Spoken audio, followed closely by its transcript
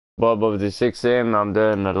Bob of the 16. I'm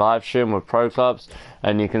doing a live stream with pro clubs,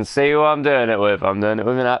 and you can see who I'm doing it with. I'm doing it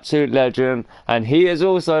with an absolute legend, and he is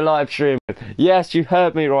also live streaming. Yes, you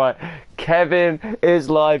heard me right. Kevin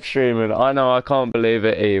is live streaming. I know, I can't believe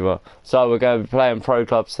it either. So we're going to be playing pro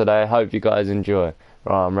clubs today. Hope you guys enjoy.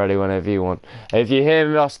 Right, I'm ready whenever you want. If you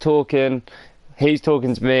hear us talking, he's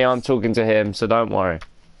talking to me, I'm talking to him, so don't worry.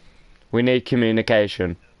 We need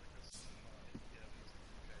communication.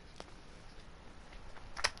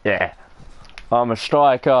 Yeah. I'm a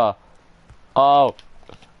striker. Oh.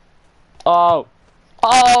 Oh.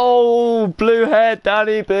 Oh! Blue head,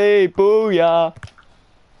 Danny B. Booyah.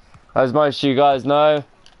 As most of you guys know,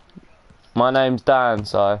 my name's Dan,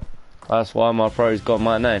 so that's why my pro's got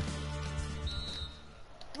my name.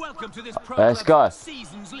 Welcome to this Let's go.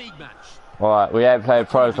 Seasons League match. Alright, we ain't played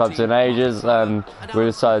pro clubs in ages, and we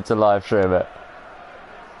decided to live stream it.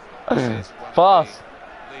 Fast.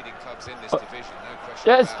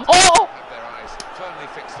 Yes. Oh!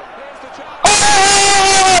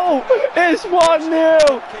 Oh! It's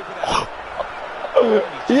 1-0.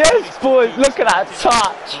 Yes, boys. Look at that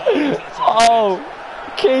touch. Oh,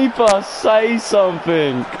 keeper, say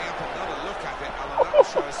something.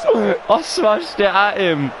 I smashed it at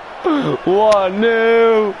him.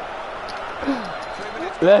 1-0.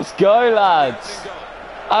 Let's go, lads.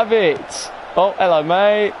 Have it. Oh, hello,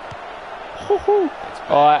 mate.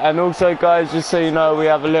 Alright, and also, guys, just so you know, we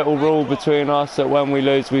have a little rule between us that when we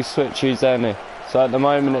lose, we switch who's any. So at the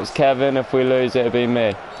moment, it's Kevin. If we lose, it'll be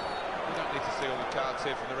me.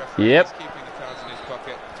 Yep.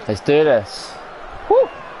 Let's do this. Woo.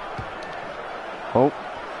 Oh.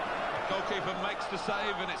 Goalkeeper makes the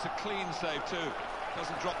save, and it's a clean save too.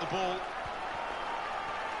 Doesn't drop the ball.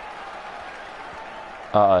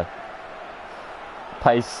 Uh-oh.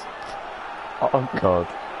 Pace. Oh, God.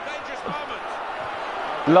 Dangerous moment.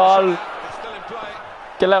 LOL. Still in play.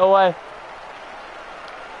 Get that away.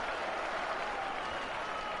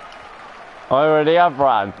 I already have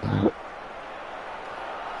ran.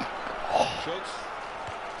 Schultz.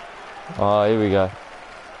 Oh, here we go.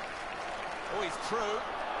 Oh, he's through.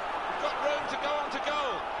 Got room to go on to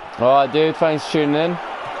goal. Alright, dude, thanks for tuning in.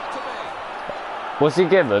 What's he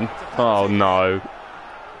given? Oh, no.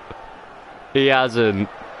 He hasn't.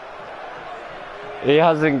 He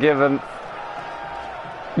hasn't given...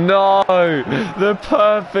 No! The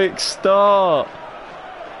perfect start!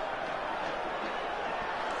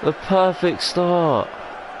 The perfect start!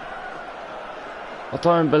 I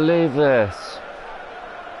don't believe this.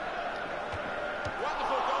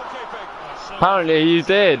 Apparently you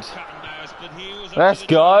did. Let's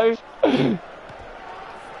go!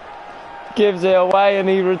 Gives it away and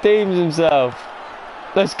he redeems himself.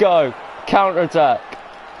 Let's go! Counter-attack.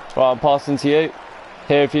 Right, I'm passing to you.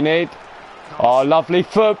 Here if you need. Oh, lovely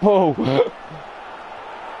football. Good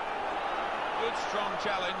strong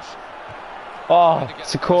challenge. Oh,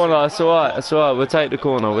 it's a corner. It's alright. It's alright. We'll take the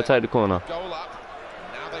corner. We'll take the corner. Goal up.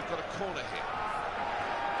 Now they've got a corner here.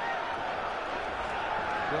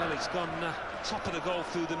 Well, it's gone top of the goal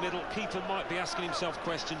through the middle. Keeper might be asking himself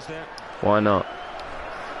questions there. Why not?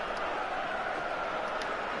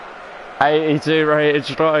 82 rated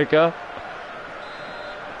striker.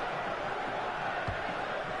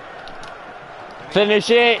 Finish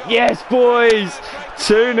it. Yes, boys.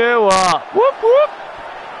 2-0 up. Whoop, whoop.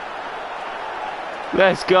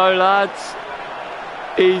 Let's go, lads.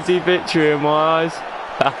 Easy victory in my eyes.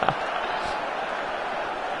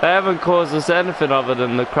 They haven't caused us anything other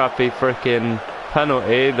than the crappy freaking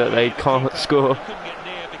penalty that they can't score. Couldn't get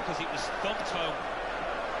near because it was thumped home.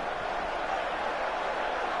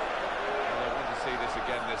 Well, I want to see this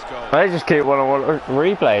again, this goal. They just keep one-on-one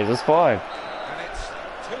replays. That's fine. And it's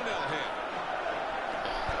 2-0 here.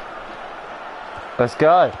 Let's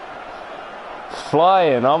go.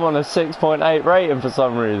 Flying. I'm on a 6.8 rating for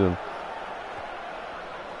some reason.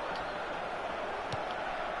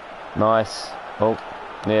 Nice. Oh,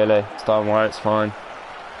 nearly. It's done right. It's fine.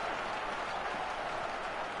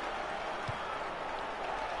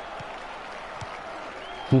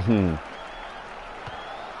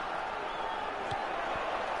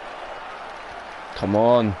 Come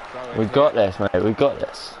on. We've got this, mate. We've got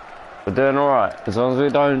this. We're doing alright. As long as we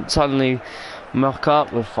don't suddenly muck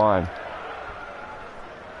up, we're fine.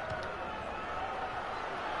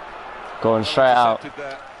 Going straight out.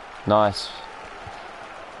 Nice.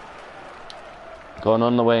 Going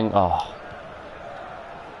on the wing. Oh.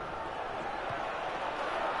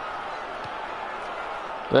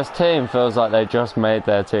 This team feels like they just made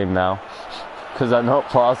their team now. Because they're not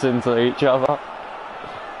passing to each other.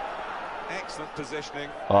 Excellent positioning.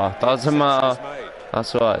 Oh, doesn't matter.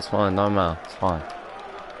 That's alright, it's fine. No matter. It's fine.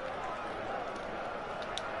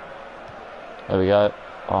 There we go.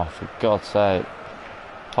 Oh, for God's sake.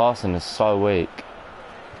 Passing is so weak.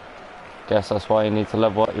 Guess that's why you need to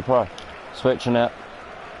level up your pro. Switching it.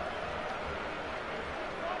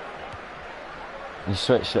 You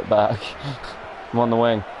switched it back. I'm on the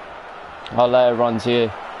wing. I'll let it run to you.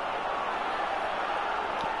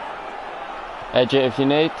 Edge it if you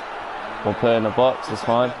need. We'll put it in the box, that's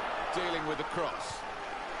fine. Dealing with the cross.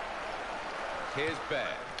 Here's Bear.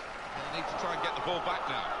 They need to try and get the ball back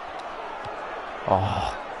now.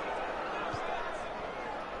 Oh.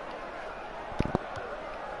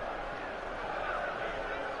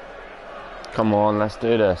 Come on, let's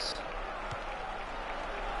do this.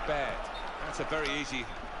 Bear. That's a very easy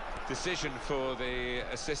decision for the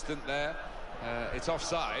assistant there. It's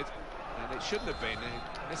offside, and it shouldn't have been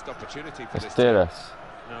a missed opportunity for Let's do this.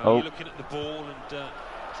 No, you're looking at the ball and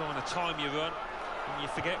trying to time your run, and you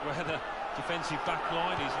forget where the defensive back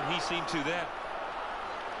line is, and he seemed to there.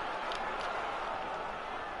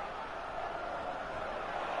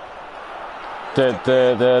 Da,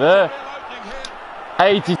 da, da, da.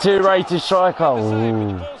 82 rated striker.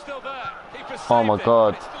 Ooh. Oh my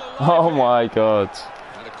God. Oh my God.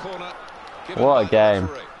 What a game.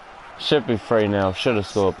 Should be 3-0. Should have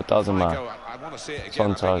scored, but doesn't matter. It's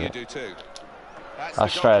on target.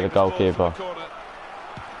 That's straight at the goalkeeper.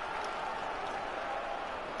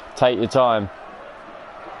 Take your time.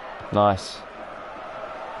 Nice.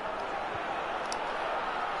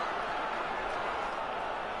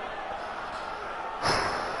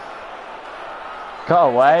 Go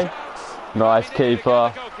away. Nice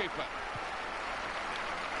keeper.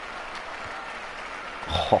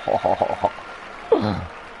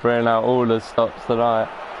 Bringing out all the stops tonight.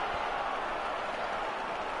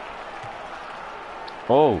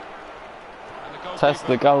 Oh. Test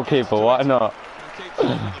the goalkeeper, why not?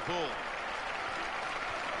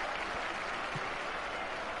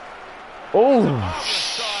 Oh.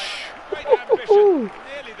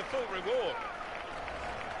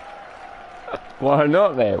 Why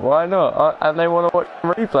not, mate? Why not? And they want to watch the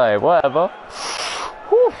replay, whatever.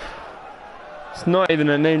 Whew. It's not even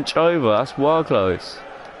an inch over, that's well close.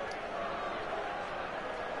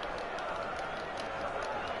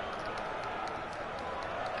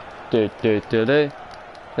 I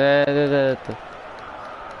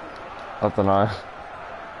don't know.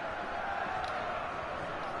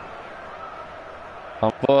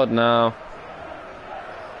 I'm bored now.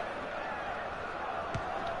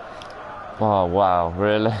 Oh wow,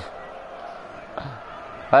 really?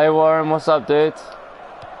 Hey Warren, what's up, dude?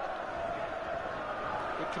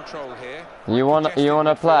 Good control here. You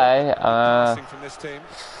wanna play? From this team.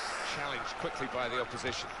 Challenged quickly by the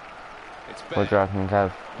opposition. What do you reckon,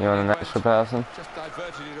 Kev? You want an extra person? Just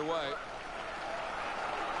diverted it away.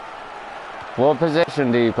 What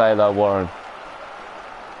position do you play though, Warren?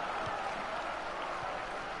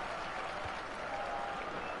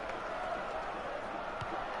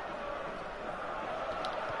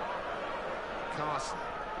 Carson.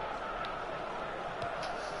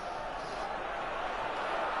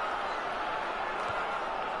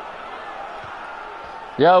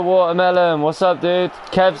 Yo, Watermelon, what's up, dude?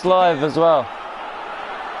 Kev's live as well.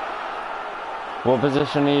 What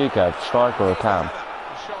position are you, Kev? Striker or cam?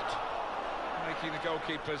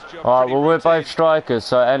 Alright, well, we're both strikers,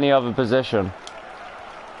 so any other position.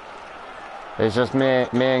 It's just me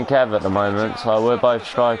and Kev at the moment, so we're both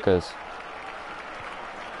strikers.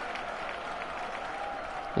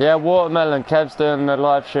 Yeah, Watermelon, Kev's doing the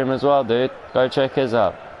live stream as well, dude. Go check his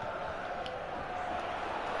out.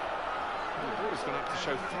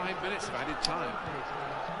 Show 5 minutes of added time.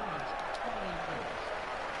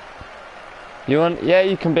 You want? Yeah,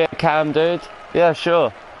 you can be a cam, dude. Yeah,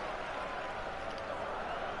 sure.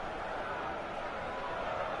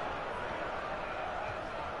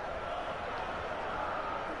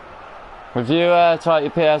 If you type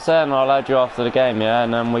your PSN, I'll add you after the game, yeah,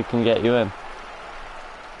 and then we can get you in.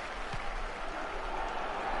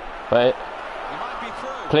 But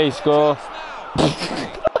please score.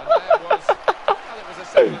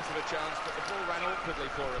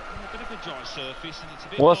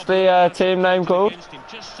 What's the team name called?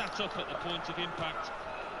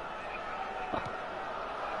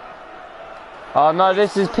 Oh no,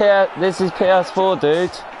 this is PS4,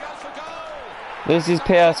 dude. This is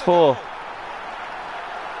PS4.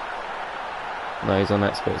 No, he's on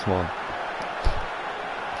Xbox One.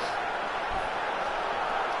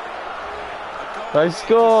 They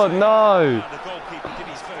scored, no!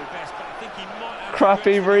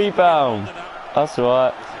 Crappy rebound. That's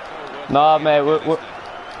alright. Nah, mate, we're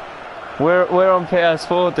on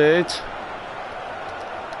PS4, dude.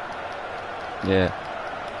 Yeah.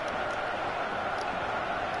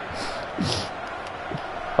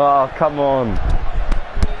 Oh, come on. And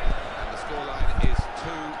the scoreline is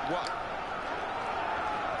 2-1.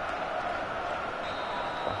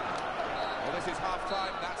 Well, this is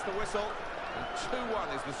half-time. That's the whistle. And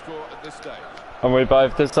 2-1 is the score at this stage. And we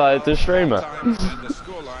both decided to stream it. And the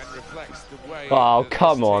scoreline reflects the way Oh, that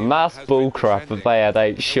come this on. team That's has been bullcrap if defending. they had 8 No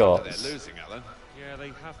wonder shots. they're losing, Alan. Yeah, they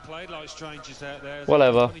have played like strangers out there.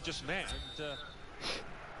 Whatever. They've only just met. And,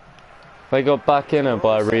 They got back in it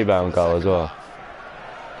by a rebound goal as well.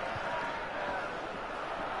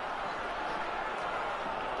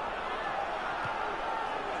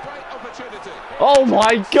 Great opportunity. Oh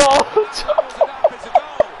my god!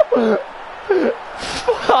 well,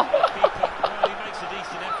 he makes a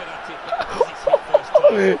decent effort at it, but because it's hit first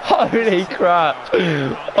time. Holy crap!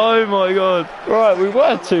 Oh my god! Right, we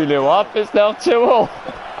were 2-0 up, it's now 2-all.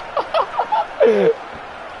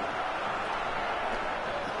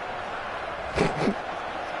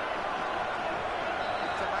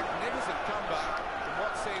 It's a magnificent comeback from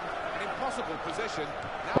what seemed an impossible position.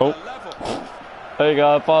 Now Oh. they're level. There you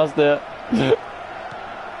go, I passed it.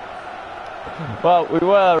 Well, we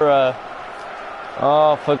were,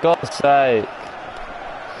 oh, for God's sake.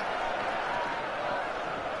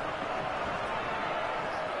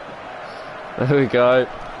 There we go.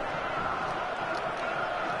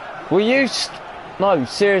 Will you... No,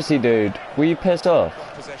 seriously, dude. Will you piss off?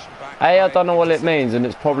 Possession back. I don't know what it means, and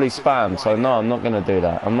it's probably spam, so no, I'm not going to do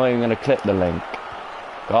that. I'm not even going to click the link.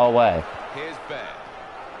 Go away. Here's Bear.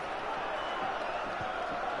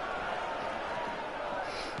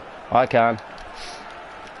 I can.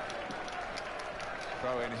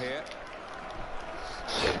 Throw in here.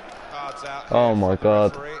 Cards out Oh here my for the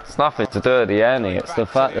god. referee. It's nothing to do with the Annie, it's the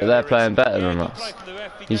fact that they're playing better than us.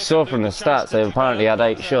 You saw from the stats they apparently had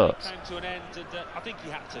 8 shots. Came to an end, and I think he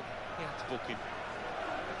had to book him.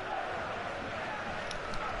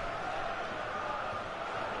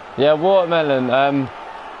 Yeah, Watermelon,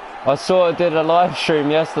 I sort of did a live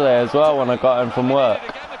stream yesterday as well when I got home from work.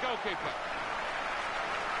 Again, the goalkeeper.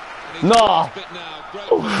 And he's No! lost it now. Great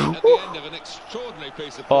play at the end of an extraordinary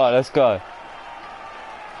piece of play. Alright, let's go.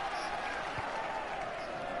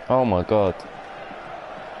 Oh my god.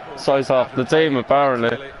 So's half the team apparently.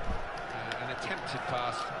 An attempted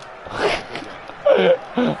pass.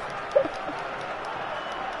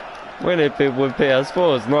 We need people with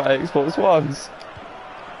PS4s, not Xbox Ones.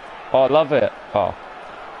 Oh, I love it. Oh.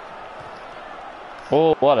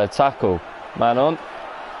 Oh, what a tackle. Man on.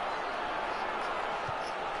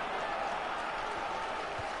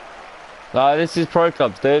 No, this is Pro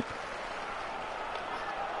Clubs, dude.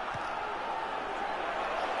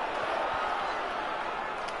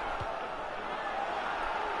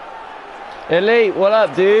 Elite, what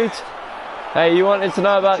up, dude? Hey, you wanted to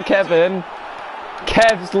know about Kevin?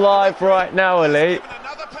 Kev's live right now, Elite.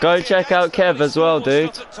 Go check out Kev as well, dude.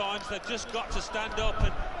 At times, they've just got to stand up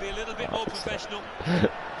and be a little bit more professional.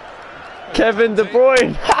 Kevin De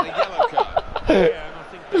Bruyne. And a yellow card. Yeah, and I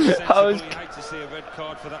think that's That was- sensible. You hate to see a red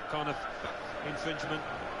card for that kind of infringement.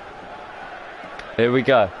 Here we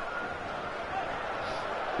go.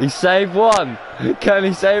 He saved one. Can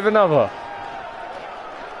he save another?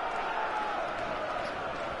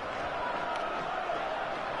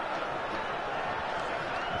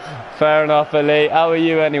 Fair enough, Elite. How are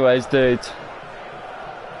you anyways, dude?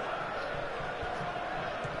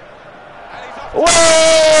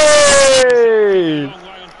 Whee! Long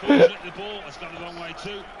way, unfortunately, the ball has gone a long way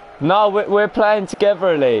too. No, we're playing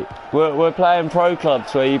together, Elite. We're playing Pro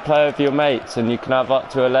Clubs where you play with your mates and you can have up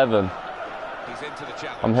to 11. He's into the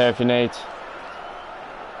challenge. I'm here if you need.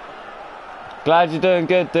 Glad you're doing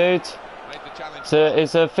good, dude. Made the challenge.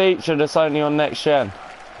 It's a feature that's only on next gen.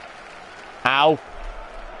 Ow.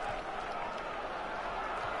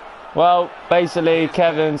 Well, basically,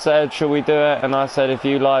 Kevin said, should we do it? And I said, if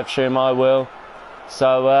you live stream, I will.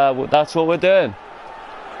 So that's what we're doing.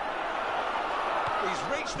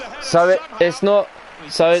 He's reached the header So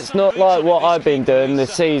somehow. it's not like what I've been doing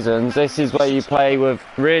this seasons. This is where you play with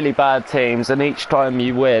really bad teams, and each time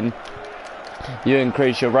you win, you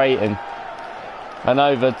increase your rating. And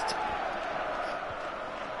over.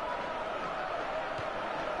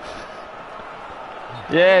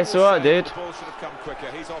 Yeah, it's alright, dude. The ball should have come quicker.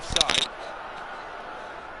 He's offside.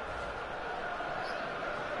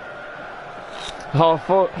 Oh, I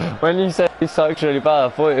thought when you said he sucks really bad, I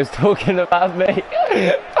thought he was talking about me.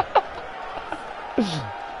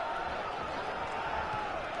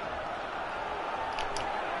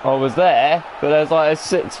 I was there, but there's like a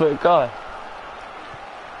 6-foot guy.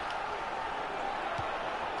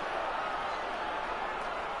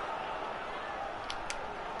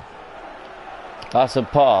 That's a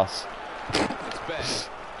pass. It's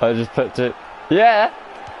Ben. I just put it. Yeah.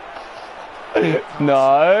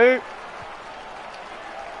 No.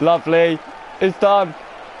 Lovely. It's done.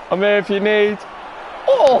 I'm here if you need.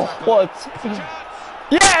 Oh, what?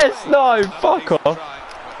 Yes! No, fuck off.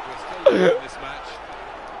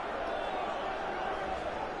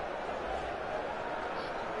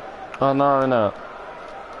 Oh, no.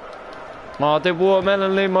 Oh, did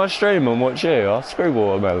Watermelon leave my stream and watch you? I'll screw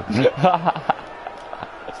Watermelon. So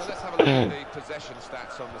let's have a look at the possession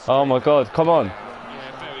stats on the screen. Oh my god, come on. Yeah,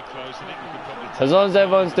 very close. I think we could probably As long as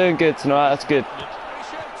everyone's doing good tonight, that's good. He shoots.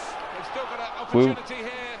 They've still got an opportunity here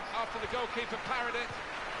after the goalkeeper parried it.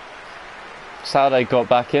 That's how they got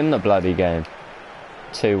back in the bloody game.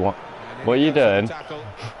 2-1. What are you doing?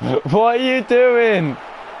 What are you doing?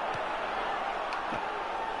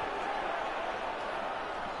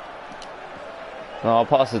 No, I'll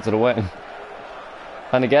pass it to the wing.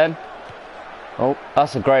 And again. Oh,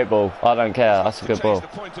 that's a great ball. I don't care. That's a good ball.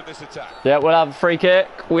 Yeah, we'll have a free kick.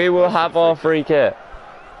 We will have our free kick.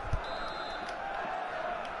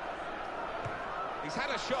 He's had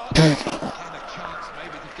a shot. And a chance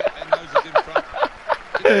maybe to get their noses in front.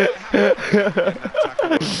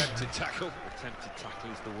 Attempted tackle. attempted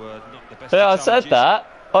tackle is the word, not the best. Yeah, I said that.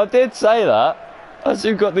 I did say that. As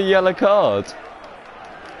you got the yellow card.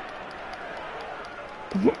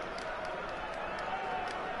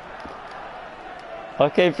 I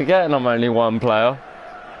keep forgetting I'm only one player.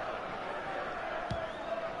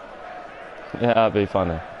 Yeah, that'd be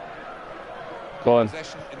funny. Go on.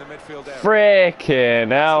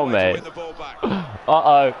 Freaking hell, mate.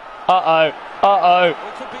 Uh-oh. Uh-oh. Uh-oh.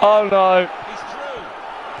 Oh, no.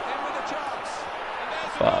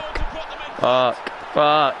 Fuck. Fuck.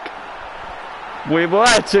 Fuck. We were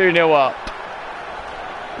 2-0 up.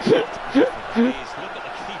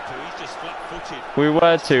 We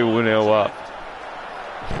were 2-0 up.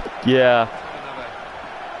 Yeah. Another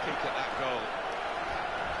kick at that goal.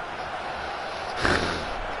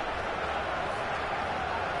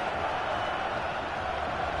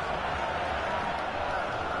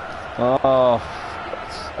 Oh.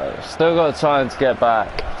 Still got time to get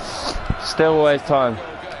back. Still always time.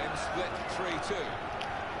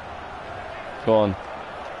 Go on.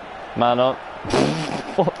 Man up.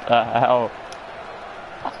 What the hell?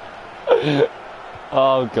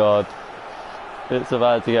 Oh god. It's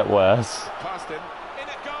about to get worse.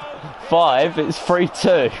 5, it's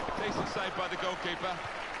 3-2. Decent save by the goalkeeper.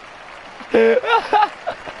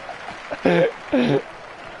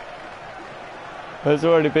 There's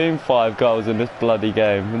already been 5 goals in this bloody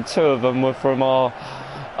game, and 2 of them were from our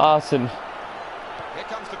arson. Here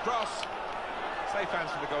comes the cross. Safe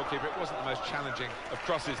hands from the goalkeeper. It wasn't the most challenging of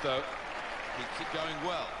crosses, though. Keeps it going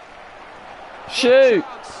well. Shoot!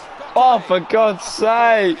 Oh, for God's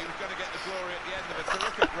sake!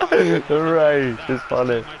 The rage is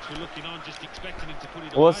funny.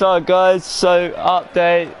 What's up, guys? So,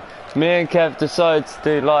 update. Me and Kev decided to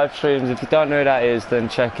do live streams. If you don't know who that is, then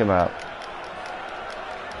check him out.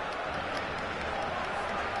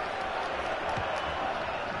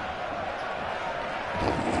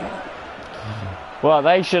 Well,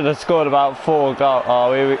 they should have scored about 4 goals.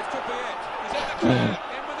 Oh,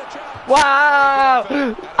 wow!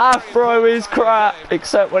 Afro is crap,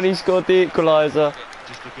 except when he scored the equaliser.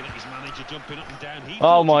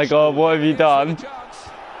 Oh my god, what have you done?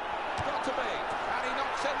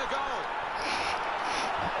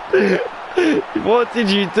 What did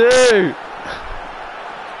you do?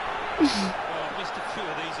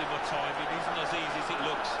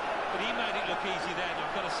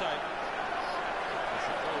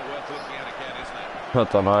 I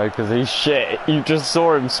don't know, because he's shit. You just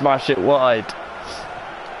saw him smash it wide.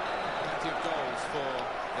 Plenty of goals for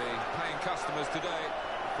the paying customers today.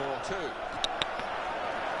 4-2.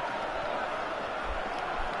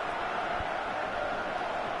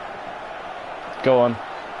 Go on.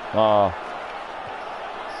 Ah.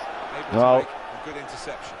 Able to make a good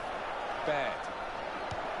interception. Bad.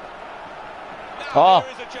 Oh.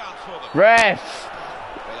 There is a chance for them. Ref!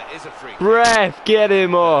 Well, it is a free kick. Ref, get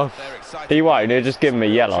him off. He won't, he'll just give him a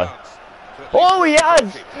yellow. Oh, he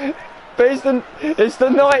has! But it's the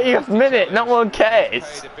 90th minute, no one cares.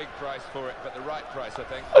 Paid a big price for it, but the right price, I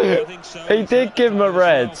think. He did give him a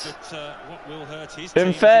red.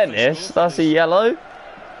 In fairness, that's a yellow.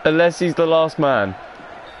 Unless he's the last man.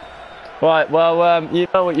 Right, well, you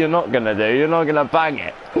know what you're not going to do. You're not going to bang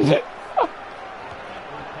it.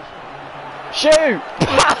 Shoot!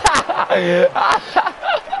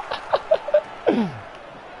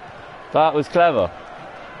 That was clever.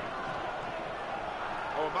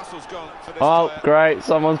 Oh, muscle's gone for this Oh, player. great.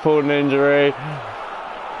 Someone's pulled an injury.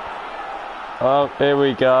 Oh, here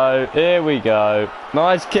we go. Here we go.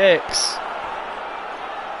 Nice kicks.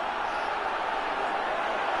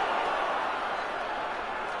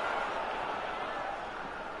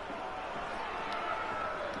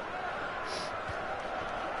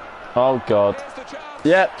 Oh God. Here's the chance.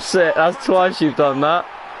 Yep, sit. That's twice you've done that.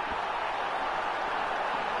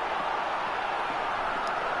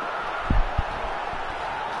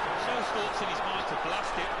 No thoughts in his mind to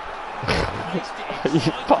blast it.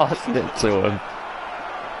 You passed it to him.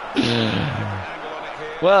 Angle on it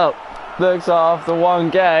here. Well, looks like after one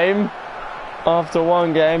game,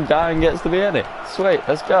 Dan gets to be in it. Sweet,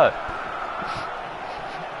 let's go.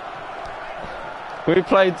 We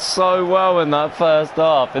played so well in that first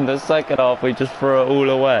half. In the second half, we just threw it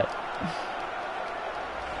all away.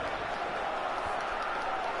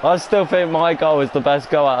 I still think my goal is the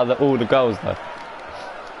best goal out of all the goals, though.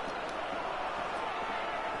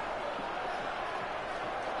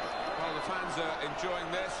 Well, the fans are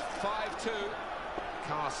enjoying this. 5-2.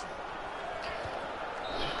 Carson.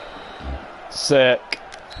 Sick.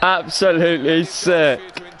 Absolutely sick.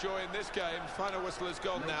 To enjoy in this game. Final whistle has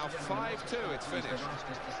gone now. 5-2. It's finished.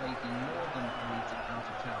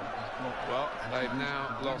 Well, they've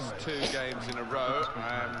now lost 2 games in a row.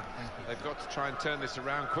 They've got to try and turn this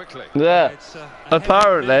around quickly. Yeah.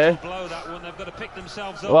 Apparently.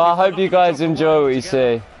 Well, I hope you guys enjoy what you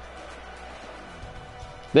see.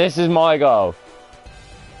 This is my goal.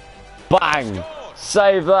 Bang!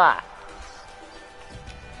 Save that.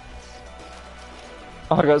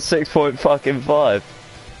 I got 6.5.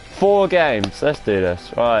 4 games. Let's do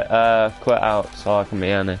this. Right, quit out so I can be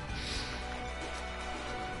in it.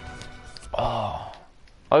 Oh,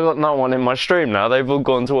 I got no one in my stream now. They've all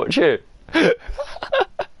gone to watch you.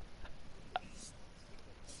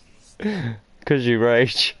 Cause you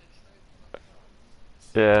rage.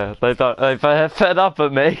 Yeah, they're fed up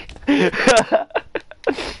at me.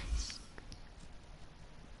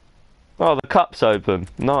 Oh, the cup's open.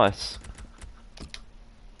 Nice.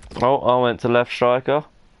 Oh, I went to left striker.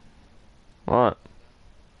 Right.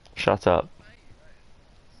 Shut up.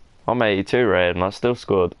 I'm 82 rated and I still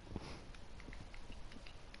scored.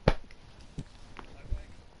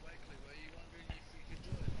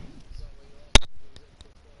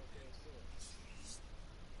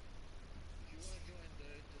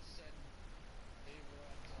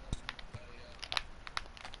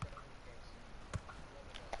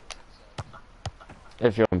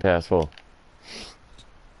 If you're on PS4.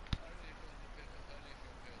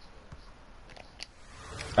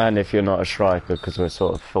 And if you're not a striker, because we're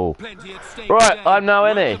sort of full. Right, I'm now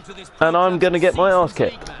in and I'm going to get my ass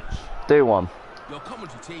kicked. Do one. Your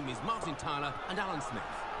commentary team is Martin Tyler and Alan Smith.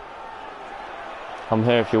 I'm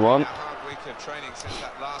here if you want.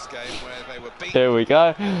 Here we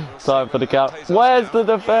go. Time for the count. Where's the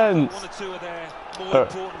defence? One or two of their more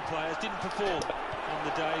important players didn't perform on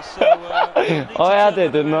the day, so I had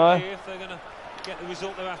it, didn't I? If they're going to get the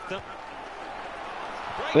result they're after.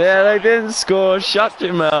 Yeah, they didn't score. Shut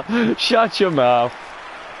your mouth. Shut your mouth.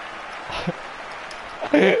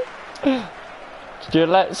 You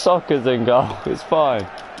let Sockers in goal. It's fine.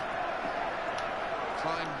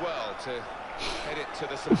 Timed well to head it to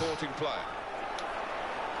the supporting player.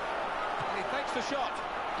 And he takes the shot.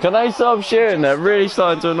 Can they stop shooting? They're really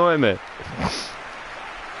starting to annoy me.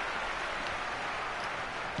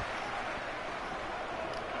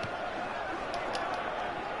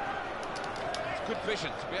 Good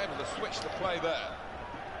vision to be able to switch the play there.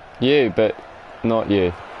 You, but not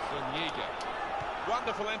you.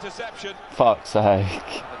 Wonderful interception. Fuck's sake. Another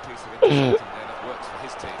piece of interception there that works for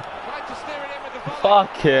his team. Tried to steer it in with the volley.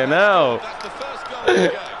 Fucking hell. That's the first goal of the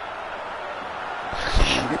game.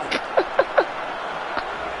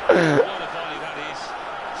 What a volley that is.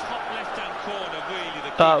 Top left-hand corner, really.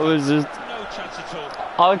 The That was just... no chance at all.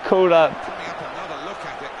 I call that... Coming up another look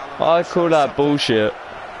at it, Alan. I call that bullshit.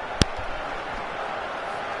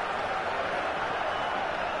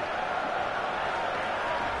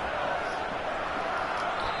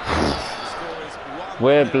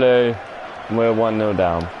 We're blue, and we're 1-0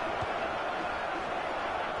 down.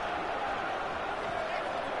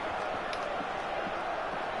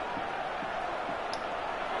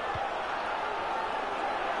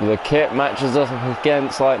 The kit matches us up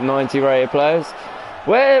against like 90 rated players.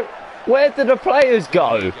 Where did the players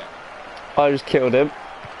go? I just killed him.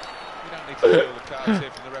 You don't need to steal the cards here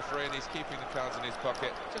from the referee, and he's keeping the cards in his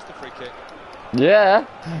pocket. Just a free kick. Yeah,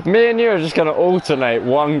 me and you are just going to alternate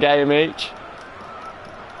one game each.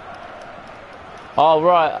 Oh,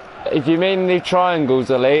 right. If you mean the triangles,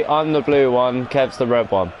 Elite, I'm the blue one, Kev's the red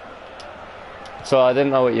one. So I didn't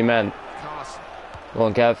know what you meant. Carson. Go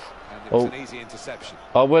on, Kev. And it was an easy interception.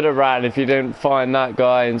 I would have ran if you didn't find that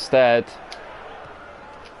guy instead.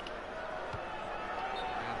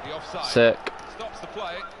 And the offside. Sick. Stops the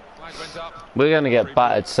play. Flag went up. We're going to get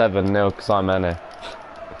battered 7-0 because I'm in it.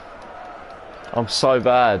 I'm so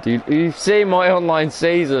bad. You've seen my online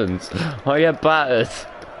seasons. I get battered.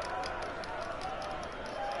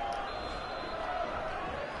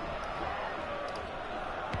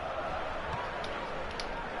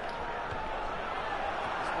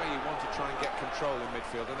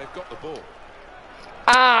 And they've got the ball.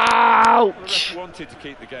 Ouch! The ref wanted to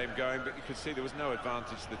keep the game going, but you could see there was no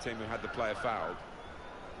advantage to the team who had the player fouled.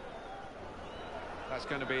 That's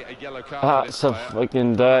going to be a yellow card. That's a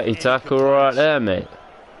fucking dirty tackle right there, mate.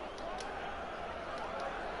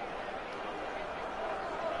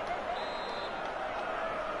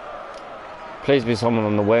 Please be someone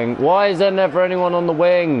on the wing. Why is there never anyone on the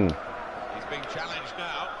wing? He's being challenged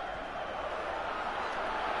now.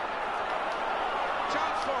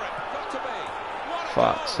 Chance for it. Got to be.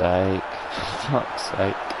 Fuck's sake. Fuck's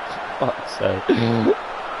sake. Fuck's sake.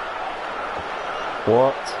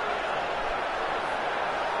 What?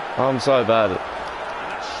 I'm so bad at...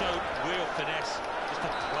 And that showed real finesse, just to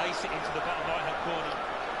place it into the bottom right-hand corner.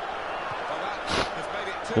 Well, that has made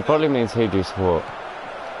it It probably means he do support.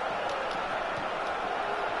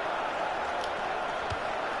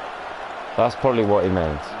 That's probably what he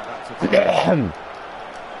meant.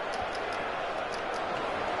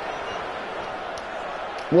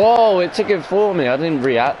 Whoa, it took it for me. I didn't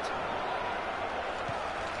react.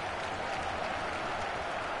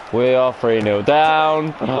 We are 3-0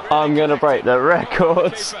 down. I'm going to break the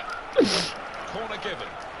records.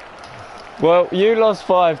 Well, you lost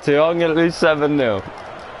 5-2. I'm going to lose 7-0.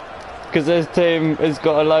 Because this team has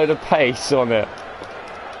got a load of pace on it.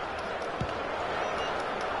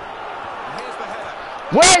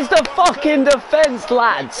 Where's the fucking defence,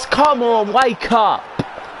 lads? Come on, wake up.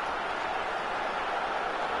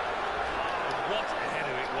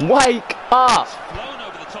 Wake up.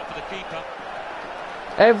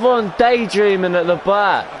 Everyone's daydreaming at the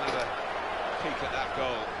back. Another peek at that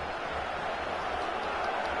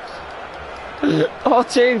goal. Our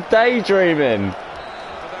team's daydreaming.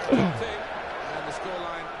 And the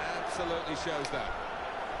scoreline absolutely shows that.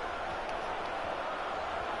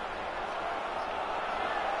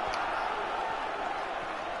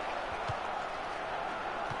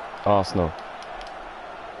 Arsenal.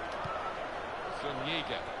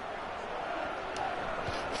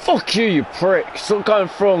 Fuck you, you prick. Stop going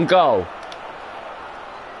through on goal.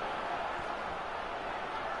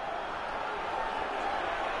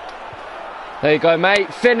 There you go,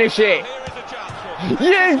 mate. Finish it.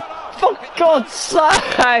 You, for God's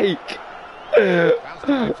sake. That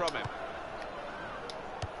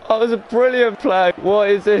was a brilliant play. What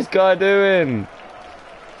is this guy doing?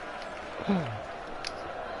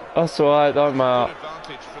 That's alright, don't matter.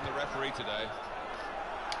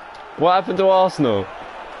 What happened to Arsenal?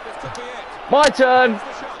 My turn!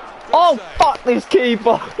 Oh, fuck this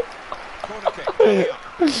keeper!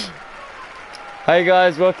 Hey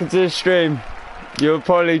guys, welcome to the stream. You're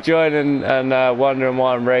probably joining and wondering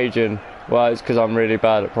why I'm raging. Well, it's because I'm really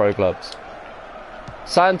bad at pro clubs.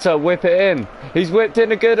 Santa, whip it in. He's whipped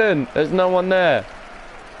in a good one. There's no one there.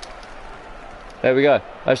 There we go.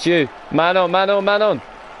 That's you. Man on, man on, man on.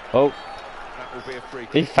 Oh. That will be a free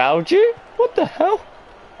kick. He fouled you? What the hell?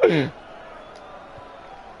 Made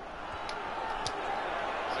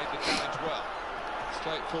the challenge well.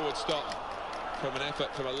 Straightforward stop from an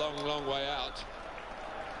effort from a long, long way out.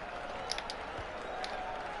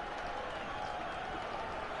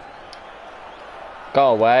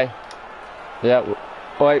 Go away. Yeah.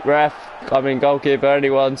 Wait, ref. I mean, goalkeeper.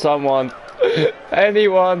 Anyone. Someone.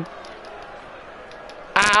 Anyone.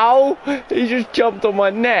 Ow! He just jumped on my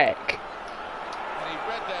neck. And he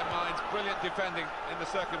read their minds. Brilliant defending in the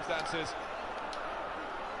circumstances.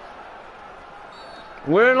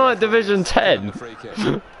 We're in like Division 10.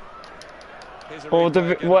 Or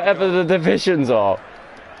whatever the divisions are.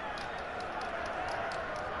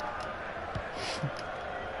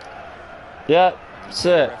 Yeah,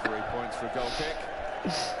 sick.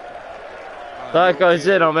 That goes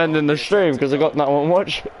in, I'm ending the stream because I got that one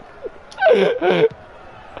watching.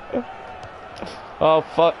 Oh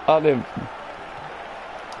fuck, I didn't.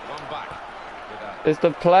 It's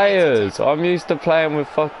the players. I'm used to playing with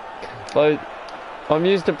I'm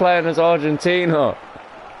used to playing as Argentina.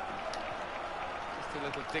 Just a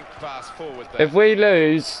little dink pass forward there. If we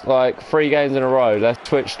lose like 3 games in a row, let's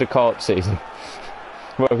switch to co-op season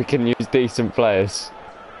where we can use decent players.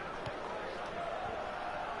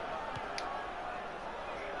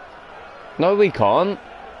 No, we can't.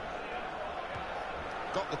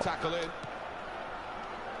 Got the tackle in.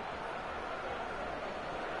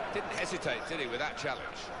 Didn't hesitate, did he, with that challenge?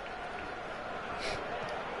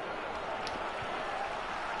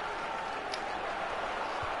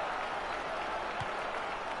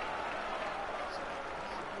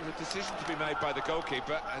 was a decision to be made by the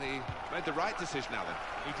goalkeeper, and he made the right decision, Alan.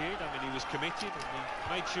 He did. I mean, he was committed, and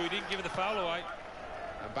he made sure he didn't give the foul away.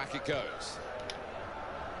 And back it goes.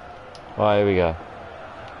 Right, here we go.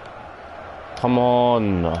 Come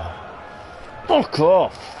on. Fuck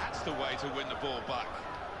off. That's the way to win the ball back.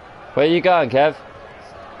 Where you going, Kev?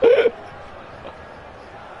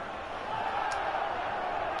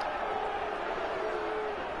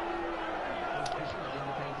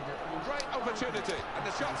 Great opportunity, and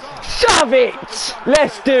the shot's on. Shove it!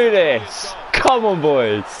 Let's do this. Come on,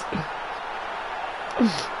 boys.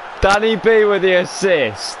 Danny B with the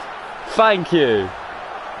assist. Thank you.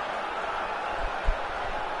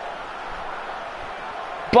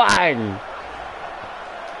 Bang!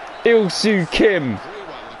 Il-Soo Kim.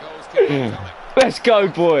 Let's go,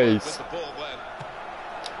 boys.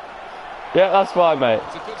 Yeah, that's fine, mate.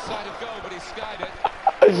 It's a good side of goal, but he skied it.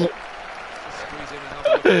 Squeeze in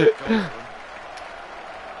another goal.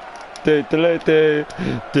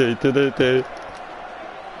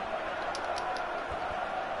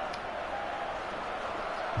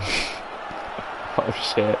 Oh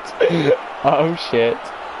shit. Oh shit.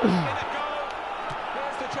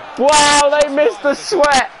 Wow, they missed the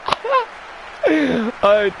sweat.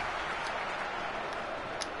 Oh.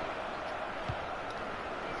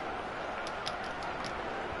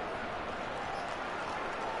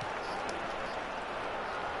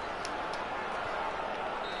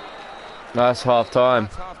 That's half time.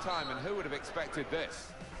 That's half time, and who would have expected this?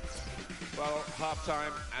 Well, half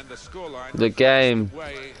time and the scoreline. The game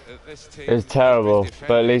is terrible,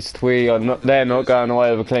 but at least we are not. They're not going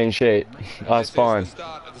away with a clean sheet. That's fine. The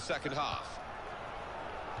start of the second half.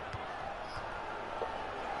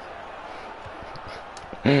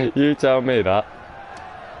 You tell me that.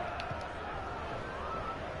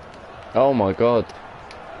 Oh my god.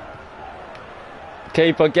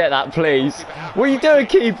 Keeper, get that, please. What are you doing,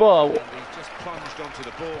 keeper? He's just plunged onto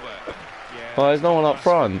the ball there. Oh, there's no one up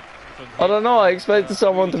front. I don't know, I expected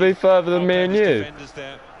someone to be further than me and you.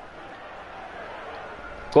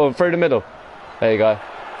 Go on, through the middle. There you go.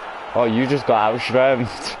 Oh, you just got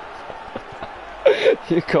outstrengthed.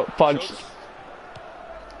 You got punched.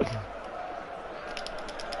 That's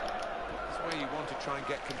where you want to try and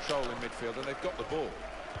get control in midfield, and they've got the ball.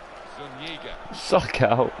 Zuniga. Suck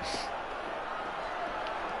out.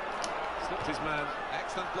 Slipped his man.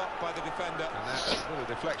 Excellent block by the defender. And that's a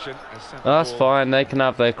deflection. That's fine, they can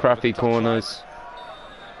have their crappy corners.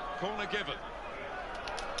 Corner given.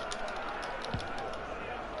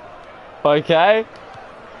 Okay.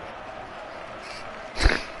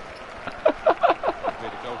 The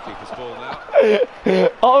goalkeeper's ball now.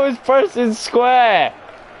 I was pressing square.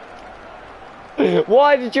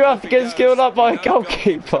 Why did you have to get skilled up by a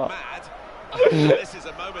goalkeeper? This is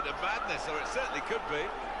a moment of madness, or it certainly could be.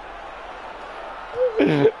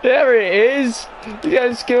 There it is. You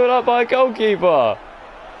get skilled up by a goalkeeper.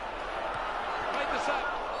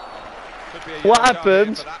 What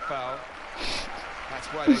happened? That's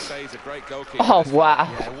why they say he's a great goalkeeper. Oh wow.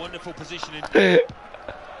 Yeah, wonderful positioning.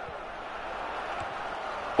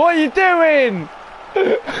 What are you doing?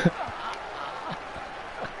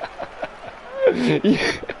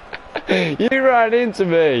 You ran into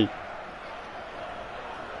me.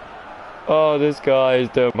 Oh, this guy is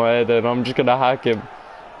doing my head in. I'm just gonna hack him.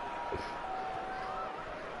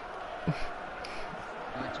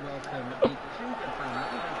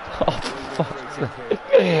 Oh, for fuck's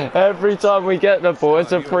sake. Every time we get the ball,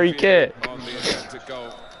 it's a free kick.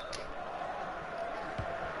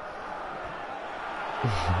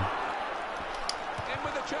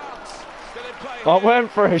 I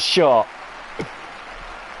went for a shot.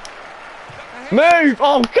 Move!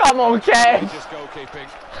 Oh, come on, Kev!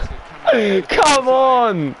 Come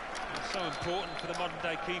on! It's so important for the modern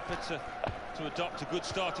day keeper to adopt a good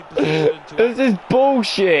starting position. This is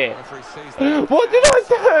bullshit. What did I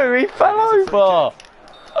do? He fell over.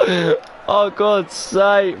 Oh, God's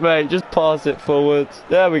sake, mate. Just pass it forward.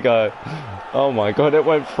 There we go. Oh my God, it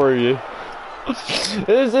went through you.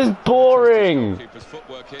 This is boring.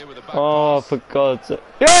 Oh, for God's sake.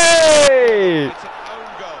 Yay!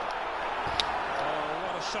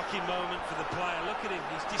 Moment for the player. Look at him.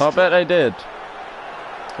 He's I bet they did.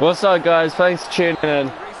 What's up, guys? Thanks for tuning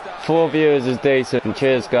in. 4 viewers is decent.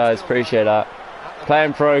 Cheers, guys. Appreciate that.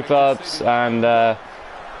 Playing pro clubs and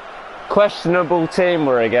questionable team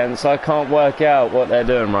we're against. I can't work out what they're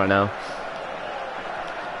doing right now.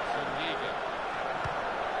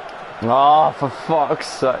 Oh, for fuck's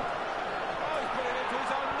sake.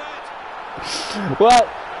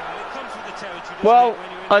 Well,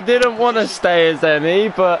 I didn't want to stay as any,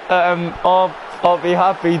 but I'll be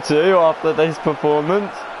happy to after this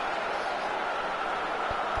performance.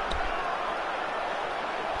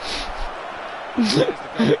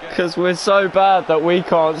 Because we're so bad that we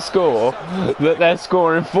can't score, that they're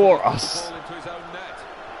scoring for us.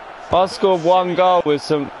 I scored 1 goal with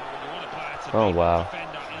some... Oh, wow.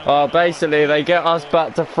 Oh, basically, they get us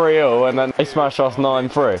back to 3-0 and then they smash us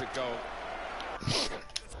 9-3.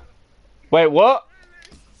 Wait, what?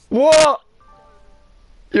 What?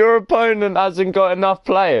 Your opponent hasn't got enough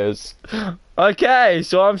players. Okay,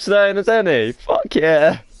 so I'm staying as any. Fuck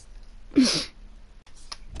yeah.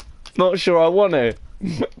 Not sure I want to,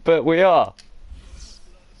 but we are.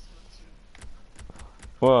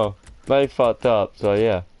 Well, they fucked up, so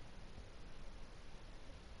yeah.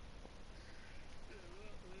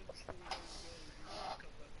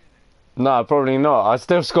 No, probably not. I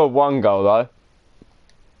still scored 1 goal though.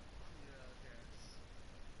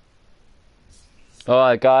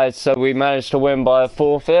 Alright guys, so we managed to win by a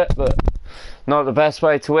forfeit, but not the best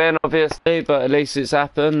way to win obviously, but at least it's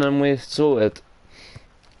happened and we've sorted.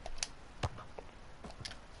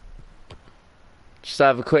 Just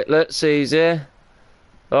have a quick look, see who's here.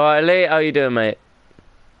 Alright Lee, how you doing mate?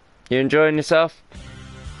 You enjoying yourself?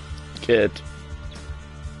 Good.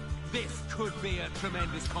 This could be a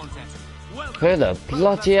tremendous contest. Who the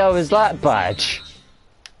bloody hell is that badge?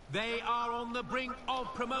 They are on the brink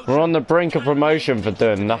of promotion. We're on the brink of promotion for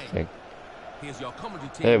doing nothing. Here's your commentary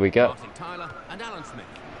team, Here we go. Martin Tyler and Alan Smith.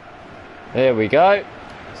 Here we go.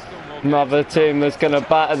 Another team that's going to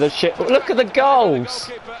batter the shit. Look at the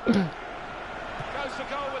goals!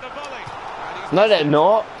 No, they're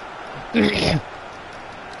not. They're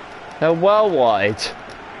well wide.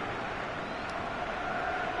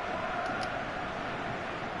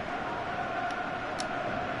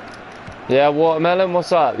 Yeah, Watermelon,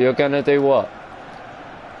 what's up? You're going to do what?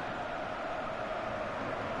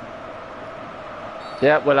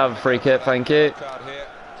 Yep, we'll have a free kick, thank you. Just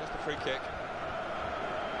a free kick.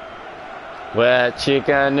 What you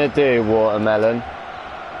gonna do, Watermelon?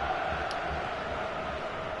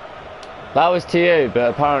 That was to you, but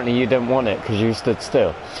apparently you didn't want it because you stood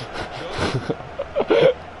still.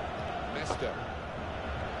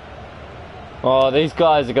 Oh, these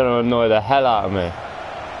guys are gonna annoy the hell out of me.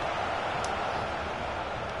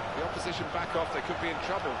 The opposition back off, they could be in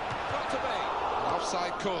trouble. Got to be.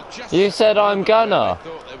 Offside call. Just You said I'm gonna.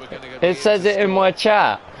 It says it in my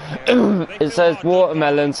chat. It says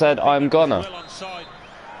Watermelon said I'm gonna.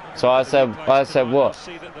 So I said what?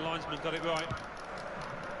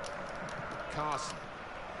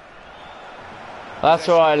 That's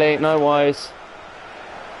alright, Lee, no worries.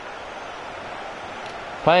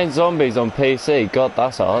 Playing zombies on PC, God,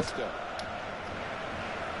 that's hard.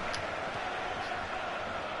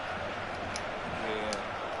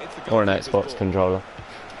 Or an Xbox controller.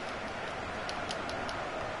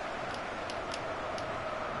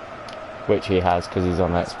 Which he has, because he's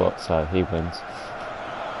on Xbox, so he wins.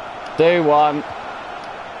 Do one.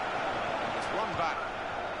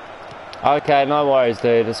 Okay, no worries,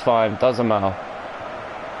 dude, it's fine, doesn't matter.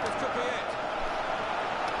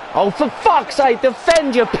 Oh, for fuck's sake,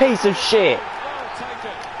 defend, you piece of shit!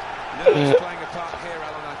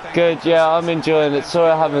 Good, yeah, I'm enjoying it.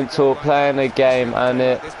 Sorry I haven't talked playing a game and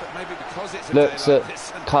it looks at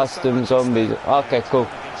custom zombies. Okay, cool.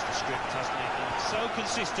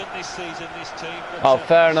 Oh,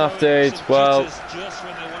 fair enough, dude. Well,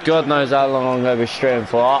 God knows how long I'm going to be streaming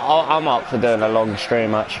for. I'm up for doing a long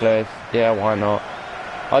stream, actually. Yeah, why not?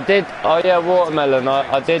 I did, oh yeah, Watermelon,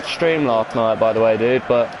 I did stream last night, by the way, dude,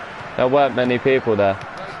 but there weren't many people there.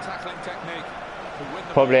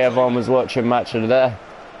 Probably everyone was watching Match of the Day.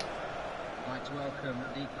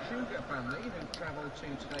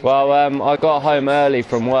 Well, I got home early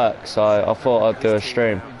from work, so I thought I'd do a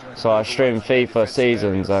stream. So I streamed FIFA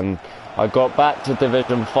Seasons, and I got back to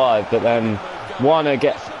Division 5, but then won a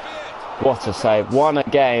game, what a save, won a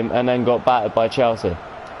game, and then got battered by Chelsea.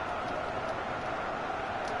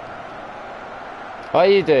 Oh,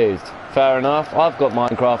 you dudes, fair enough. I've got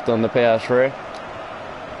Minecraft on the PS3.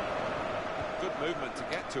 Good movement to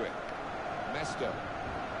get to it. Mesto.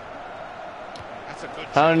 That's a good.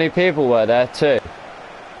 How many people were there? 2.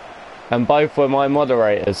 And both were my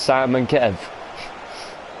moderators, Sam and Kev.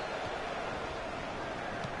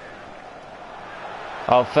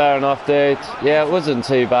 Oh, fair enough, dude. Yeah, it wasn't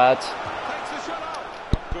too bad. Takes the shot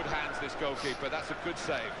off. Good hands, this goalkeeper. That's a good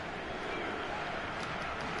save.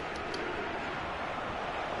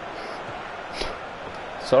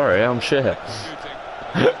 Sorry, I'm shit. Shooting.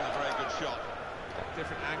 Wasn't a very good shot.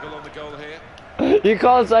 Different angle on the goal here. You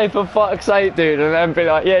can't say for fuck's sake, dude, and then be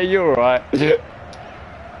like, yeah, you're alright.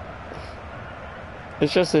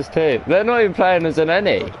 It's just his team. They're not even playing as an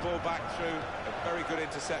any. Put the ball back through. A very good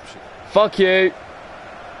interception. Fuck you.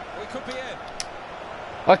 Well, it could be in.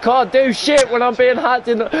 I can't do shit when I'm being hacked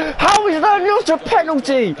in the... How is that not a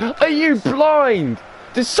penalty? Are you blind?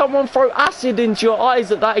 Did someone throw acid into your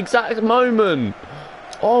eyes at that exact moment?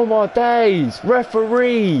 Oh my days.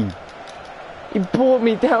 Referee. He brought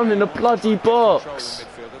me down in a bloody box.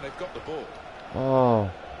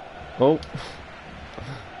 Oh. Oh.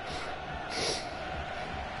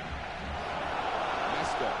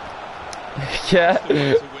 Yeah.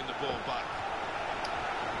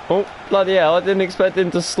 Oh, bloody hell, I didn't expect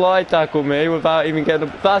him to slide tackle me without even getting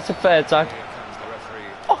a... That's a fair tackle.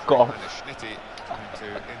 Fuck off.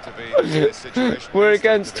 We're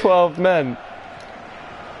against 12 men.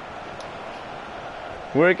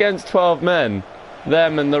 We're against 12 men.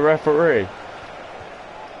 Them and the referee.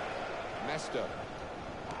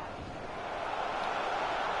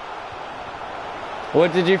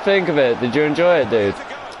 What did you think of it? Did you enjoy it, dude?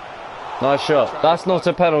 Nice shot. That's not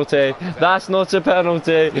a penalty. That's not a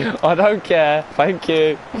penalty. I don't care. Thank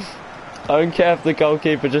you. I don't care if the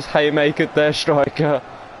goalkeeper just haymakered their striker.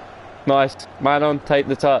 Nice. Man on, take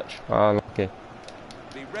the touch. Oh, lucky.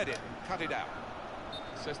 He read it, cut it out.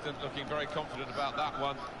 Assistant looking very confident about that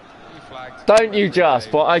one. He flagged. Don't you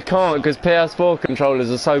just, but I can't because PS4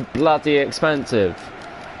 controllers are so bloody expensive.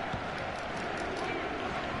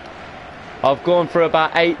 I've gone through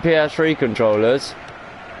about 8 PS3 controllers.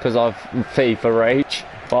 Because I've FIFA rage,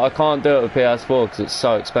 but I can't do it with PS4 because it's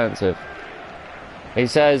so expensive. He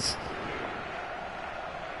says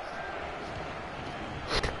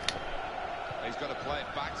he's got to play it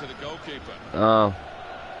back to the goalkeeper. Oh.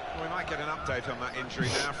 We might get an update on that injury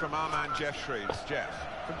now from our man Jeff Shreves. Jeff.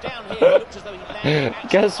 From down here, it looked as though he landed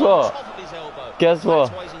Guess what? on top of his elbow. Guess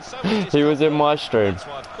what? He was in my stream,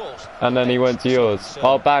 and then he went to yours.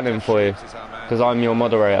 I'll ban him for you, because I'm your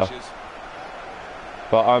moderator.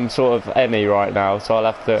 But I'm sort of any right now, so I'll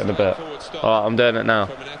have to do it in a bit. Alright, I'm doing it now.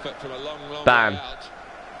 Ban.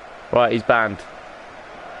 Right, he's banned.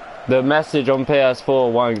 The message on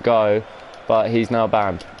PS4 won't go, but he's now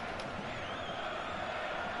banned.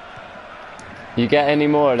 You get any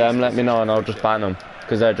more of them, let me know and I'll just ban them.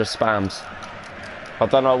 Because they're just spams. I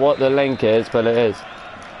don't know what the link is, but it is.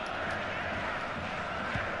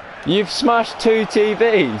 You've smashed 2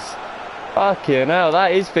 TVs! Fucking hell,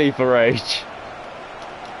 that is FIFA rage.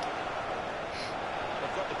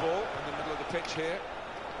 Here.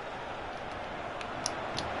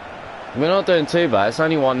 We're not doing too bad, it's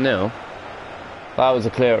only 1-0. That was a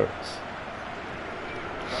clearance.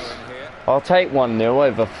 I'll take 1-0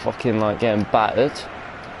 over fucking like getting battered.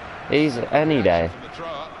 Easy, any day.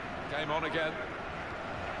 Game on again.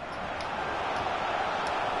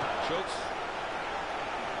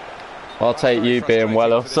 I'll take you being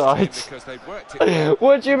well offside.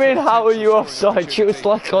 What do you mean, how are you offside? She was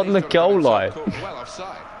like on the goal line.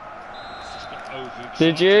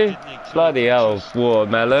 Did you? Bloody hell,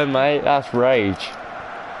 watermelon, mate. That's rage.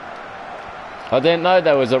 I didn't know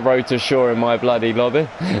there was a rotor shore in my bloody lobby.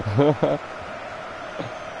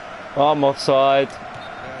 I'm offside.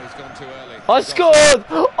 Yeah, he's gone too early. I scored!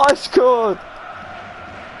 I scored!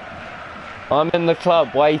 I'm in the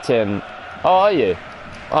club waiting. Oh, are you?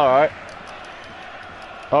 Alright.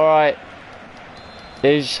 Alright.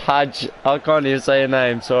 Haj. I can't even say your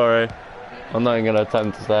name, sorry. I'm not even going to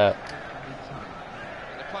attempt to say it.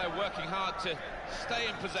 Working hard to stay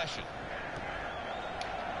in possession.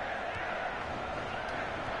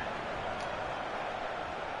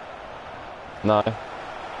 No,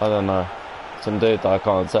 I don't know. Some dude that I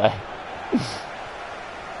can't say.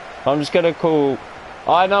 I'm just gonna call.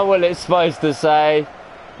 I know what it's supposed to say.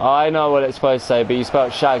 I know what it's supposed to say, but you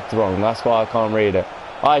spelled shagged wrong. That's why I can't read it.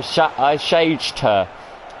 I shaged her.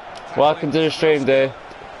 Welcome to the stream, dude.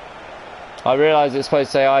 I realise it's supposed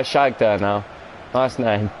to say I shagged her now. Nice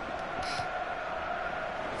name.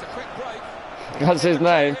 That's his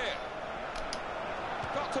name.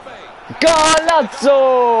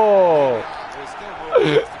 Galazzo!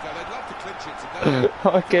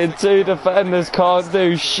 Fucking 2 defenders can't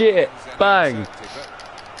do shit. Bang.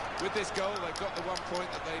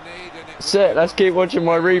 Sit, let's keep watching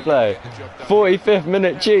my replay. 45th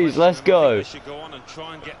minute cheese, let's go. It's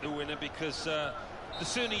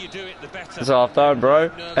half time, bro.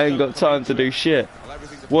 Ain't got time to do shit.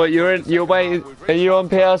 What, you're waiting, are you on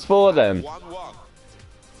PS4 then?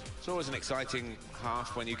 It's always an exciting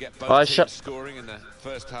half when you get both teams scoring in the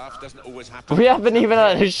first half. Doesn't always happen. We haven't even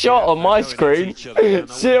had a shot on my screen.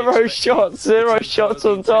 0 shots, 0 shots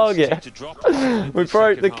on target. We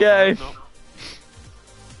broke the game.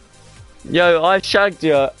 Yo, I shagged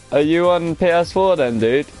you. Are you on PS4 then,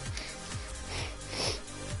 dude?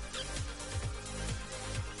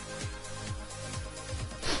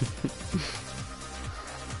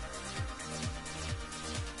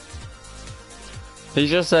 He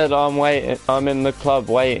just said I'm waiting. I'm in the club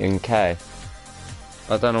waiting. K.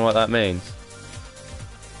 I don't know what that means.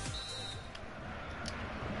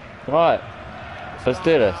 Right. Let's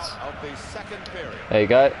do this. There you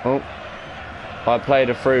go. Oh. I played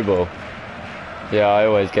a through ball. Yeah, I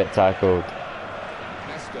always get tackled.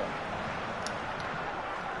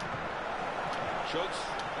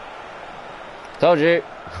 Told you.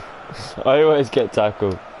 I always get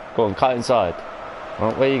tackled. Go on, cut inside.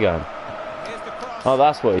 Oh, where are you going? Oh,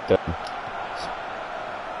 that's what he's doing.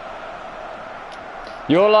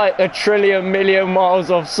 You're like a trillion million miles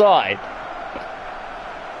offside.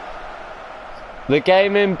 The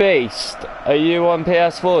Gaming Beast. Are you on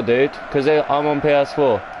PS4, dude? Because I'm on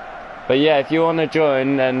PS4. But yeah, if you want to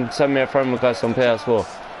join, then send me a friend request on PS4. Well,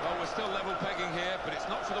 we're still level pegging here, but it's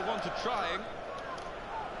not for the want of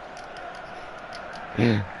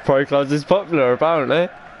trying. Pro Clubs is popular, apparently.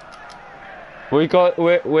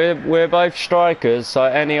 We're both strikers, so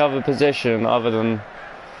any other position other than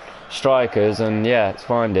strikers, and yeah, it's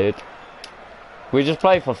fine, dude. We just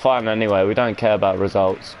play for fun anyway. We don't care about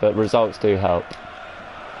results, but results do help.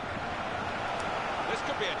 This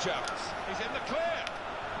could be a chance. He's in the clear.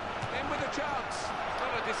 In with a chance.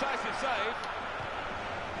 Not a decisive save.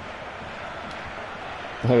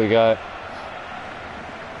 Here we go.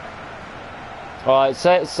 Alright,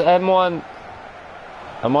 send one.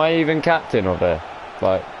 Am I even captain of it?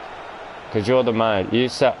 Like, because you're the man. You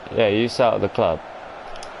sat at the club.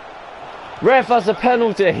 Ref, that's a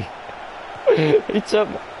penalty. He took.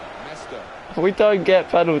 We don't get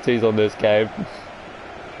penalties on this game.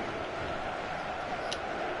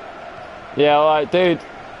 Yeah, alright, dude.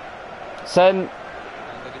 Send. And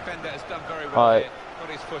the defender has done very well. Alright. Here. Got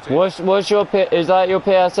his foot in. What's your is that your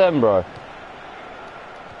PSN, bro?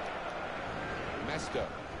 Mesto.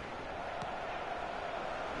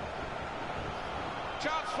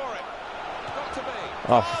 Chance for it. Got to be.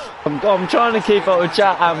 Oh, I'm trying to keep up with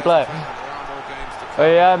chat and play.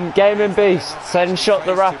 Hey, Gaming Beast, send Shot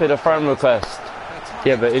the Rapid a friend request.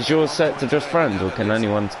 Yeah, but is yours set to just friends, or can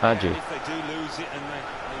anyone add you? If they do lose it and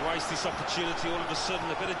they waste this opportunity, all of a sudden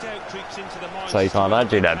a bit of doubt creeps into their minds. So you can't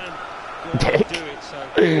add you then. Dick. So,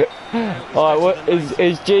 Alright, what is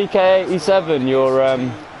GK87 your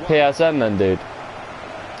PSN then, dude?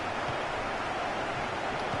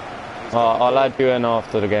 I'll add you in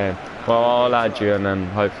after the game. Well, I'll add you and then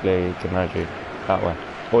hopefully he can add you that way.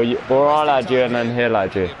 Or I'll add you and then he'll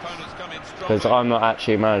add you. Because I'm not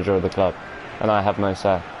actually manager of the club. And I have no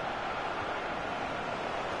say.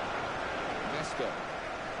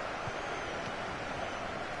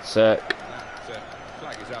 Sick.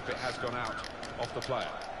 Flag is up, it has gone out off the player.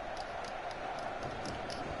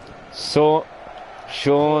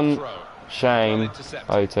 Sean Shane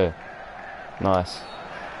 02. Nice.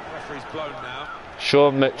 Referee's blown now.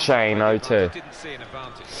 Sean McShane 02. Didn't see an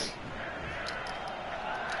advantage.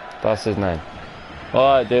 That's his name.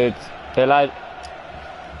 Alright, dude. They like.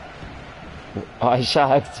 I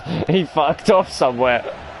shagged. He fucked off somewhere.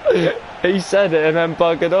 He said it and then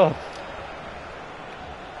buggered off.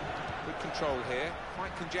 Good control here.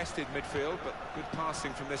 Quite congested midfield, but good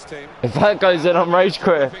passing from this team. If that goes in, I'm rage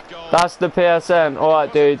quit. That's the PSN.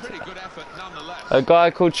 Alright, dude. Pretty good effort nonetheless. A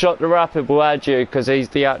guy called Shot the Rapid will add you because he's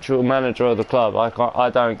the actual manager of the club. I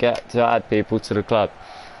don't get to add people to the club.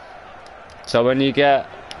 So when you get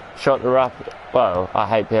Shot the Rapid, well, I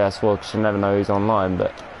hate PS4 because you never know who's online,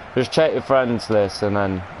 but just check your friends list and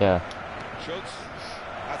then, yeah. Schultz,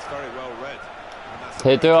 that's very well read.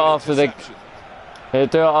 He'll do it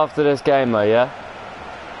after this game though, yeah?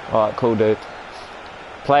 Alright, cool, dude.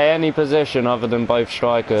 Play any position other than both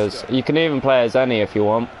strikers. You can even play as any if you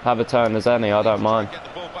want. Have a turn as any, I don't mind.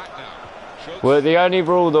 Well, the only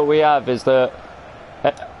rule that we have is that...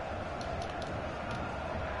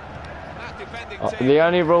 the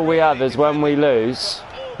only rule we have is when we lose,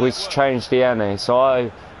 we change the any.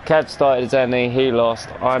 So Kev started as any, he lost,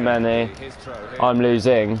 I'm any, I'm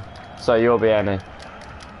losing, so you'll be any.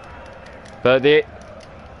 But the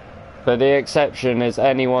exception is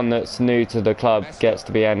anyone that's new to the club gets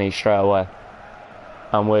to be any straight away.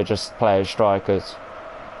 And we're just players strikers.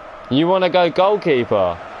 You want to go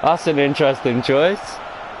goalkeeper? That's an interesting choice.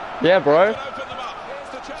 Yeah, bro.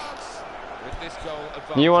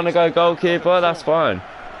 You want to go goalkeeper? That's fine.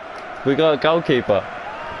 We got a goalkeeper.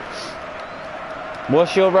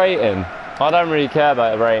 What's your rating? I don't really care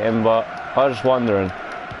about the rating, but I was just wondering.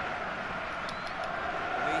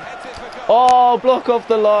 Oh, block off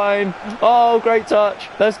the line. Oh, great touch.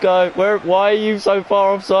 Let's go. Why are you so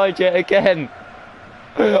far offside yet again?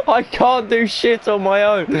 I can't do shit on my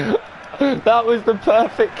own. That was the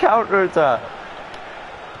perfect counter attack.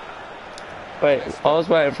 Wait, I was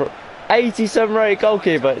waiting for... 87 rated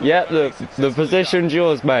goalkeeper. Yep, the position's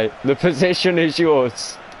yours, mate. The position is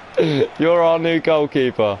yours. You're our new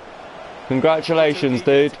goalkeeper. Congratulations,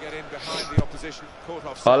 dude.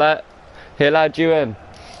 He'll add you in.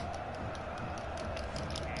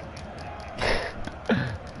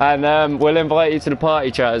 And we'll invite you to the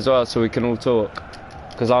party chat as well so we can all talk.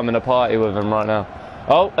 Because I'm in a party with him right now.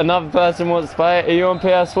 Oh, another person wants to play. Are you on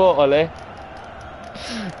PS4, Ollie?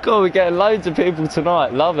 God, we're getting loads of people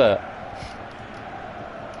tonight. Love it.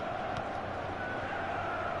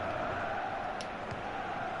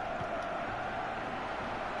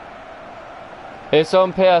 It's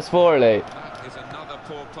on PS4, Elite. That is another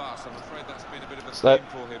poor pass. I'm afraid that's been a bit of a theme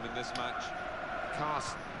for him in this match.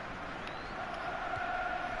 Carson.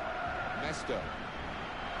 Mesto.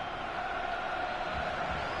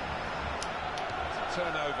 It's a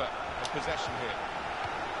turnover of possession here.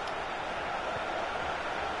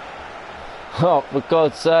 Oh, for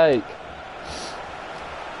God's sake.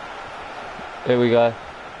 Here we go.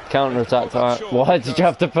 Counter-attack time. Why did you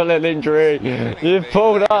have to pull an injury? You've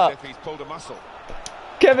pulled up.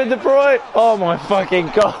 Kevin De Bruyne. Oh my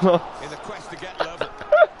fucking God. In the quest to get level.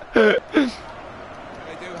 They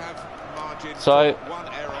do have margin. So,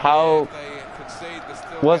 how...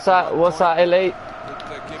 What's that, Elite?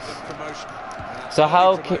 So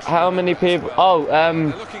how many people... Oh, They're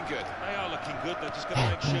looking good. They are looking good. They've just got to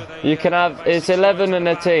make sure they, you can have... It's 11 in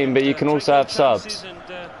a team, but you can also have subs.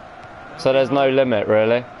 So there's no limit,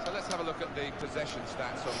 really. So let's have a look at the possession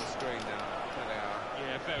stats on the screen now. There they are.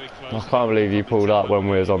 Yeah, very close. I can't believe you pulled up when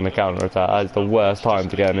we was on the counter-attack. That's the worst time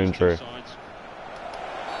to get an injury.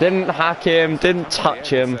 Didn't hack him, didn't touch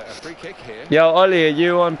him. Yo, Ollie, are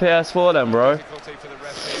you on PS4 then, bro?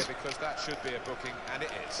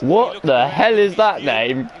 What the hell is that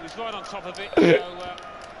name? He was right on top of it, so he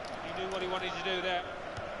knew what he wanted to do there.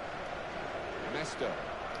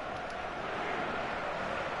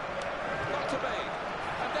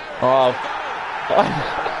 Oh,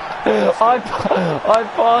 I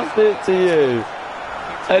passed it to you,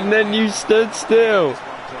 and then you stood still,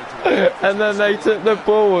 and then they took the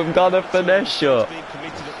ball and done a finesse shot.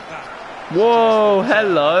 Whoa,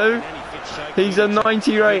 hello. He's a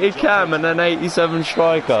 90 rated cam and an 87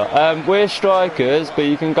 striker. We're strikers, but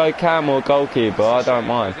you can go cam or goalkeeper. I don't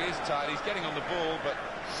mind. He's tight. He's getting on the ball, but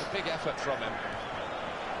it's a big effort from him.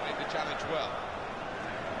 Made the challenge well.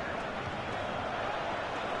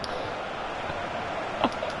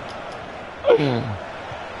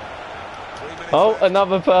 Oh,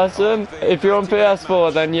 another person. If you're on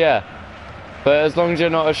PS4, then yeah. But as long as you're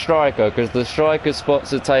not a striker, because the striker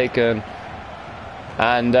spots are taken.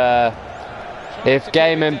 And if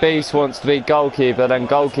Gaming Beast wants to be goalkeeper, then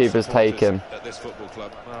goalkeeper's taken. At this football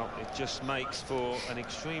club. Well, it just makes for an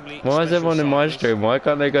extremely. Why is everyone in my stream? Why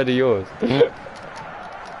can't they go to yours?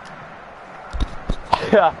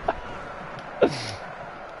 Yeah.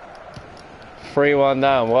 3-1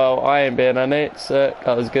 down. Well, I ain't being on it, so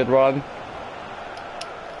that was a good run.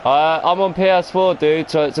 I'm on PS4, dude,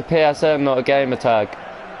 so it's a PSN, not a gamer tag.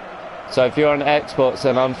 So if you're on Xbox,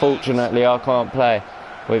 then unfortunately I can't play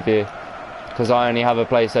with you, because I only have a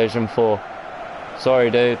PlayStation 4. Sorry,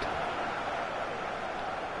 dude.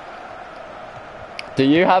 Do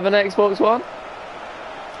you have an Xbox One?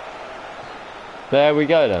 There we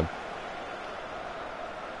go then.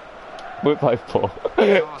 We're both poor.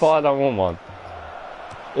 Fine, I want one.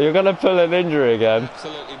 You're going to pull an injury again.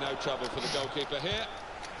 Absolutely no trouble for the goalkeeper here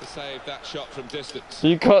to save that shot from distance.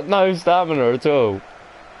 You got no stamina at all.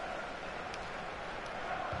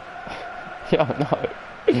 Yeah,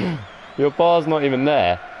 no. Your bar's not even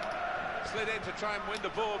there. Slid in to try and win the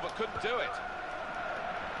ball, but couldn't do it.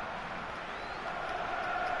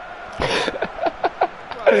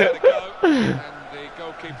 Well, let it go. And the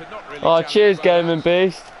goalkeeper not really. Oh, cheers, Gaming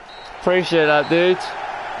Beast. Appreciate that, dude. That's the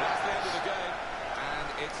end of the game,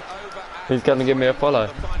 and it's over. He's gonna give me a follow.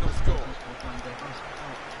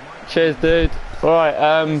 Cheers, dude.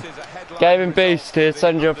 Right, Gaming Beast here.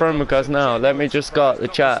 Send your friend request now. Let me just start the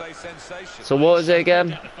chat. So what is it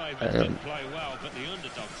again?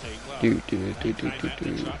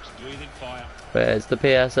 Where's the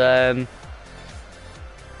PSN?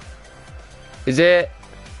 Is it?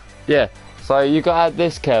 Yeah. So you got to add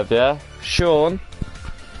this, Kev, yeah? Sean,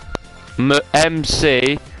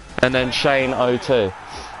 MC, and then Shane 02.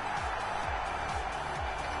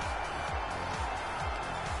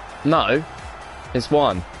 No, it's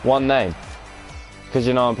one name. Because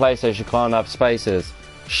you know on PlayStation you can't have spaces.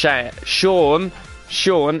 Sean,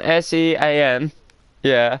 S-E-A-N,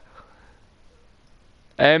 yeah.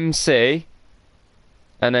 MC,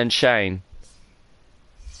 and then Shane.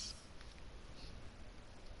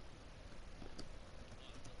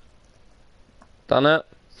 Done it.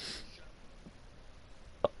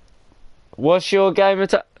 What's your game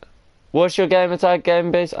attack? What's your game attack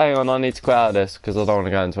game base? Hang on, I need to quit out of this because I don't want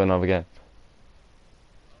to go into another game.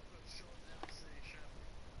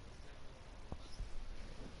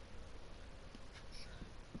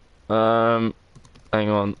 Hang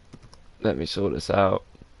on. Let me sort this out.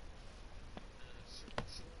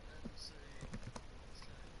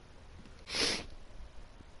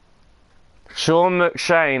 Sean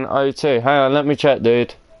McShane 02. Hang on, let me check,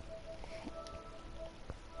 dude.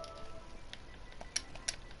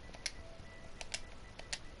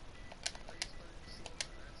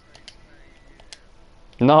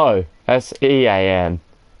 No, S-E-A-N.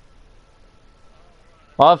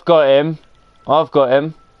 I've got him. I've got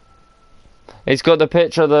him. He's got the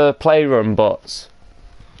picture of the playroom bots.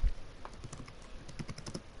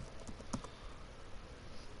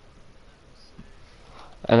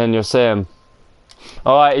 And then you'll see him.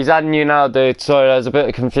 Alright, he's adding you now, dude. Sorry, there's a bit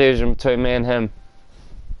of confusion between me and him.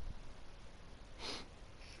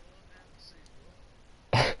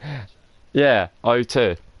 Yeah,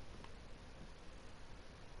 02.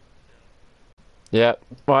 Yep,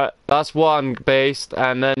 right, that's one beast,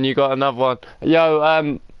 and then you got another one. Yo,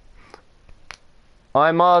 I'm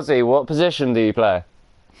Marzi, what position do you play?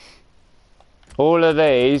 All of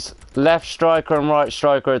these, left striker and right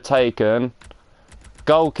striker are taken.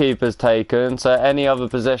 Goalkeeper's taken, so any other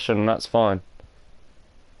position, that's fine.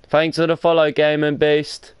 Thanks for the follow, Gaming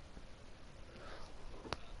Beast.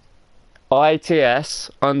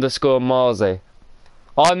 ITS_Marzi.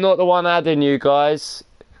 I'm not the one adding you guys.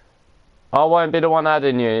 I won't be the one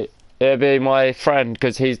adding you. It'll be my friend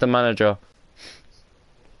because he's the manager.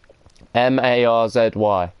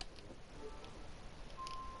 M-A-R-Z-Y.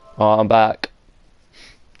 Oh, I'm back.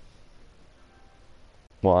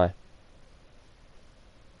 Why?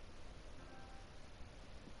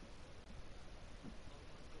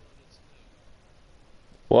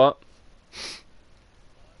 What?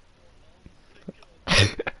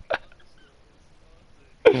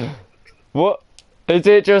 What? Is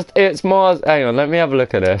it just, it's Mars? Hang on, let me have a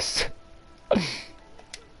look at this.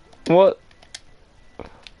 What?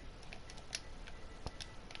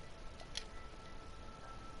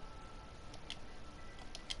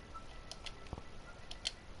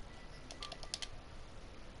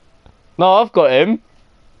 No, I've got him.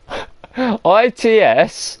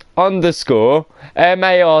 ITS_MARZY.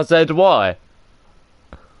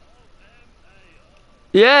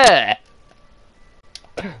 Yeah.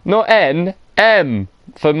 Not N, M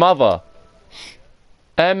for mother.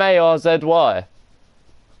 MARZY.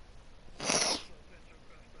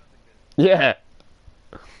 Yeah.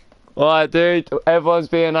 Alright, dude. Everyone's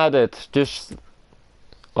being added. Just.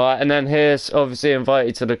 Alright, and then here's obviously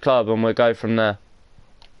invited to the club, and we'll go from there.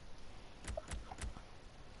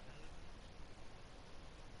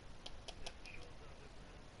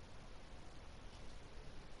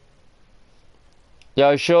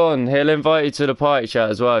 Yo, Sean, he'll invite you to the party chat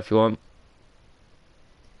as well if you want.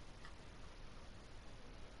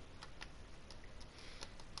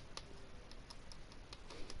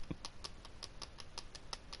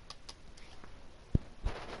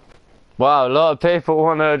 Wow, a lot of people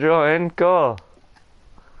want to join. Go.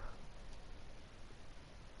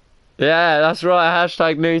 Yeah, that's right.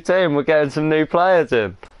 Hashtag new team. We're getting some new players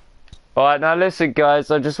in. Alright, now listen, guys.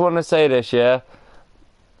 I just want to say this, yeah?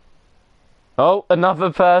 Oh,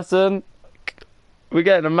 another person. We're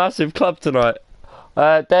getting a massive club tonight.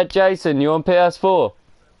 Dead Jason, you on PS4?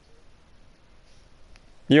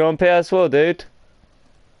 You on PS4, dude?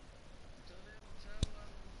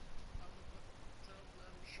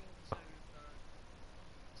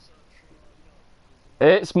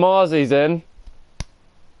 It's Marzy's in.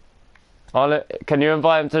 Can you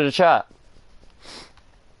invite him to the chat?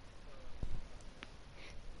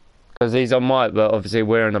 Because he's on mic, but obviously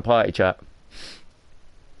we're in a party chat.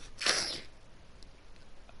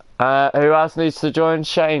 Who else needs to join?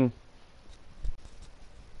 Shane.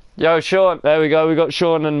 Yo, Sean. There we go. We got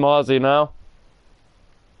Sean and Marzi now.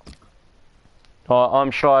 Alright,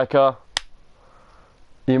 I'm striker.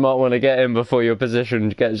 You might want to get in before your position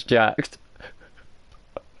gets jacked.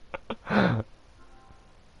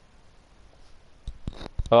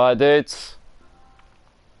 Alright, dudes.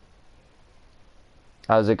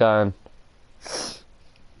 How's it going?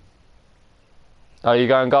 Oh, you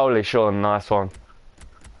going goalie, Sean? Nice one.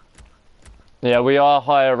 Yeah, we are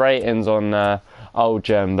higher ratings on old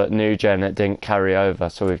gen, but new gen it didn't carry over,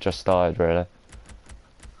 so we've just started really.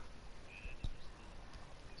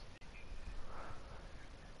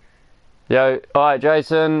 Yo, alright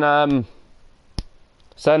Jason,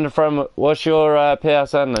 send a friend, what's your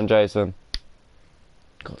PSN then, Jason?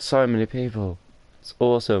 Got so many people. It's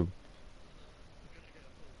awesome.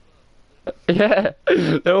 Yeah,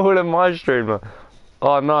 they're all in my stream, man.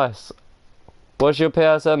 Oh, nice. What's your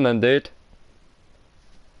PSN then, dude?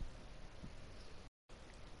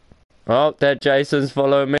 Oh, there Jason's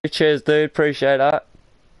following me. Cheers, dude. Appreciate that.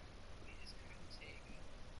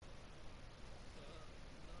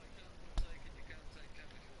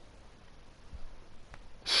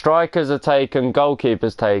 Strikers are taken,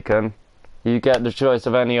 goalkeepers taken. You get the choice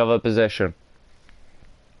of any other position.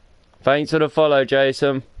 Thanks for the follow,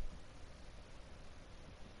 Jason.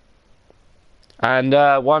 And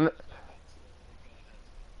one...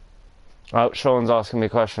 Oh, Sean's asking me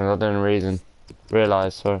questions. I didn't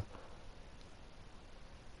realise, so...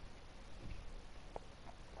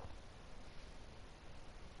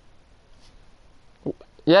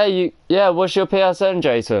 Yeah, what's your PSN,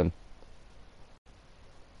 Jason?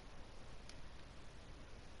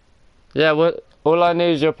 Yeah, what? All I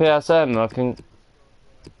need is your PSN. I can.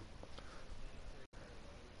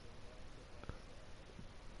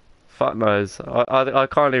 Fuck knows. I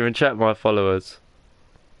can't even check my followers.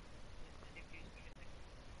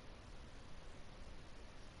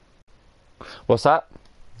 What's that?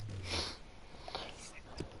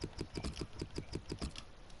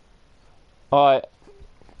 Alright,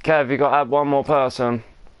 Kev, you got to add one more person.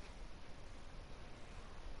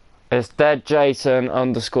 It's dead Jason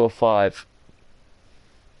 _5.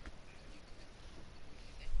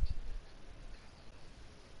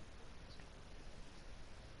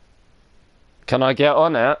 Can I get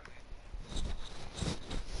on it?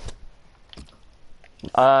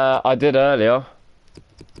 I did earlier.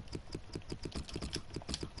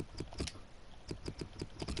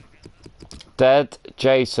 Dead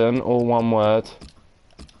Jason, all one word.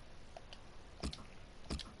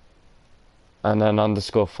 And then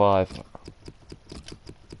 _5.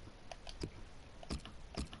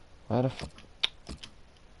 Where the fuck?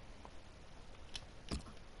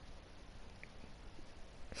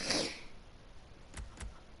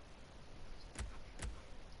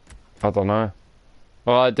 I don't know.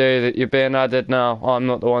 Well, I do that. You're being added now. I'm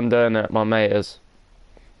not the one doing it. My mate is.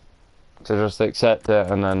 So just accept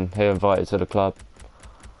it, and then he'll invite you to the club.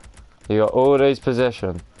 You got all these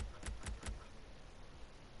positions.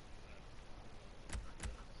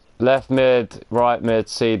 Left mid, right mid,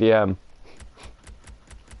 CDM.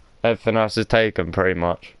 Everything else is taken, pretty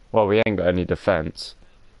much. Well, we ain't got any defence.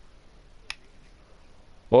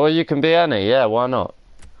 Or you can be any. Yeah, why not?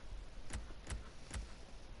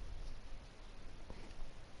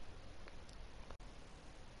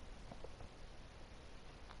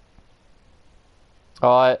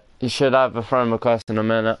 Alright, you should have a friend request in a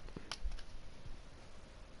minute.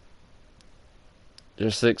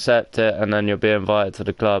 Just accept it and then you'll be invited to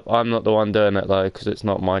the club. I'm not the one doing it though, because it's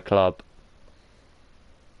not my club.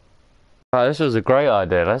 Oh, this was a great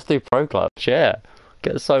idea. Let's do pro clubs, yeah.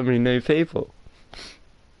 Get so many new people.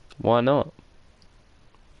 Why not?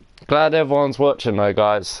 Glad everyone's watching though,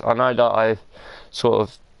 guys. I know that I sort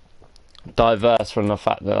of diverse from the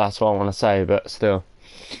fact that that's what I want to say, but still.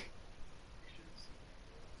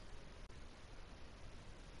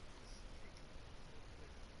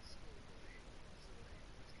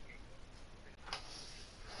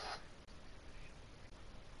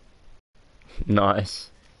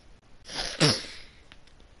 Nice.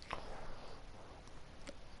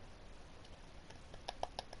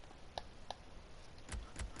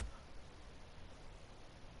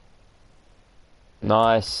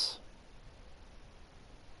 Nice.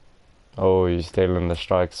 Oh, you're stealing the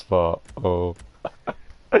strike spot. Oh.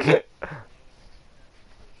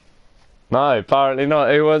 No, apparently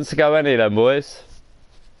not. Who wants to go any then, boys?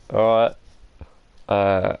 Alright.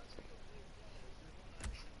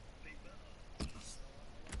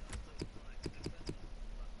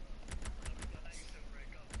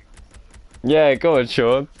 Yeah, go on,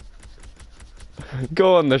 Sean.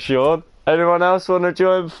 Go on, Sean. Anyone else want to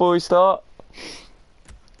join before we start?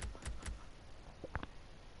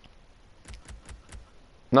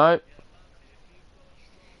 No?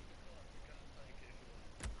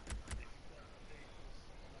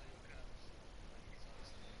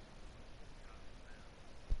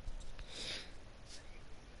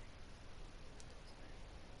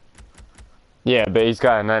 Yeah, but he's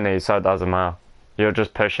going any, so it doesn't matter. You'll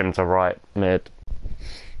just push him to right mid.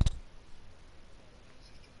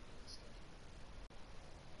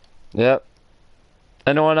 Yep.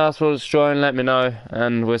 Anyone else wants to join, let me know,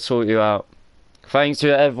 and we'll sort you out. Thanks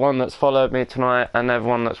to everyone that's followed me tonight, and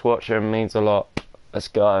everyone that's watching, means a lot. Let's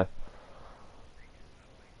go.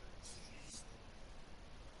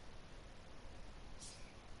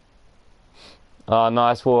 Oh,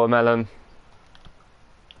 nice watermelon.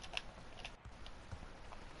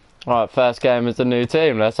 Alright, first game as a new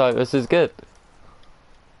team. Let's hope this is good.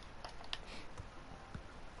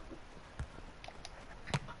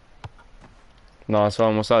 Nice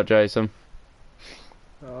one. What's up, Jason?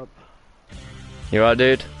 Up. You alright,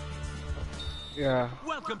 dude? Yeah.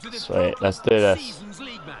 Welcome to this Sweet, let's do this. season's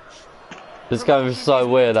league match. This is going to be so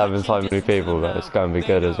weird having so many people, but it's going to be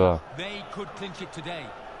good as well. They could clinch it today.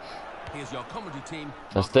 Here's your commentary team.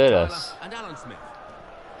 Let's do this. And Alan Smith.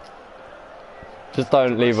 Just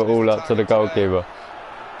don't leave it all up to the goalkeeper.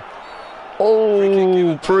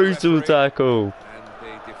 Oh, brutal tackle. And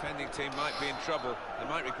the defending team might be in trouble. They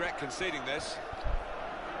might regret conceding this.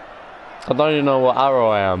 I don't even know what arrow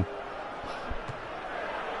I am.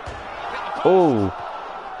 Oh.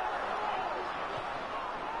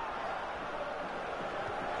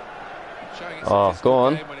 Oh, go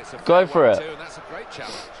on. Go for it.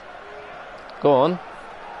 Go on.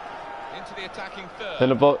 Into the attacking third. In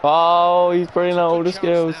the box. Oh, he's bringing out all the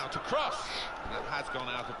skills. Now to cross. That has gone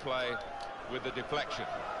out of play with the deflection.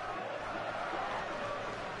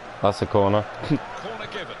 That's a corner. Corner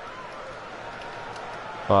given.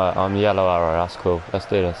 Right, I'm yellow arrow. That's cool. Let's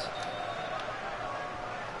do this.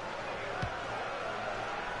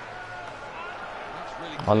 That's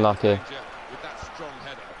really Unlucky. danger with that strong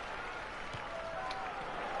header.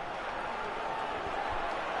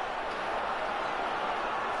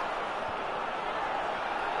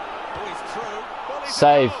 Oh, he's through. Well, he's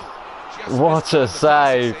Save. just What a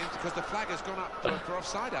save. because the flag has gone up for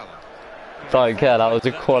offside, Alan. Don't care. That was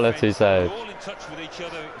a quality They save. were all in touch with each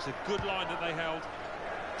other. It was a good line that they held.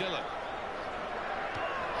 Dylan.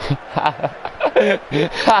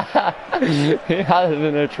 He had it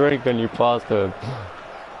in a drink and you passed to him.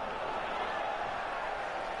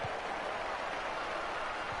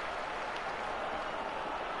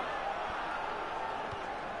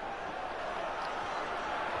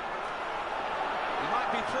 He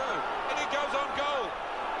might be through. And he goes on goal.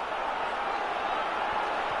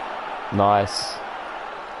 Nice.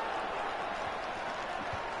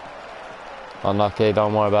 Unlucky,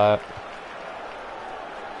 don't worry about it.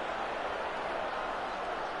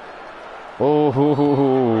 Oh,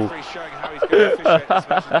 Referee's showing how he's going to officiate this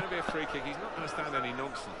match. It's going to be a free kick. He's not going to stand any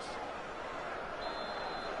nonsense.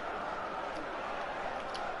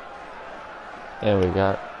 there we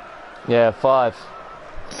go. Yeah, 5.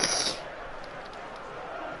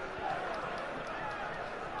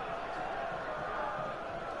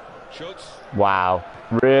 Schultz. Wow.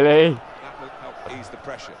 Really? That will help ease the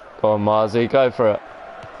pressure. Go on, Marzi, go for it.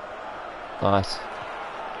 Nice.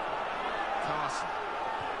 Carson.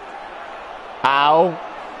 Ow.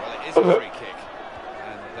 Well, it is a free kick.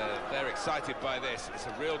 And they're excited by this. It's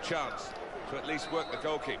a real chance to at least work the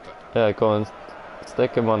goalkeeper. Yeah, go on.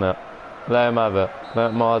 Stick him on it. Let him have it.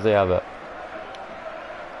 Let Marzi have it.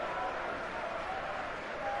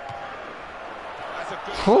 That's a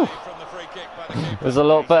good Whew. save from the free kick by the keeper. It's a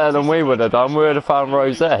lot better than we would have done. We would have found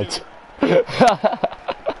Rosette.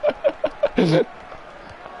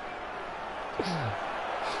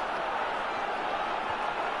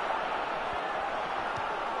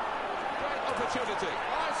 Great opportunity.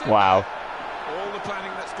 Wow. All the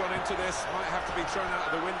planning that's gone into this might have to be thrown out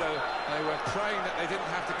of the window. They were praying that they didn't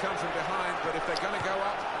have to come from behind, but if they're going to go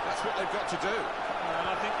up, that's what they've got to do. And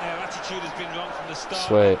I think their attitude has been wrong from the start.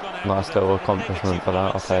 Sweet. They've gone out Nice with a little accomplishment negative for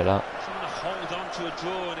that. I'll mindset, take that. Trying to hold on to a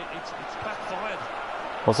draw, and it's backfired.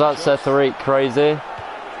 Was that Setharik crazy?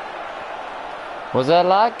 Was there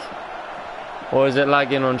lag? Or is it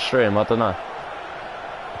lagging on stream? I don't know.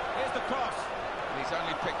 Here's the cross. And he's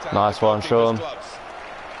only picked out Nice the one, Sean. goalkeeper's gloves.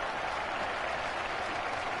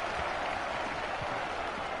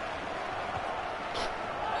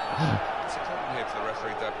 It's a problem here for the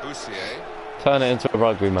referee, Debussier. Turn it into a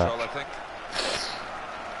rugby match. Control, I think.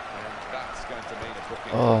 And that's going to mean a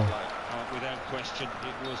booking. Oh. Without question,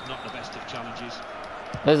 it was not the best of challenges.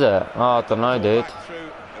 Is it? Oh, I don't know, dude. Back through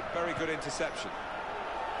a very good interception.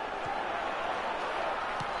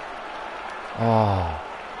 Oh.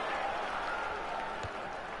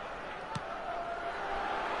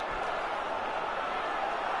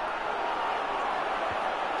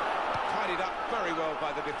 Tidied up very well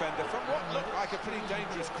by the defender from what looked like a pretty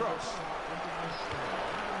dangerous cross.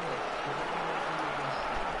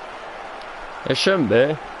 It shouldn't be.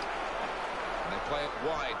 And they play it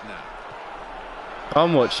wide now.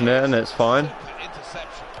 I'm watching it and it's fine. Super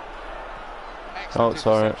interception. Oh, Excellent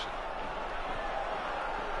sorry. interception.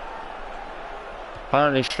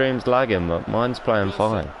 Apparently stream's lagging, but mine's playing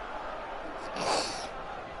fine. And this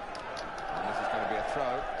is going to be a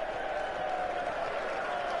throw.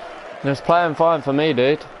 It's playing fine for me,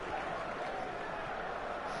 dude.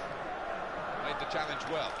 Made the challenge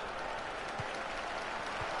well.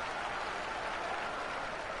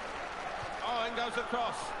 then goes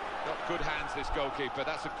across. Got good hands, this goalkeeper.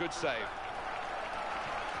 That's a good save.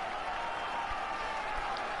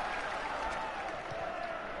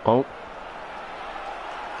 Oh.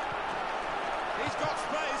 He's got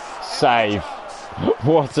space. Save.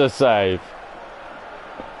 What a save.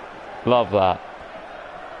 Love that.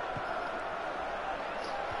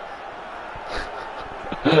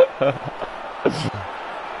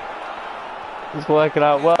 It's working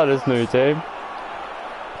out well, this new team.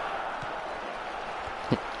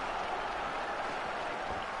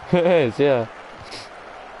 It is, yeah.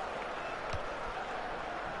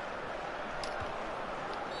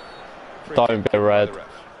 Don't be a red.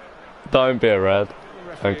 Don't be a red.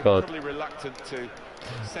 Thank God. Probably reluctant to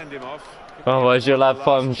send him off. Otherwise you'll have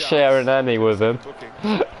fun sharing any with him.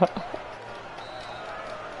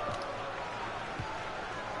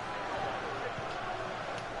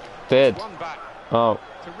 Did. Oh.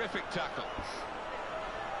 Terrific tackle.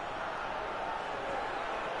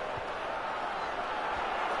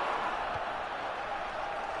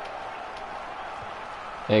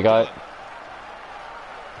 There you go.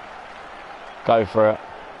 Go for it.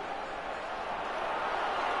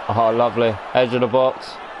 Oh, lovely. Edge of the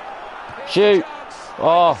box. Shoot!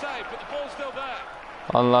 Oh!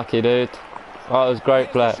 Unlucky, dude. That was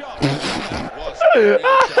great play.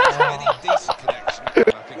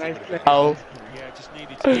 Oh. Yeah, just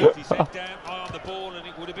needed to keep his head down, eye on the ball, and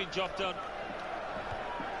it would have been job done.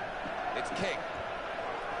 It's King.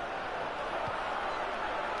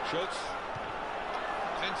 Schultz.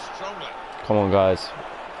 In strongly. Come on, guys.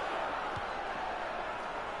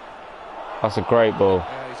 That's a great ball.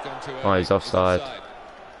 Yeah, he's gone too early. Oh, he's offside.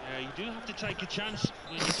 Yeah, you do have to take a chance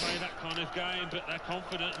when you play that kind of game, but they're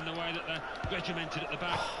confident in the way that they're regimented at the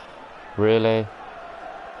back. Really?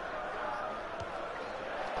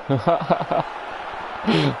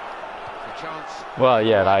 Well,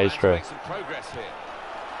 yeah, that is true.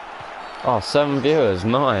 Oh, 7 viewers,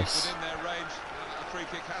 nice. Within their range, the free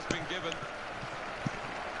kick has been given.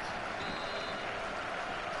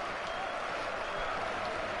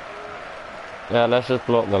 Yeah, let's just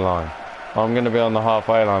block the line. I'm going to be on the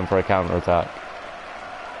halfway line for a counter-attack.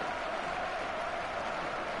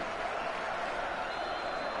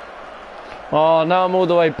 Oh, now I'm all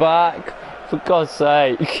the way back. For God's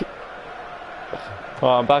sake. Oh,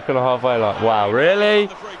 I'm back on the halfway line. Wow, really?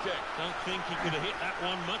 Don't think he could have hit that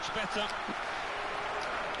one much better.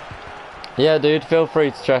 Yeah, dude, feel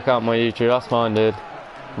free to check out my YouTube. That's mine, dude.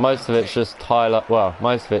 Most of it's just highlight. Well,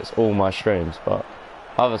 most of it's all my streams, but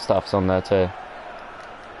other stuff's on there too.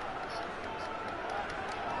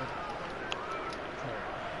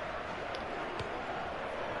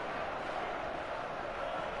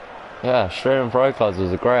 Yeah, streaming pro clubs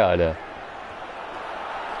was a great idea.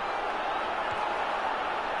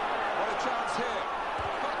 What a chance here.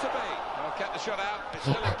 Got to be. Well, kept the shot out. It's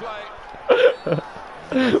still in play.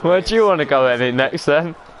 Where do you want to go any next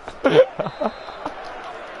then? You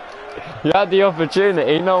had the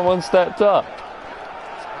opportunity, no one stepped up.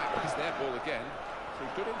 It's their ball again. Through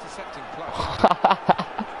good intercepting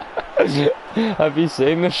play. Have you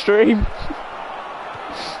seen the stream?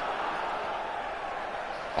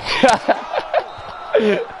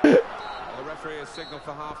 The referee has signalled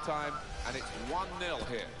for half-time, and it's 1-0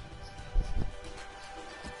 here.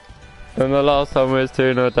 And the last time we was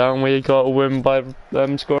 2-0 down, we got a win by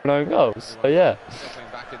them scoring own goals. So yeah,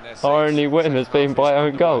 our only win has been by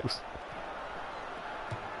own goals.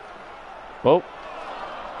 Well,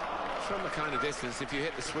 From the kind of distance, if you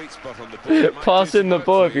hit the sweet spot on the ball, pass in the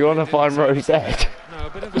ball if you want to find Rosette. No, a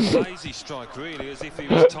bit of a lazy strike, really, as if he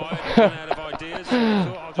was tired and ran out of ideas.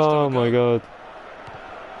 Oh my God.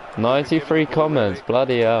 93 comments,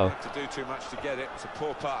 bloody hell. To do too much to get it. It's a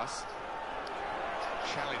poor pass.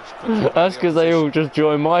 Challenge. That's because they all just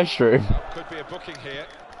joined my stream. Could be a booking here.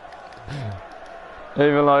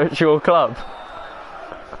 Even though it's your club.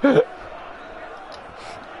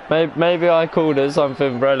 Maybe I called it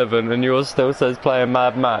something relevant and yours still says playing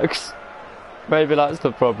Mad Max. Maybe that's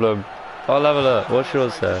the problem. I'll have a look. What's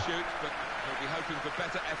yours say?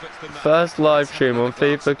 First live stream on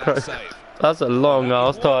FIFA. That's a long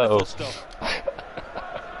ass title.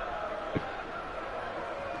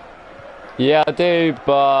 Yeah, I do,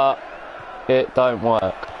 but it don't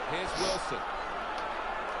work. Here's Wilson.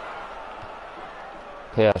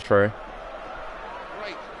 PS3.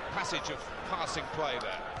 Great passage of passing play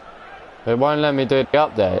there. It won't let me do the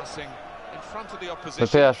update. Passing in front of the The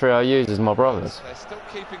opposition. PS3 I use is my brother's. They're still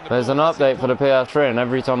keeping the There's an ball. update for the PS3 and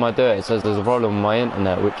every time I do it, it says there's a problem with my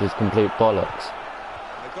internet, which is complete bollocks.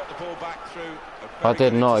 They've got the ball back through. I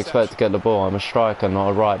did not expect to get the ball. I'm a striker, not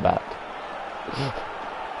a right back.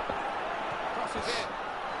 Crosses in.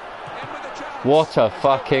 In with a chance. What a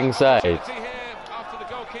fucking save. Opportunity here after the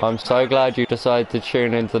goalkeeper I'm so glad you decided to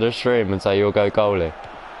tune into the stream and say you'll go goalie.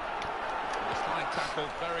 The slide tackle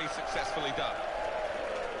very successfully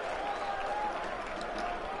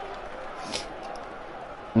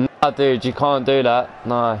done. Nah, dude, you can't do that.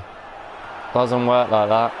 No. Doesn't work like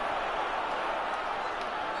that.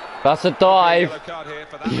 That's a dive. Yellow card here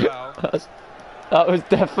for that foul. That was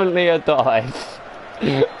definitely a dive.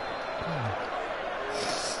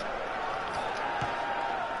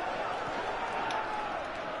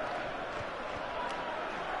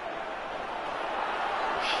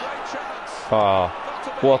 Great chance. Oh,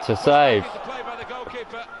 what a save. The play by the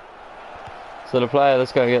goalkeeper. So the player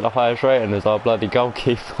that's going to get the highest rating is our bloody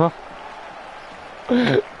goalkeeper.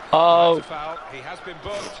 Oh, That's a foul. He has been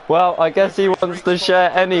booked. well, I guess he wants to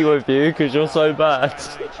share any with you because you're so bad. You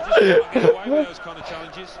just can't get away with those kind of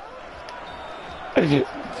challenges.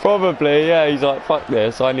 Probably, yeah, he's like, fuck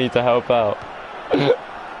this, I need to help out.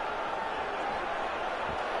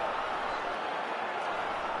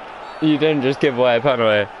 You didn't just give away a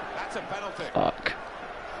penalty. That's a penalty. Fuck.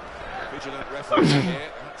 Vigilant referee here.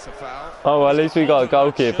 That's a foul. Oh, well, at least we got a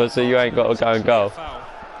goalkeeper, so you ain't got to go and goal.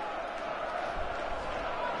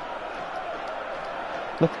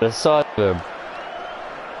 Look at the side of him.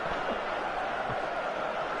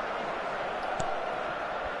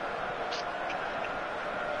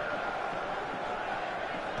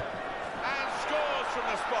 And scores from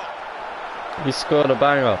the spot. He scored a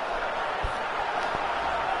banger.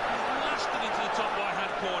 Blasted into the top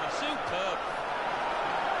right-hand corner. Superb.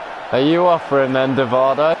 Are you offering then,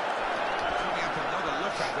 Devado? Coming up another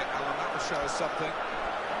look at it, Alan. That will show us something.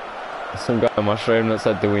 Some guy on my stream that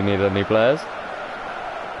said, do we need any players?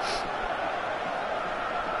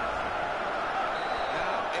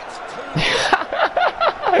 Now it's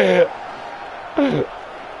 2.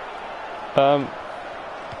 I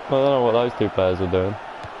don't know what those two players are doing.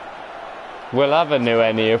 We'll have a new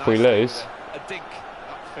any if we lose. A dink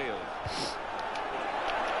upfield.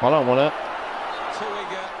 I don't want it. Too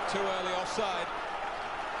eager, too early offside.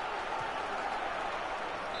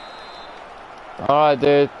 Alright,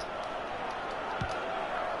 dude.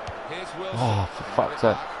 Here's Wilson. Oh, for fuck's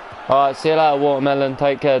sake. Alright, see you later, Watermelon.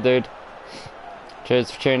 Take care, dude.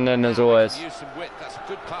 Cheers for tuning in as always. Use some width. That's a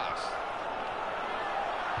good pass.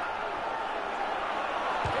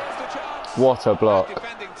 Here's the chance. What a block.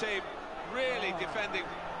 Defending team really defending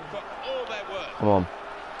for all their worth. Come on.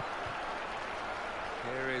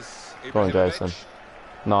 Here is Go on, Ibrahimovic. Jason.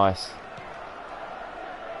 Nice.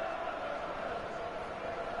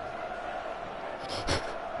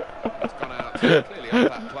 It's gone out clearly off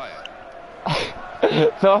that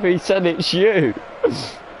player. No, he said it's you.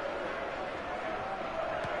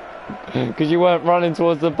 Because you weren't running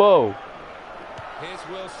towards the ball. Here's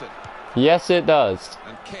Wilson Yes, it does.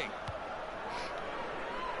 and King.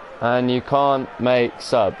 And you can't make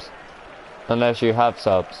subs. Unless you have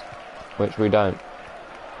subs. Which we don't.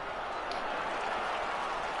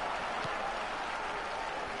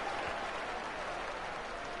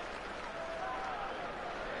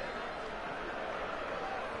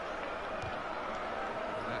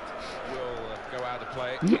 That will go out of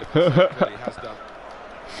play. Clearly has done.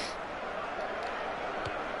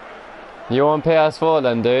 You on PS4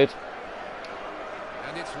 then, dude?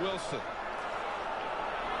 And it's Wilson.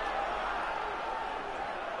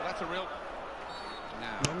 Well, that's a real.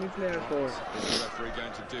 Now, Let me play a four. what is the referee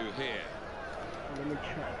going to do here? Let me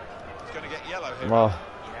check. He's going to get yellow here. Well,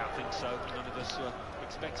 Yeah, I think so. None of us were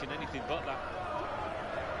expecting anything but that.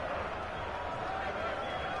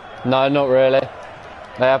 no, not really.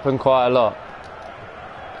 They happen quite a lot.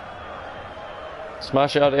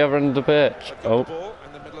 Smash it out the other end of the pitch. A good Oh, ball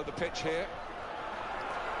in the middle of the pitch here.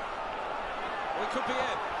 Well, it could be in.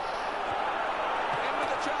 In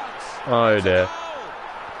with a chance. oh It's a dear. goal.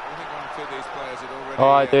 I think one or two of these players had already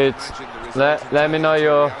Alright, dudes. imagined the result Let me and know turned it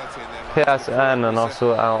your into reality in their minds before PSN it and was, I'll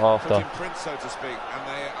sort it out put after. in print, so to speak, and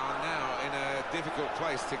they are now in a difficult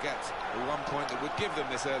place to get the 1 point that would give them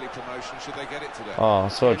this early promotion should they get it today. Oh, I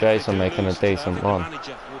saw If they Jason do making a lose today, I decent think run. The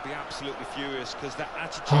manager will be absolutely furious because that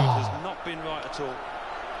attitude has not been right at all.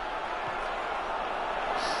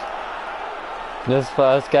 This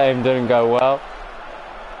first game didn't go well.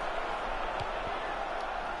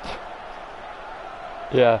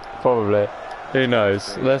 Yeah, probably. Who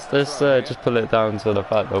knows? Let's just pull it down to the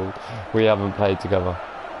fact that we haven't played together.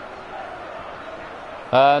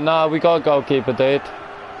 No, we got a goalkeeper, dude.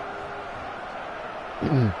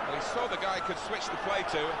 Well, he saw the guy could switch the play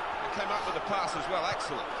to and came up with a pass as well.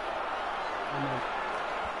 Excellent.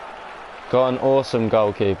 Got an awesome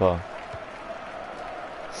goalkeeper.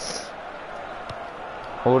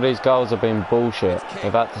 All these goals have been bullshit.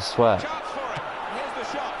 They've had to sweat. Chance for it.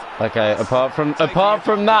 Okay, apart from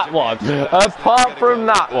that one,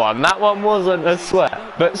 that one wasn't a sweat,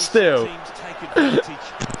 but still. Teams take advantage of the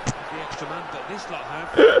extra man, but this lot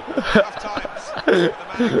have. Tough times. The man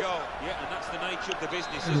in goal. Yeah, and that's the nature of the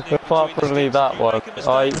business, isn't it? Apart Between from the me, sticks, that if you one, make a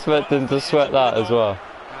mistake, I expect him to it sweat ends up that with as a well. And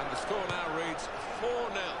the score now reads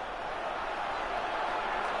 4-0.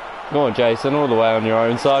 Go on, Jason, all the way on your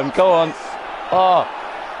own side. Go on. Oh.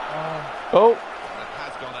 Oh. That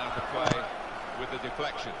has gone out of play with the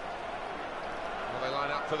deflection. Well, they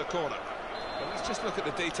line up for the corner. But let's just look at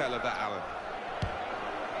the detail of that, Alan.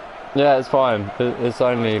 Yeah, it's fine. It's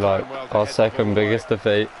only like our second biggest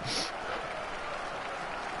defeat.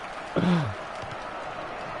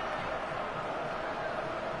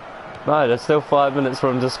 No, there's still 5 minutes for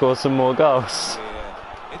him to score some more goals.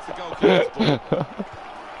 Yeah, it's the goalkeeper's ball. Well,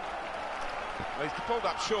 he's pulled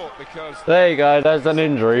up short because There you go, there's an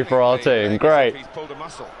injury for our team. Great. He's pulled a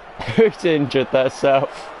muscle. Who's injured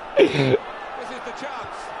themselves? This is the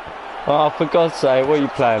chance. Oh, for God's sake, what are you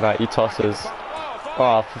playing at, you tossers?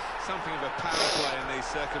 Oh, Something of a power play in these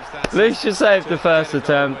circumstances. at least you saved the first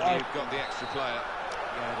attempt. When you've got the extra player.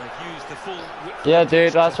 Yeah, they've used the full width. Yeah,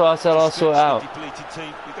 dude, that's why I said I'll sort it out. Depleted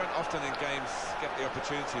team. You don't often in games get the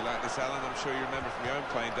opportunity like this, Alan. I'm sure you remember from your own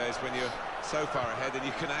playing days when you're so far ahead and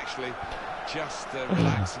you can actually just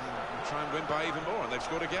relax and try and win by even more, and they've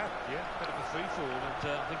scored again. Yeah, bit of a free fall,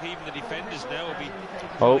 and I think even the defenders now will be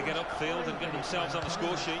Oh. trying to get upfield and get themselves on the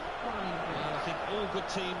score sheet. I think all good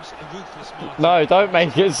teams are ruthless, Martin. No, don't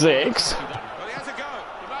make it 6. Well, he has a go.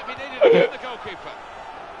 He might be needed from the goalkeeper.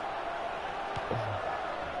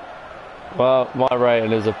 Well, my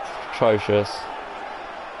rating is atrocious.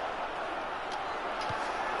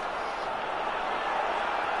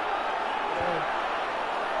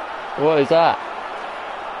 What is that?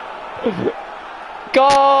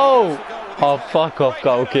 Goal! Oh, fuck off,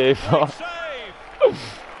 goalkeeper.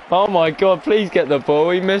 Oh my God, please get the ball,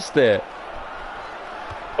 he missed it.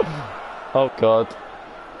 Oh God.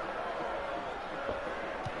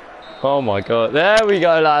 Oh my God, there we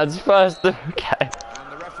go lads, first game. And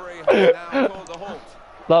the referee has now called the halt.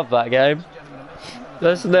 Love that game.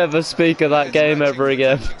 Let's never speak of that game ever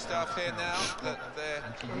again. Stuff here now that their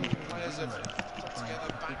players have put together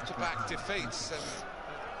back-to-back defeats. Got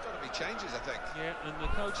to be changes, I think. Yeah, and the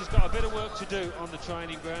coach has got a bit of work to do on the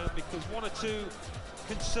training ground because one or two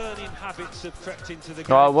concerning habits have crept into the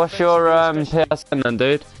game. Right, what's your PSN then,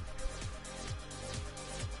 dude?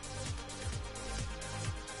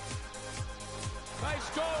 They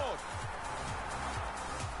scored.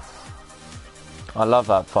 I love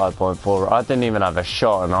that 5.4. I didn't even have a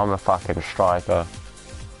shot and I'm a fucking striker.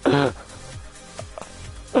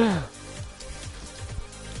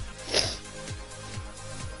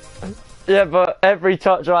 Yeah, but every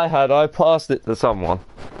touch I had, I passed it to someone.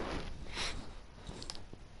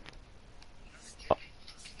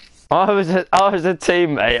 I was a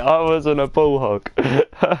teammate. I wasn't a ball hog.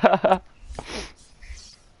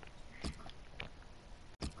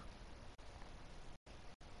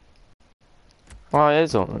 Oh, it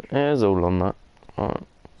is all on that. Right.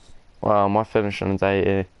 Wow, my finishing is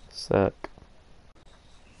 80. Sick.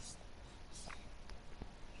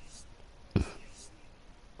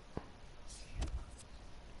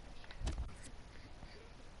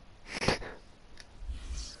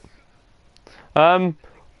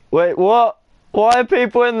 Wait, what? Why are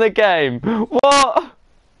people in the game? What?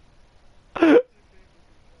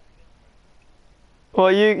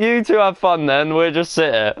 Well, you two have fun then, we'll just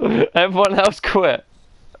sit here. Everyone else quit.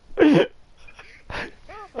 You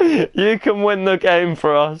can win the game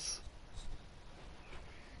for us.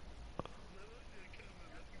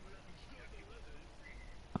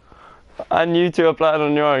 And you two are playing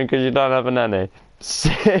on your own because you don't have an any.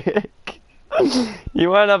 Sick. You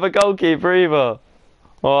won't have a goalkeeper either.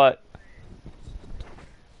 Alright.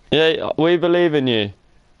 Yeah, we believe in you.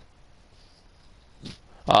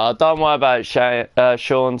 Don't worry about it,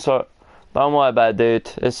 Sean. So, don't worry about it,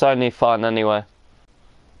 dude. It's only fun anyway.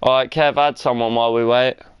 Alright, Kev, add someone while we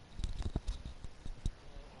wait.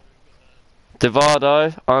 Divado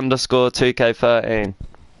 _ 2K13.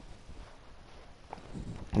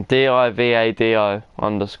 DIVADO _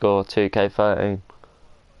 2K13.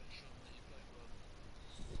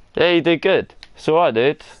 Yeah, you did good. It's alright,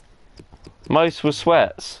 dude. Most were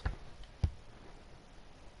sweats.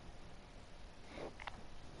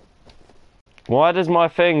 Why does my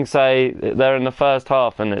thing say they're in the first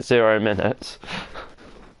half and it's 0 minutes?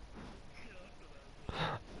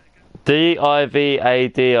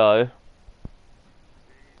 DIVADO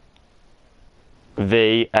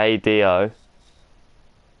VADO.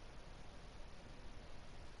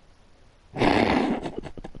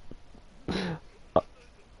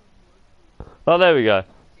 Oh, there we go.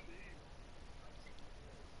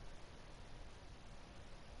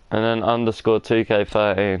 And then underscore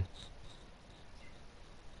 2K13.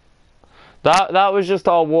 That was just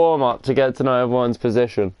our warm up to get to know everyone's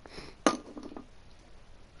position.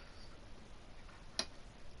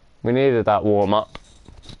 We needed that warm up.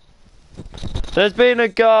 There's been a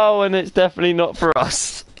goal and it's definitely not for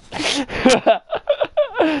us.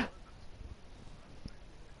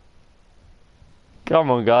 Come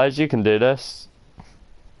on guys, you can do this.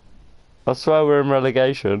 I swear we're in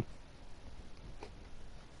relegation.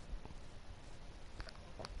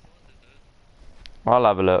 I'll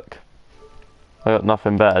have a look. I got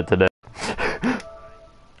nothing better to do.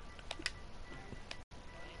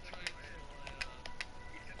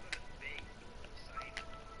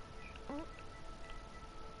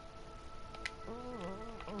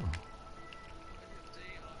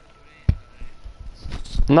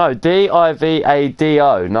 No,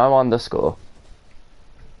 D-I-V-A-D-O, no underscore.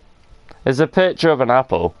 It's a picture of an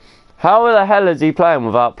apple. How the hell is he playing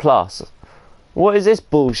without plus? What is this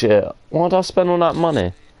bullshit? Why'd I spend all that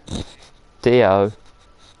money? D-O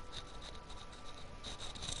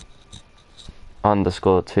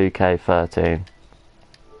underscore 2K13.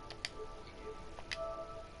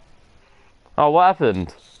 Oh, what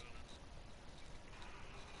happened?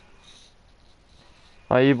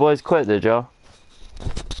 Oh, you boys quit, did ya?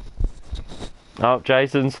 Oh,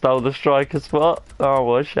 Jason stole the striker spot. Oh,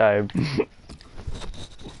 what a shame.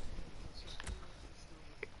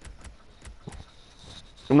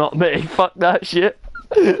 Not me, fuck that shit.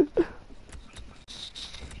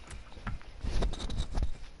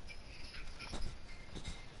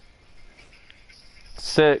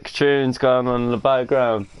 Sick tunes going on in the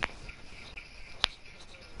background.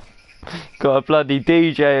 Got a bloody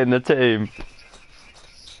DJ in the team.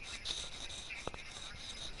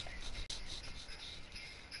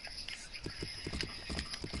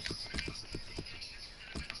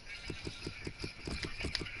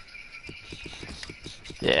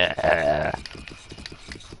 Yeah.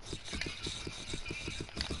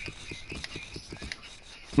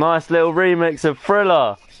 Nice little remix of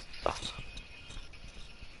Thriller.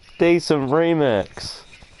 Decent remix.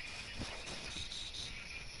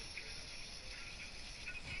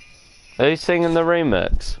 Who's singing the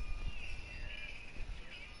remix?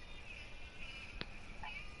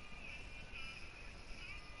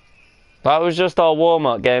 That was just our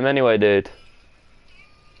warm-up game anyway, dude.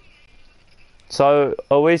 So,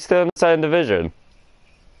 are we still in the same division?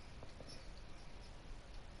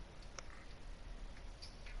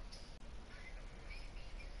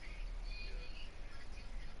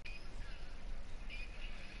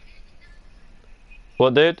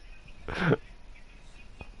 What, dude?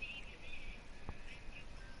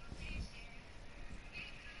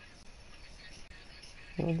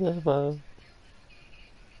 Whatever.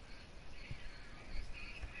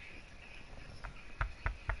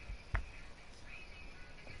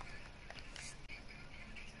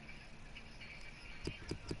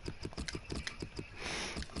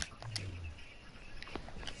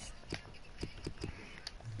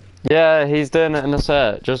 Yeah, he's doing it in a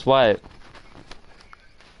set. Just wait.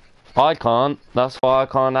 I can't. That's why I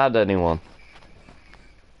can't add anyone.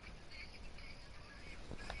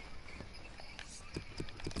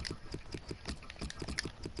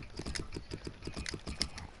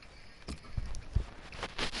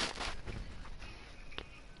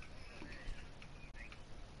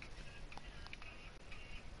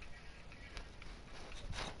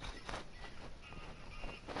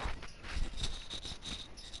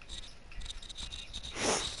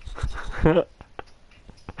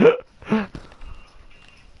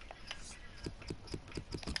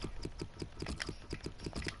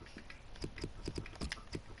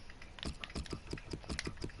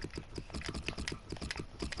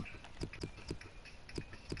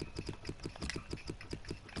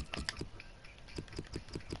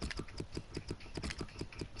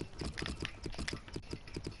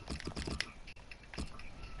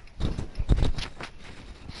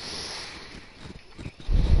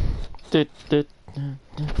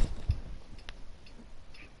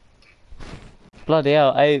 Bloody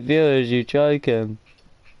hell, 8 viewers, you joking?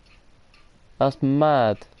 That's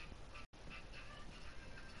mad.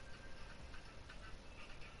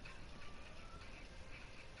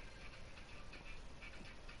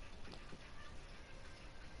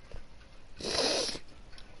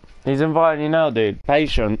 He's inviting you now, dude.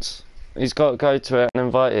 Patience. He's got to go to it and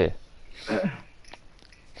invite you.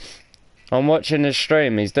 I'm watching his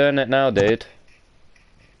stream. He's doing it now, dude.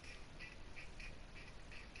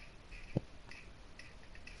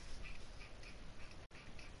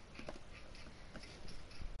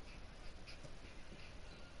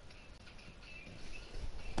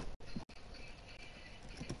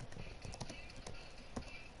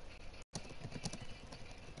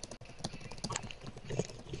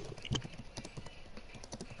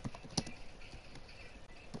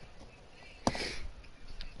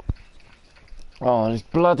 Oh, this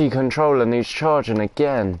bloody controller needs charging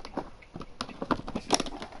again.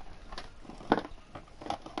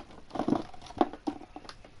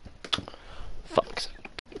 Fuck.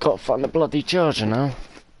 Gotta find the bloody charger now.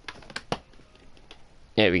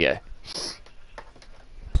 Here we go.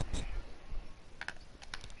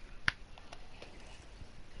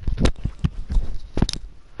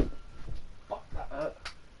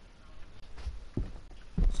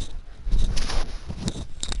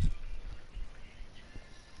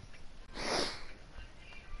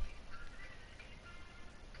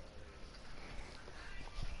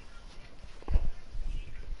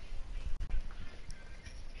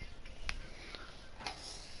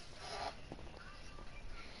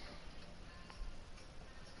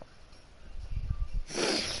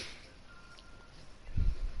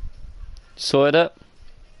 Sorted it.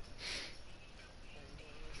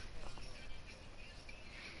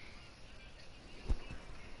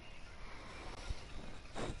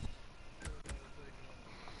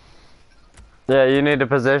 Yeah, you need a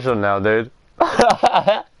position now, dude.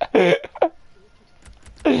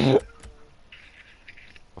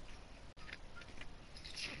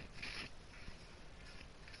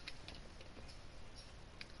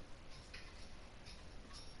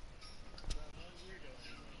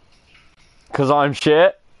 Cause I'm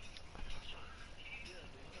shit.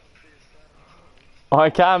 I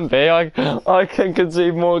can be. I can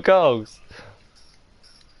concede more goals.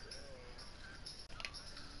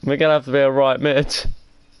 We're gonna have to be a right mid.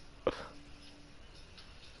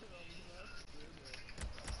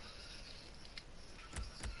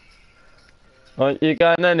 You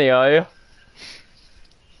going any, are you?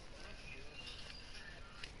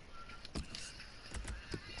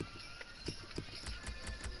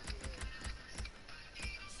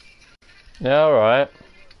 Yeah, alright.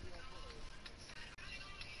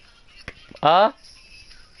 Huh?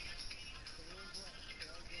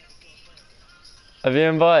 Have you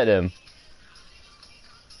invited him?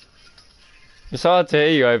 It's hard to hear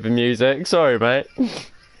you over music. Sorry, mate.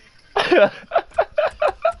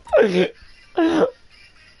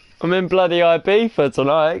 I'm in bloody Ibiza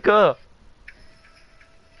tonight. Go.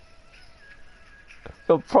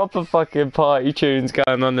 Got proper fucking party tunes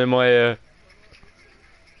going on in my ear.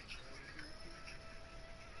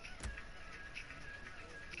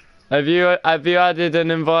 Have you added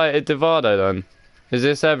and invited Devado then? Is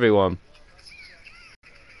this everyone?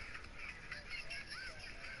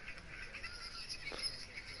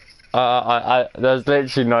 There's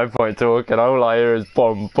literally no point talking. All I hear is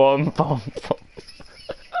bomb, bomb, bomb, bomb.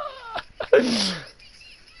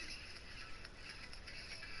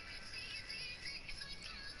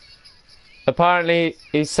 Apparently,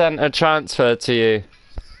 he sent a transfer to you.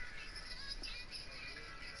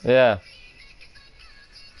 Yeah.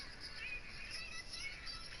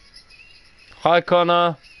 Hi,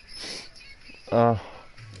 Connor. Oh.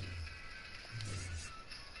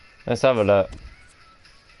 Let's have a look.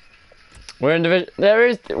 We're in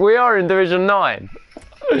division. We are in Division 9.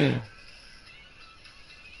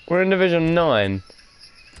 We're in Division 9.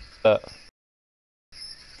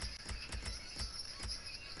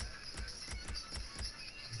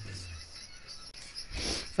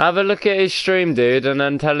 Have a look at his stream, dude, and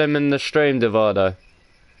then tell him in the stream, Devado.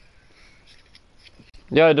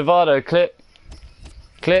 Yo, Devado, click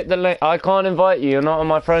the link. I can't invite you. You're not on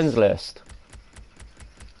my friends list.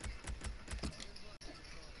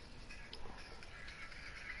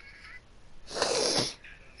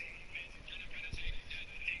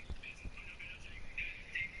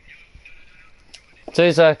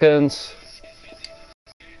 Two seconds.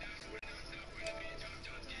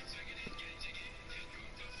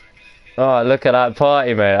 Oh, look at that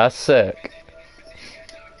party, mate. That's sick.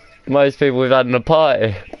 Most people we've had in a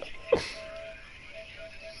party.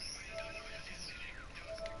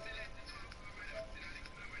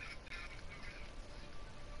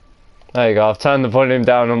 There you go. I've turned the volume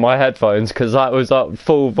down on my headphones because that was up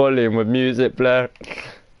full volume with music blaring.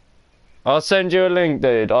 I'll send you a link,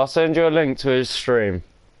 dude. I'll send you a link to his stream.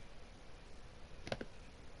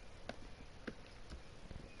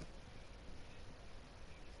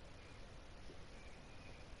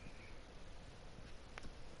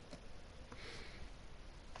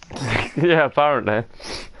 Yeah, apparently.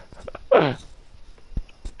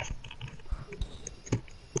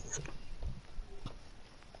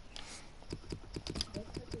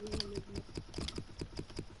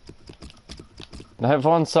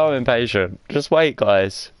 Everyone's so impatient. Just wait,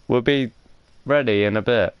 guys. We'll be ready in a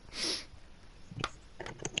bit.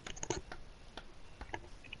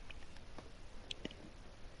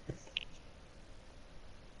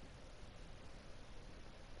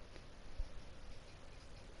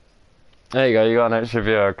 There you go, you got an extra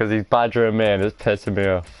viewer because he's badgering me and it's pissing me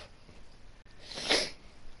off.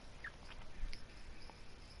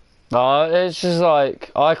 It's just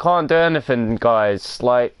like, I can't do anything, guys.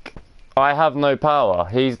 Like, I have no power.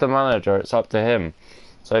 He's the manager, it's up to him.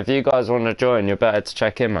 So if you guys want to join, you're better to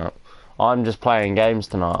check him out. I'm just playing games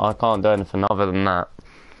tonight. I can't do anything other than that.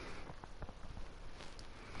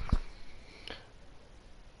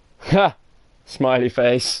 Ha! Smiley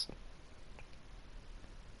face.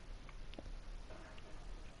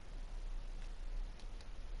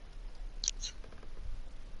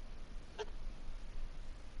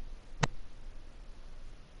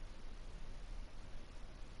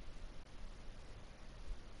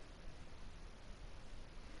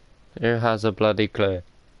 Who has a bloody clue?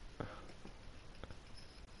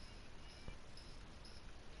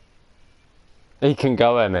 He can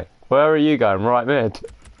go any. Where are you going? Right mid.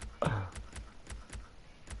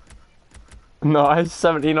 Nice,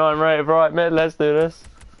 79 rated right mid, let's do this.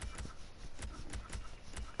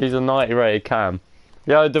 He's a 90 rated cam.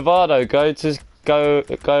 Yo, Devado,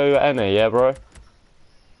 go any, yeah bro?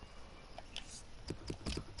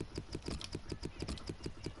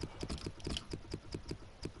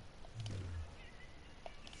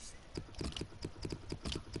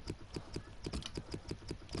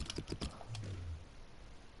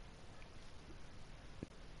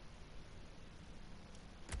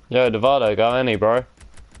 Yo, Devado, go any, bro.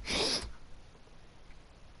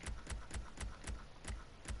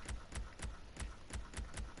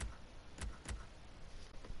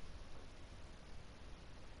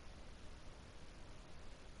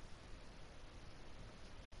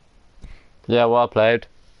 Yeah, well played.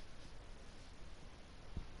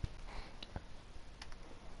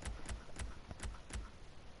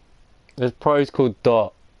 This pro's called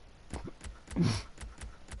Dot.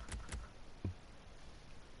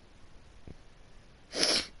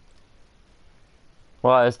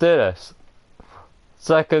 Right, let's do this.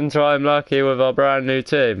 Second time lucky with our brand new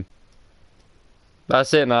team.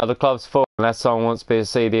 That's it now, the club's full unless someone wants to be a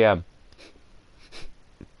CDM.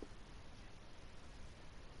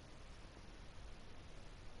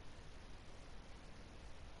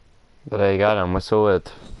 But there you go then, we're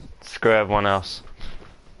sorted. Screw everyone else.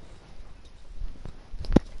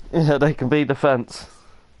 Yeah, they can be defence.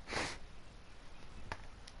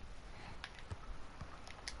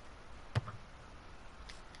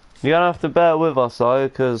 You're gonna have to bear with us though,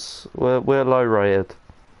 because we're low rated.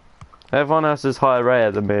 Everyone else is higher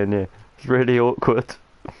rated than me and you. It's really awkward.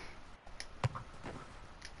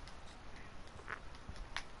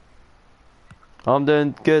 I'm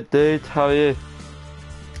doing good, dude. How are you?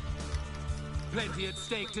 Plenty at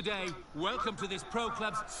stake today. Welcome to this Pro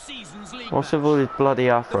Club's Seasons League What's match. with all these bloody The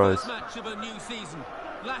afros? first match of a new season.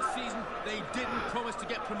 Last season, they didn't promise to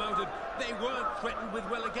get promoted. They weren't threatened with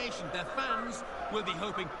relegation. Their fans will be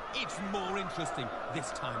hoping it's more interesting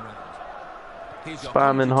this time round. Here's your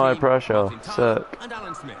Spam in commentary high team, pressure. Martin Tyler Sick. and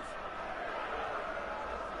Alan Smith.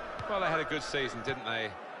 Well, they had a good season, didn't they,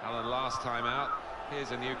 Alan, last time out?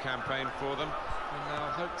 Here's a new campaign for them, and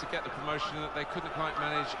they'll hope to get the promotion that they couldn't quite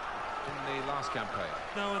manage in the last campaign.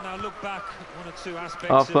 No, and now look back one or two aspects.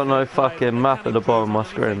 I've got no of their play fucking that map can at the bottom of my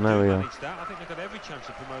improve on. If screen. they There do we go. manage that, I think they've got every chance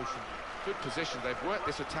of promotion. Good position. They've worked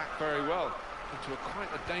this attack very well into quite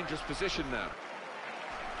a dangerous position now.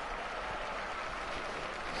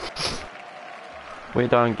 We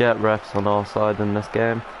don't get refs on our side in this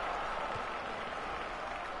game.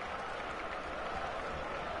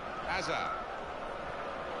 Hazard.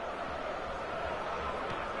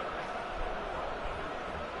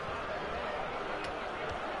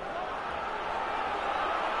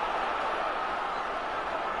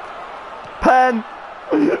 Pen!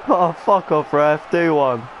 Oh, fuck off, ref. Do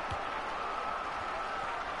one.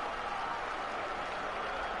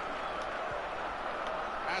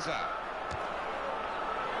 Hazard.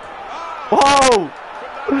 Whoa!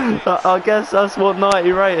 I guess that's what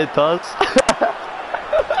 90 rated does.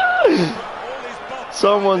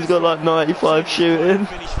 Someone's got like 95 shooting.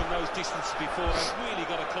 Finish from those distances before. They've really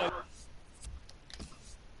got a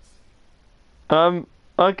close.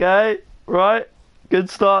 Okay. Right. Good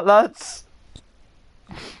start, lads.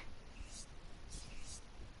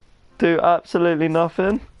 Do absolutely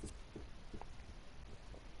nothing.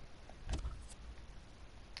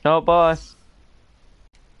 Oh, bye.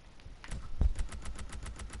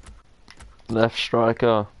 Left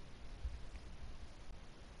striker.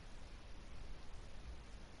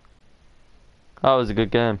 That was a good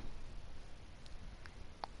game.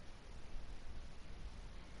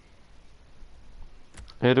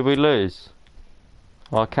 Who did we lose?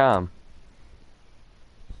 Oh, Cam.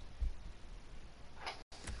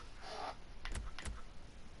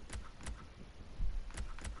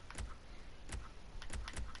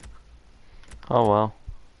 Oh well.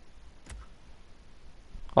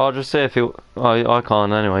 I'll just see if you. I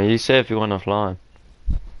can't anyway. You see if you want offline.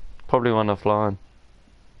 Probably want offline.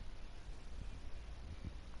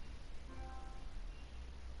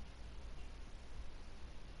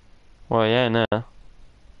 Well, yeah, no.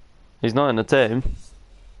 He's not in the team.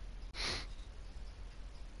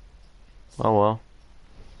 Oh well.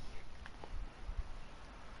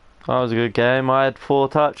 That was a good game. I had 4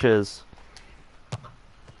 touches.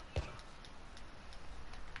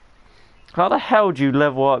 How the hell do you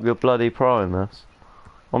level up your bloody Primus?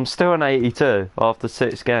 I'm still an 82 after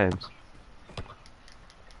 6 games.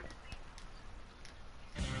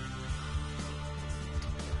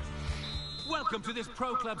 Welcome to this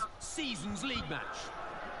Pro Club's Seasons League match.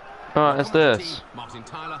 Alright, let's do this. Martin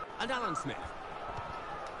Tyler and Alan Smith.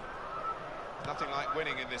 Nothing like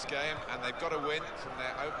winning in this game, and they've got to win from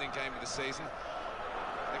their opening game of the season.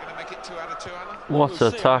 They're going to make it 2 out of 2, Alan. What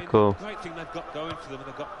a tackle. The great thing they've got going for them, and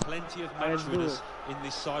they've got plenty of match winners in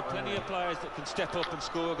this side. Plenty of players that can step up and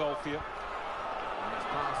score a goal for you. And it's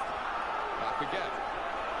passed. Back again.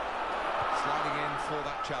 Sliding in for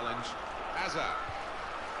that challenge. Azar.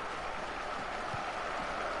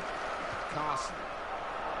 Carson.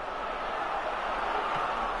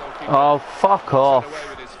 Oh, fuck off. Away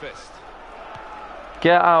with his fist.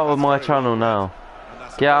 Get out of my channel now. And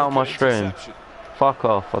that's a Get out of my very good stream. interception. Fuck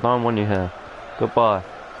off. I don't want you here. Goodbye.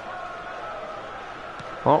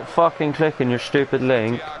 Not fucking clicking your stupid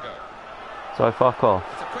link. Thiago. So fuck off.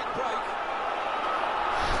 It's a quick break.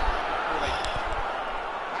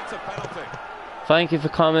 That's a penalty. Thank you for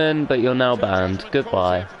coming, but you're now banned.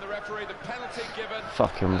 Goodbye. From the referee, the penalty given.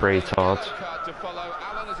 Fucking retard. Card to follow.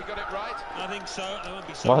 Alan, has he got it right? I think so. They won't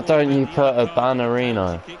be so Why don't you fortunate put in a the other bannerino?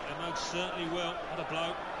 penalty kick. They most certainly will. What a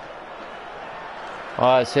blow.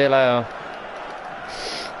 Alright, see you later.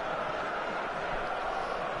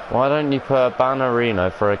 Why don't you put a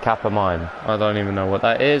bannerino for a cap of mine? I don't even know what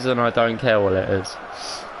that is, and I don't care what it is.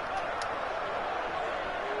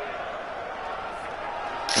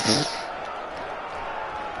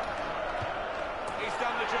 He's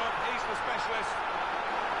done the job. He's the specialist.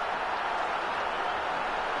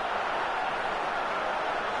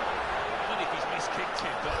 I don't know if he's miskicked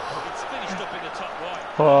it, but it's finished up in the top right.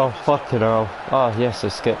 Oh, fucking hell. Oh, yes, I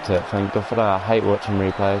skipped it. Thank God for that. I hate watching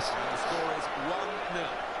replays. And the score is 1-0.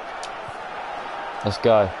 Let's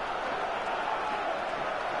go.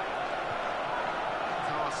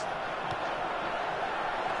 Carson.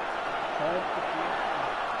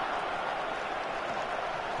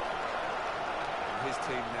 His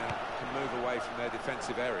team now can move away from their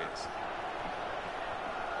defensive areas.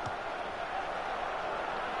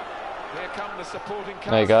 Here come the supporting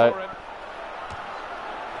cast There you go. for him.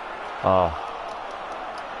 Oh.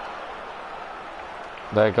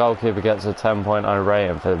 Their goalkeeper gets a 10.0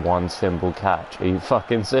 rating for one simple catch. Are you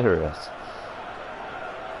fucking serious?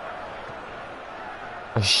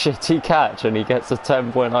 A shitty catch and he gets a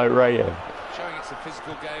 10.0 rating. Showing it's a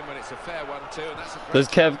physical game when it's a fair one too, and that's a great Does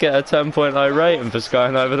Kev get a 10.0 rating for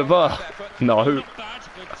skying over the bar? No. Not bad,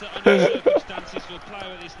 but under circumstances for a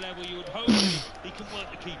player at this level, you would hope he can work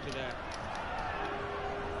the keeper there.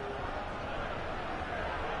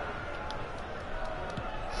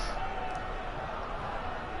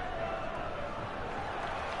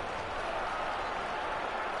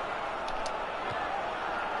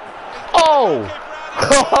 Oh!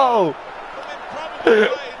 Oh!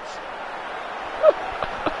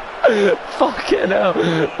 Fucking hell.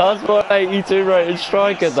 That's what 82 rated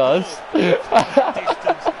striker does. It's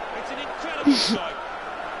an incredible strike.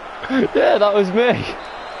 Yeah, that was me. Back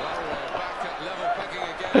at level picking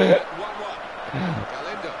again at 1-1.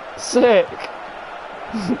 Galindo. Sick.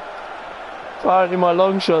 Apparently my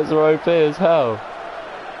long shots are OP as hell.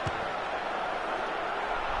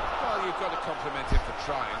 Well, you've got to compliment him for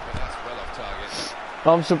trying, but that's well off target.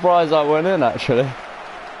 I'm surprised that went in actually.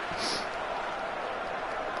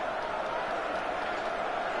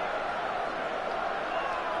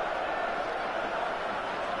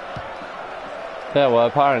 Yeah, well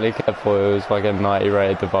apparently Kev thought it was like a 90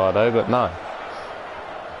 rated Devado, but no.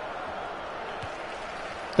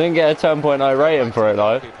 Didn't get a 10.0 rating for it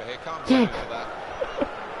though. Here, can't blame him for that.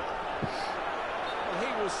 Well,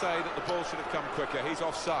 he will say that the ball should have come quicker. He's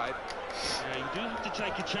offside. Yeah, you do have to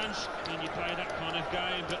take a chance when you play that kind of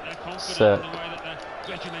game, but they're confident Sick. in the way that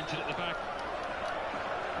they're regimented at the back.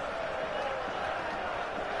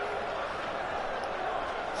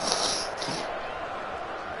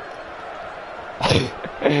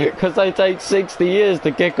 Because they take 60 years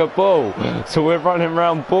to kick a ball, so we're running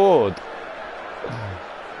around bored.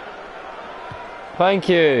 Thank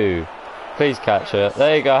you. Please catch it.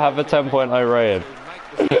 There you go, have a 10.0 rating. To make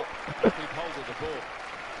the stop, keep hold of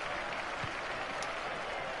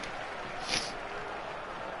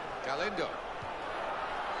Galindo.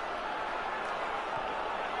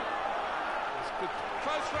 It's good.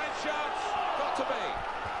 Close range shots. Got to be.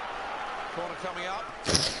 Corner coming up.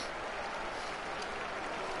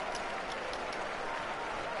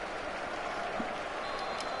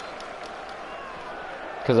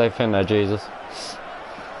 Because they think they're Jesus.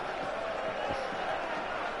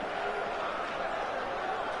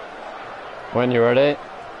 When you're ready,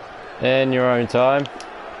 in your own time.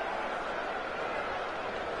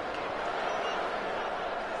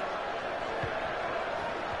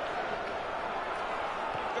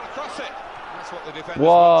 Gonna cross it. That's what the defenders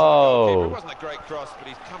Whoa. wanted. It wasn't a great cross, but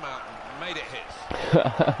he's come out and made it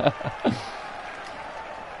his.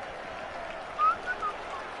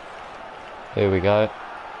 Here we go.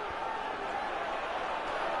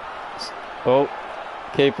 Oh,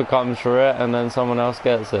 keeper comes for it and then someone else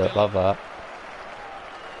gets it. Love that.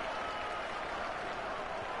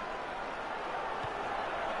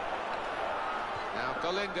 Now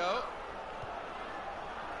Galindo.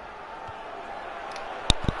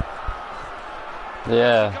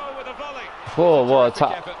 Yeah. Goal with a volley. Whoa, what a Terrific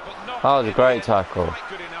tackle. effort, but not That was a in great the end tackle. quite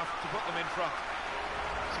good enough to put them in front.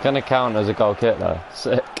 It's going to count as a goal kick though.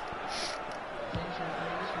 Sick.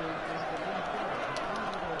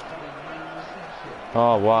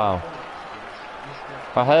 Oh wow.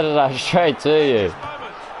 I headed that straight to you.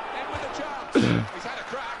 Moment. In with a chance. He's had a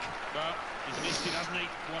crack. Well, he's missed it, hasn't he?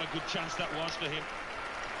 What a good chance that was for him.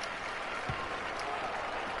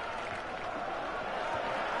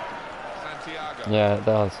 Santiago. Yeah, it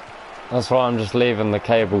does. That's why I'm just leaving the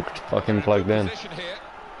cable fucking plugged in. Position here.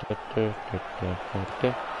 Oh, it could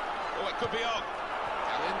be on.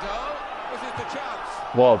 Galindo. This is the chance.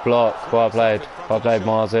 What a block. Well played. Well played,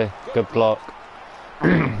 Marzi. Good block.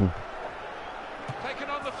 Taken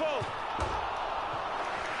on the full.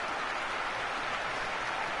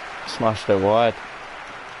 Smashed it wide.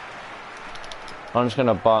 I'm just going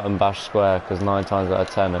to button bash square because 9 times out of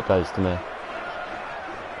 10 it goes to me.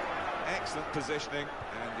 Excellent positioning,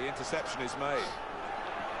 and the interception is made.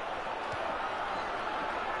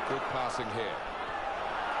 Good passing here.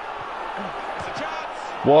 It's a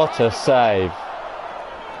chance. What a save.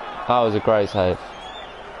 That was a great save.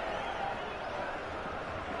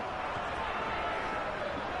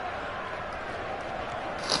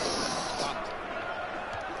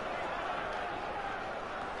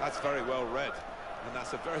 That's very well read, and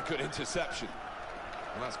that's a very good interception.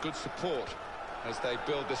 And that's good support as they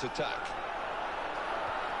build this attack.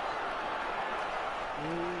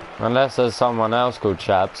 Unless there's someone else called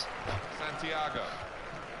Chabs. Santiago.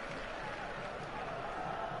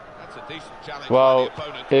 That's a decent challenge Well, by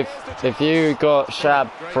the opponent. if you got Shab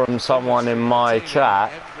from someone in my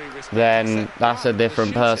chat, then that's a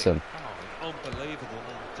different person. Oh, unbelievable.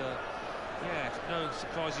 And, yeah, no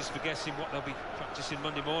surprises for guessing what they'll be practicing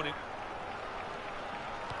Monday morning.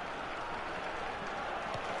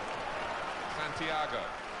 Santiago.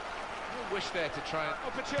 No wish there to try an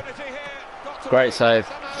opportunity here. Got to Great be. save.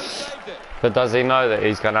 Somehow he saved it. But does he know that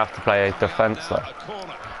he's going to have to play a defence Now though? a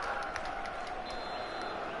corner.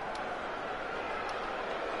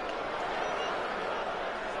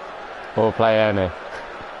 Or play any?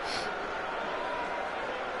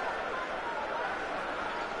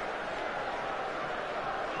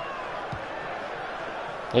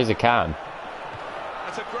 He's a can.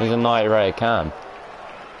 That's a great He's a 90 rated can.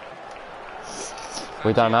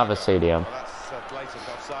 We don't have a CDM. Well, that's blatant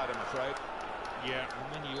offside, I'm afraid. Yeah,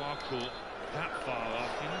 and when you are caught that far off,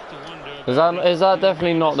 you have to wonder... Is that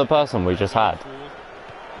definitely not the person we just had?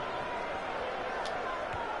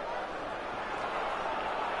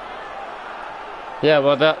 Yeah,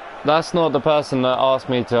 well that's not the person that asked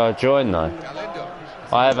me to join though. Galindo.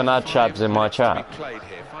 I haven't had Chabs in my chat. Played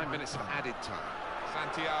here. 5 minutes of added time.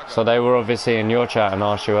 Santiago. So they were obviously in your chat and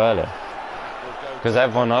asked you earlier. Because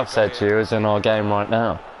everyone I've said to you is in our game right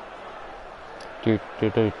now. Do,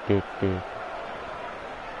 do, do, do, do.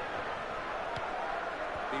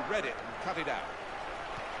 He read it and cut it out.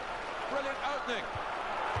 Brilliant opening.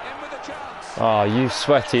 In with a chance. Oh, you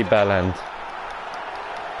sweaty bellend.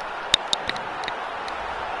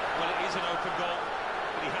 Well, it is an open goal,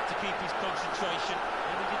 but he had to keep his concentration,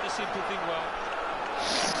 and he did the simple thing well.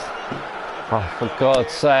 Oh, for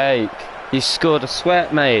God's sake. You scored a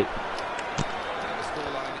sweat, mate. And the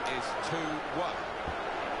scoreline is 2-1.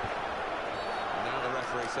 Now the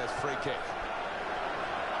referee says free kick.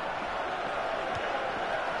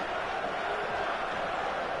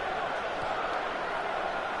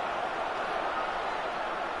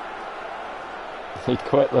 He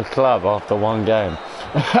quit the club after one game.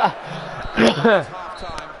 It's half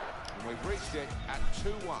time, and we've reached it at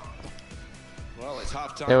 2-1. Well, it's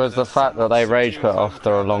half time. It was the fact that they rage quit after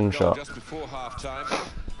a long shot. Just before half time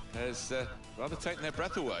has rather taken their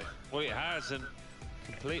breath away. Well, it has, and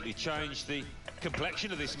completely changed the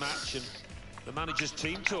complexion of this match. And the manager's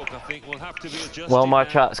team talk, I think, will have to be adjusted. Well, my now.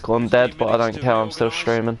 chat's gone dead, but I don't care. I'm still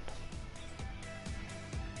streaming.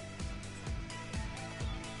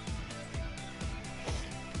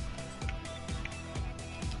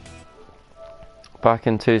 Back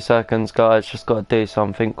in 2 seconds, guys. Just got to do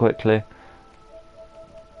something quickly.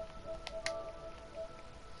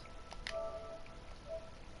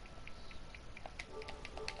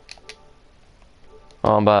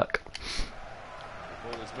 Oh, I'm back.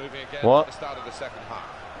 Ball is moving again What? at the start of the second half.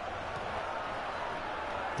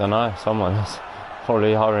 Don't know. Someone's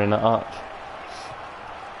probably hurrying it up.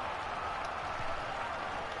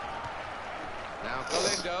 Now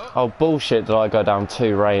Galindo. Oh, bullshit. Did I go down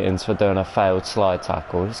 2 ratings for doing a failed slide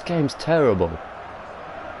tackle? This game's terrible.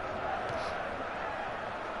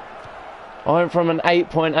 I went from an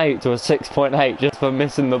 8.8 to a 6.8 just for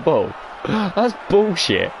missing the ball. That's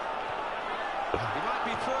bullshit. He might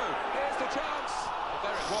be through. Here's the chance. But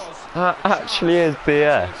there it was. That actually is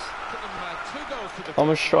BS. Took them 2 goals to the I'm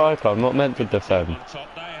a striker. I'm not meant to defend. On top,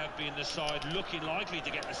 they have been the side looking likely to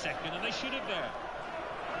get the second, and they should have there.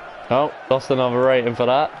 Oh, lost another rating for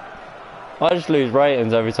that. I just lose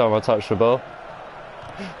ratings every time I touch the ball.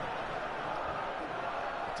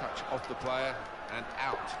 touch off the player and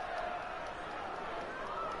out.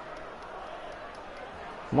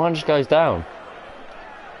 Mine just goes down.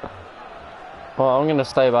 Well, I'm going to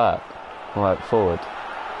stay back. Like, forward.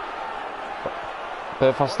 But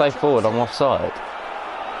if I stay forward, I'm offside.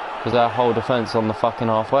 Because their whole defence on the fucking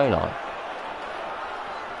halfway line.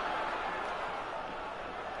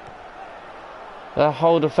 Their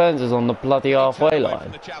whole defence is on the bloody halfway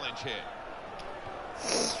line.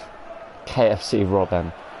 KFC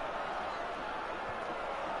Robin.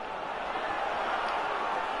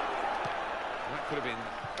 That could have been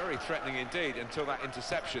very threatening indeed until that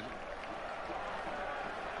interception.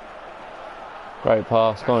 Great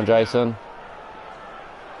pass. Go on, Jason.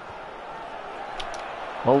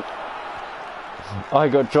 Oh. I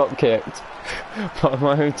got drop kicked by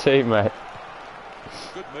my own teammate.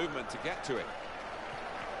 Good movement to get to it.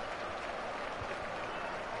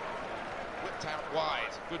 Whipped out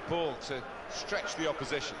wide. Good ball to stretch the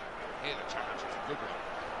opposition. Here the challenge is a good one.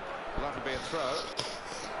 Will that be a throw?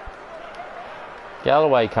 Get out of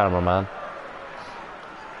the way, cameraman.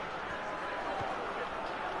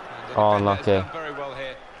 Oh, unlucky. Done very well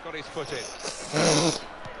here. Got his foot in.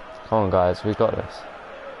 Come on, guys. We got this.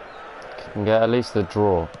 Can get at least a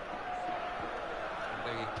draw. The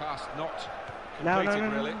pass not No, completed, no,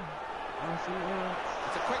 no, really. no.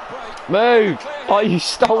 It's a quick break. Move! Oh, you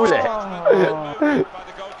stole it! By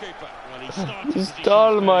the goalkeeper. Well, he started You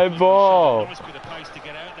stole my ball! Nice bit of pace to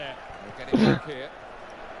get out there. We'll get it back here.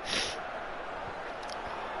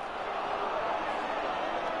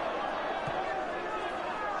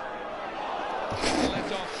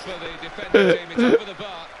 Let off for the defending team. It's over the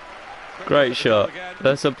bar. Great shot.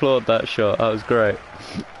 Let's applaud that shot. That was great.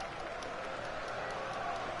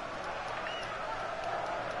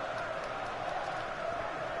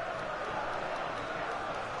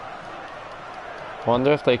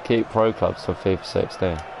 Wonder if they keep pro clubs for FIFA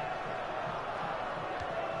 16.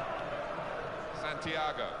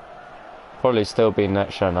 Santiago. Probably still be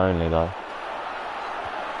next gen only though.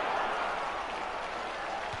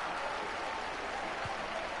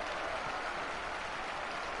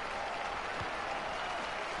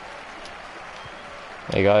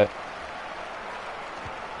 There you go.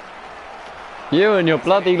 You and your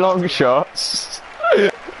bloody long shots. He's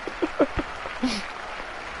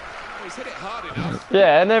hit it hard enough.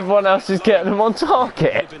 Yeah, and everyone else is getting them on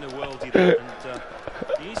target. Been a worldie there, and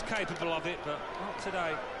he is capable of it, but not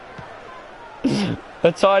today.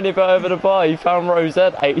 A tiny bit over the bar, you found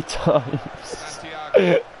Rosette 8 times.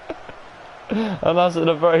 Santiago. And that's at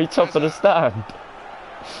the very top of the stand. Well,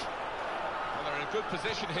 they're in a good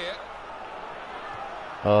position here.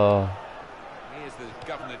 Oh, He is the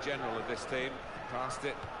Governor General of this team. Passed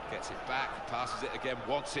it, gets it back, passes it again,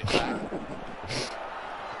 wants it back.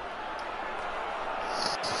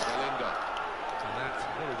 Galindo. And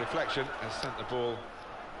that little deflection has sent the ball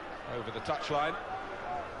over the touchline.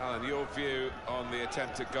 Alan, your view on the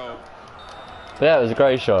attempt at goal? yeah, it was a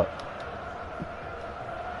great shot.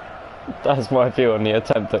 That's my view on the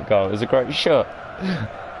attempt at goal. It was a great shot.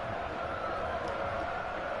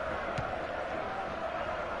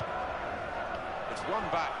 It's one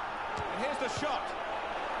back. And here's the shot.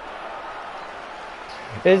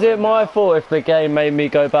 Is it my fault if the game made me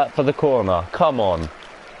go back for the corner? Come on. They've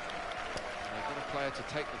got a player to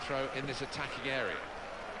take the throw in this attacking area.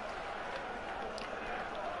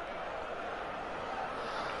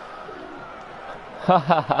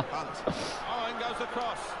 Hunt. Oh, in goes the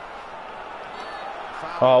cross.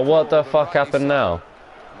 Oh, what the fuck happened now?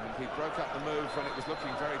 And he broke up the move when it was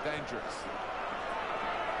looking very dangerous.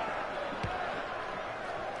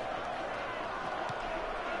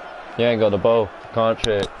 You ain't got the ball, can't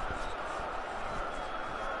shoot.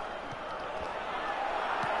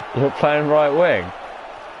 You're playing right wing.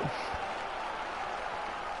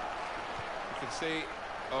 You can see,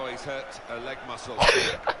 oh, he's hurt a leg muscle.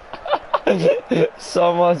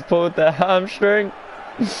 Someone's pulled their hamstring.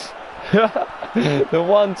 The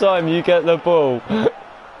one time you get the ball.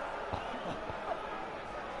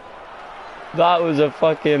 That was a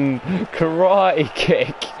fucking karate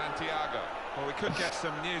kick. Santiago. Well, we could get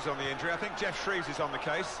some news on the injury. I think Jeff Shreves is on the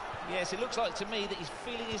case. Yes, it looks like to me that he's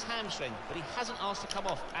feeling his hamstring, but he hasn't asked to come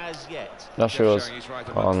off as yet. That's yours. He's right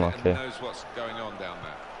Oh, amongst it and unlucky. knows what's going on down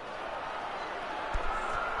there.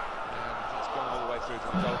 And it's gone all the way through to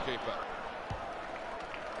the goalkeeper.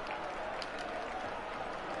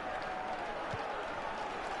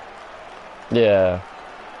 Yeah.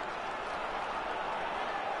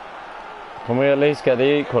 Can we at least get the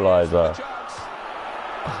equaliser?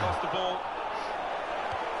 Lost the ball.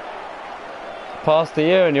 Pass to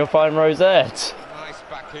you and you'll find Rosette. Nice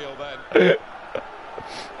back heel then.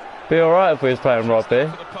 Be alright if we was playing Robbie. For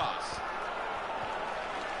the pass.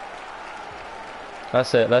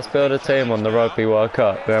 That's it, let's build a team on the Rugby World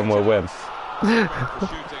Cup, then we'll win. For shooting. It wasn't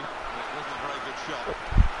a very good shot.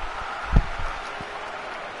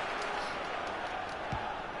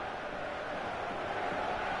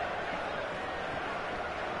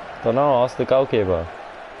 Don't know, ask the goalkeeper.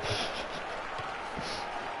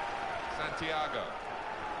 Santiago.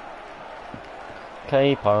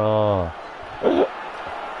 Keeper. Galindo.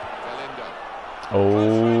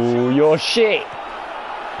 Oh, you're shit!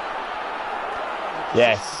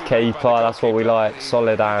 Yes, keeper, that's what we like.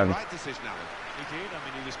 Solid hand. Right decision, Alan. He did. I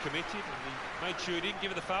mean, he was committed and he made sure he didn't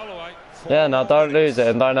give the foul away. Yeah, now don't lose it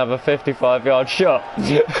and don't have a 55-yard shot.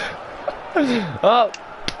 Oh,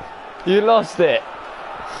 you lost it.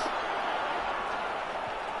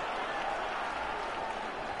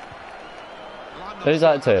 Well, I'm not Who's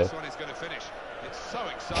sure that to? how this one is going to finish. It's so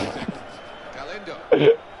exciting. Galindo.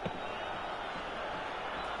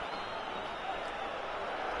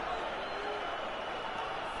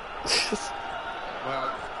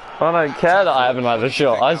 Well, I don't care that I haven't had a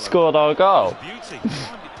shot. I scored our goal. Beauty. He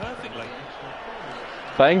timed it perfectly.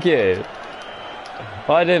 Thank you.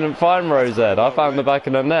 I didn't find Rosette. I found the back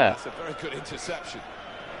of the net. that's a very good interception.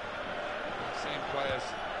 I've seen players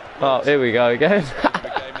Oh, here we go again. wilt in the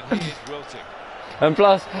game, and he is wilting. And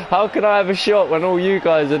plus, how can I have a shot when all you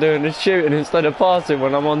guys are doing is shooting instead of passing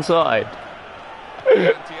when I'm on side?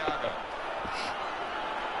 Santiago.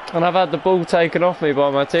 And I've had the ball taken off me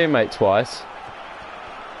by my teammate twice.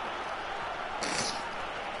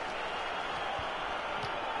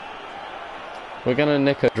 We're gonna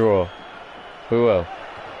nick a draw. We will.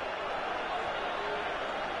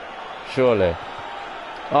 Surely.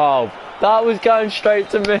 Oh, that was going straight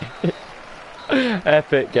to me.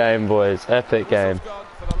 Epic game, boys. Epic game. Gone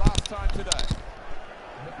for the last time today. I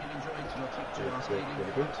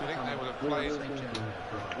think they will have played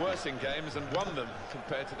worse in games and won them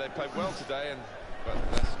compared to they played well today, but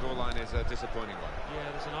their scoreline is a disappointing one.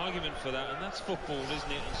 Yeah, there's an argument for that, and that's football,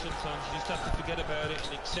 isn't it? And sometimes you just have to forget about it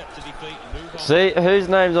and accept the defeat and move on. See, whose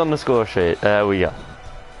name's on the score sheet? There we go.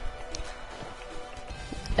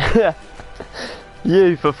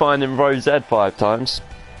 You for finding Rosette 5 times.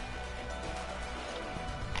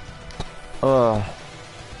 Oh.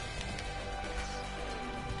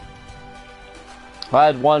 I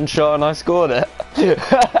had one shot and I scored it.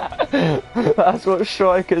 That's what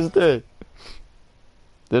strikers do.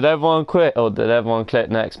 Did everyone quit or did everyone click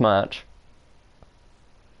next match?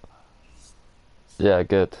 Yeah,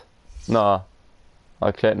 good. Nah,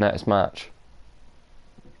 I clicked next match.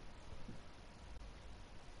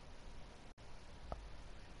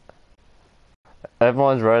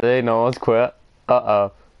 Everyone's ready, no one's quit.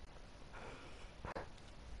 Uh-oh.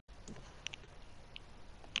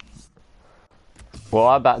 Well,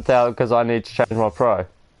 I backed out because I need to change my pro.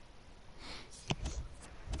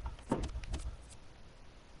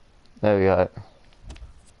 There we go.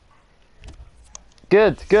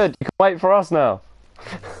 Good, good. You can wait for us now.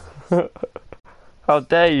 How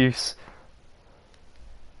dare you?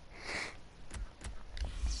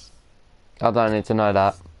 I don't need to know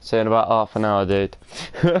that. See you in about half an hour, dude.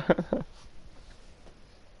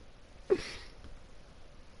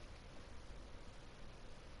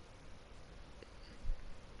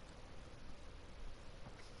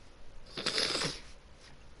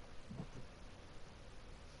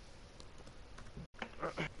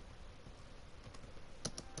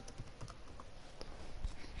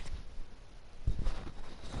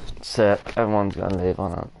 Sick. Everyone's gonna leave.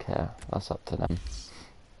 I don't care. That's up to them.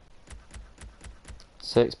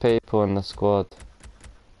 6 people in the squad.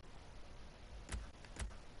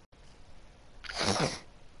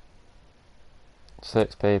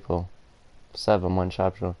 Six people. 7 win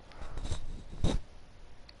chapter.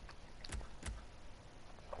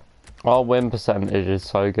 Our win percentage is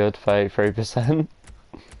so good, 33%.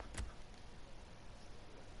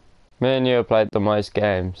 Me and you have played the most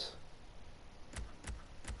games.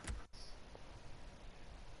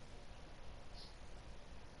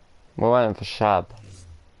 We're waiting for Shab.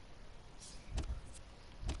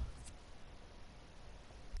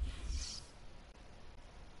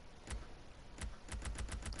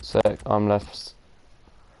 Sick, I'm left.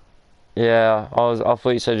 Yeah, I thought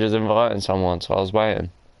you said you was inviting someone, so I was waiting.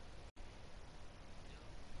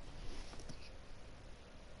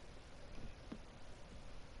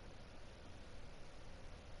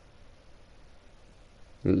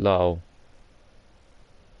 Lol.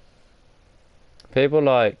 People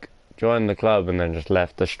like joined the club and then just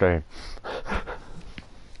left the stream.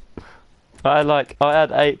 I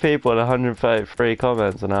had 8 people and 133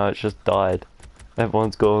 comments and now it's just died.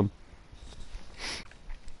 Everyone's gone.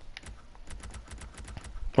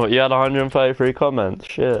 What, you had 133 comments?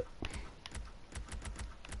 Shit.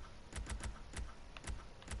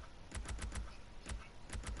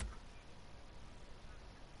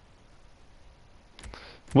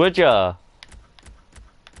 Would ya?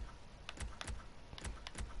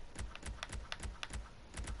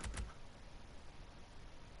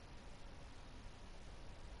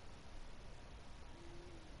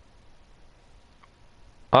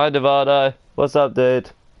 Hi Devado, what's up dude?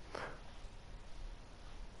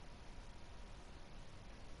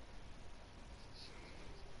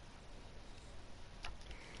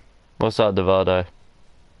 What's up Devado?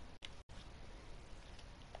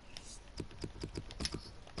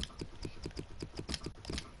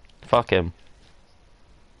 Fuck him.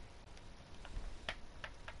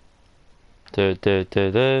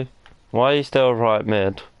 Do. Why are you still right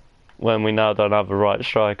mid when we now don't have a right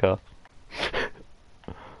striker?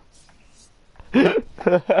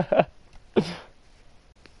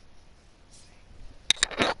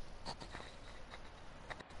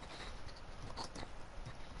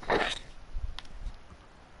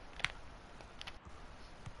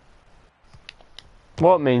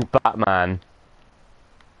 What means Batman?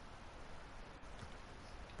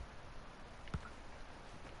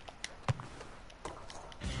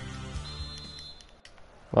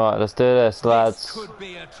 Right, let's do this, lads. This could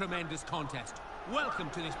be a tremendous contest. Welcome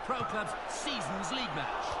to this Pro Club's Seasons League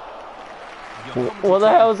match. What the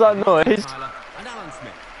hell's that noise? And Alan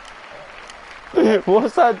Smith.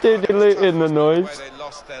 What's that dude looting the noise? They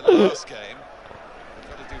lost their last game. They've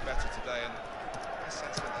got to do better today, and I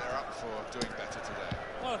sense that they're up for doing better today.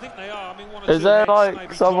 Well, I think they are. I mean, one or Is two there heads, like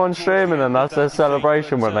maybe someone top streaming and that's their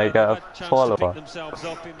celebration when they get a follower? themselves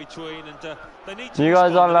up in between, and they need You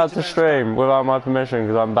guys aren't allowed to stream without my permission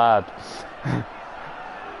because I'm bad.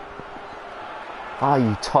 Ah,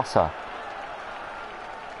 you tosser.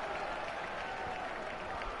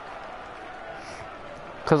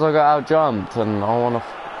 Because I got out jumped and I want to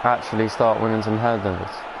actually start winning some headers.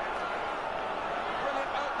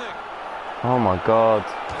 Oh my god.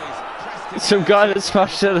 Some guy that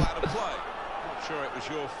smashed it. Not sure it was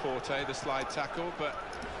your forte, the slide tackle, but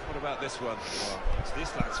what about this one? Well, it's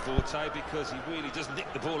this lad's forte because he really does nick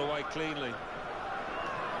the ball away cleanly.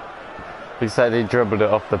 He said he dribbled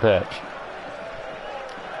it off the pitch.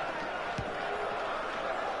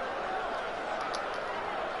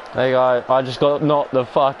 There you go, I just got knocked the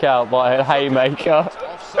fuck out by a haymaker.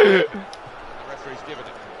 Offside. The referee's given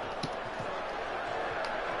it.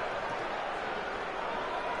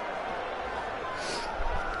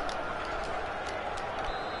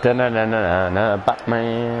 Da-na-na-na-na,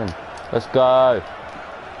 Batman. Let's go.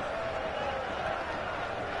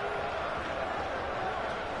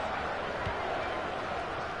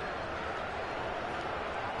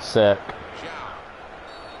 Sick.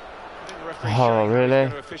 Oh, really? He's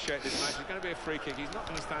going to officiate this match. It's going to be a free kick. He's not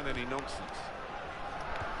going to stand any nonsense.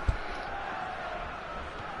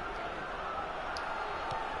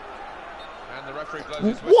 And the referee blows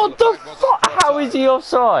his whistle. What the fuck? How is he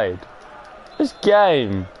offside? This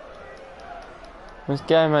game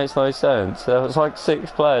makes no sense. There was like 6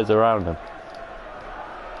 players around him.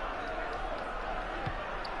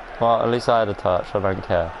 Well, at least I had a touch. I don't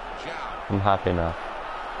care. I'm happy now.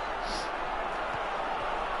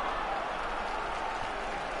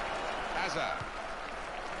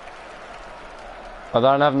 I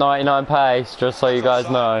don't have 99 pace, just so you guys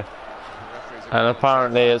know. And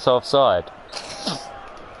apparently it's offside.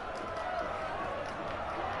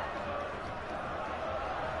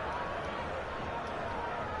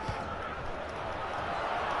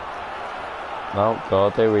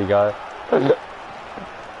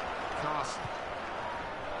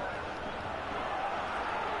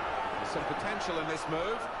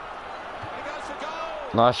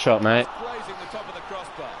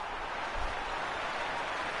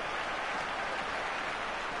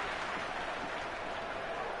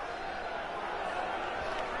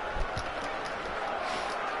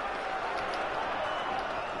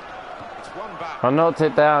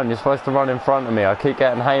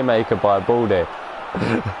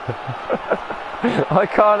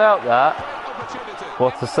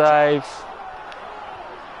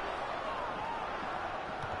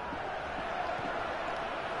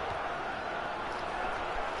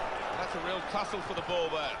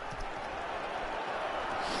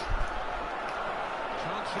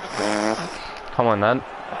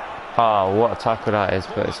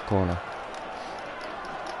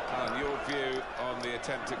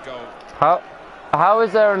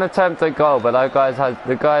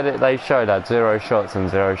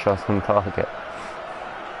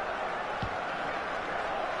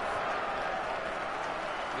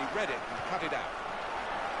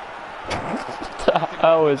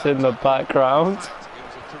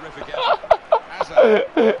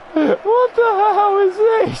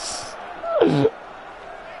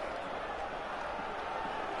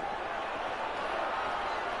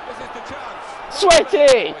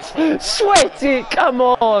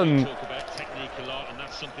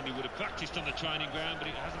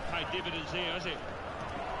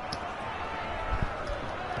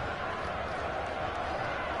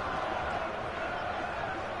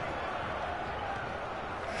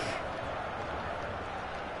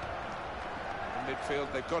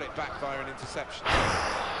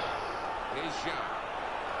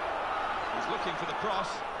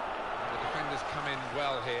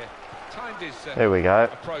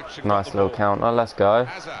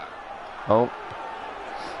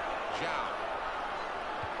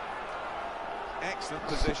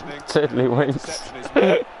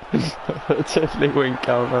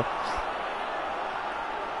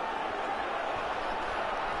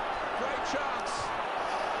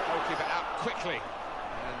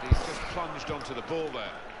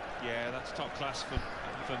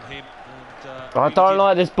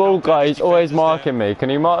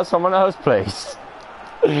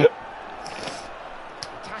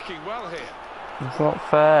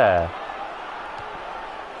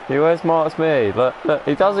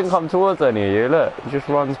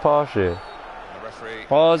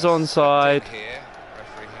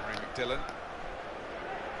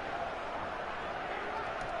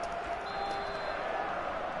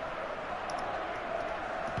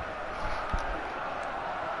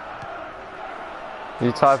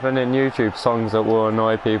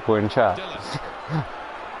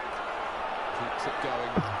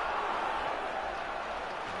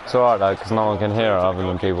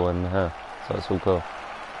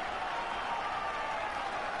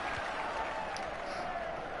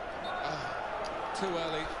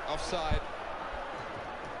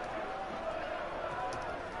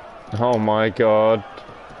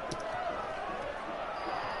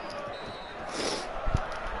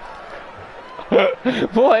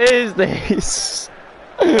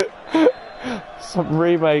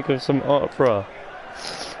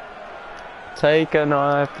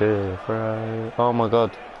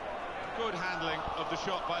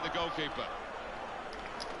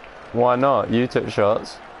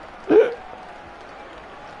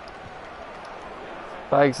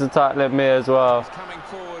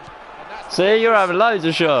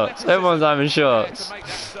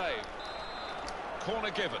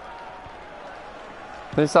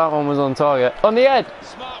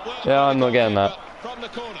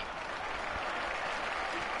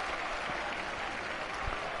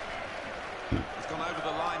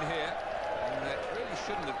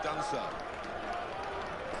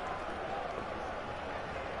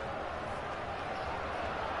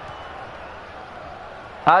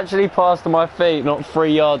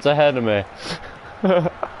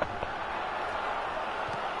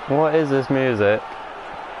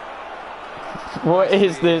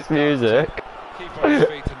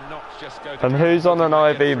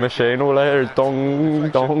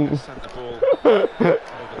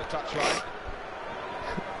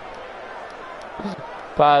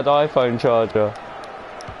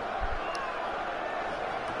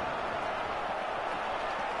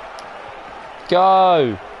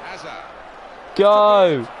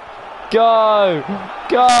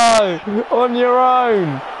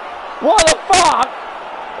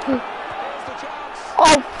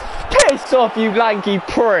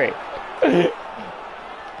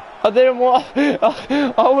 I didn't want.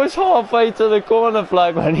 I was halfway to the corner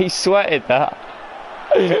flag when he sweated that.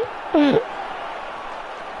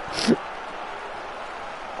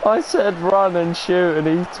 I said run and shoot, and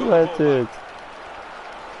he sweated.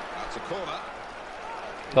 That's a corner.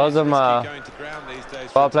 Doesn't matter. Going to ground these days.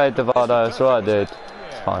 If I played Devado, that's what I did. It's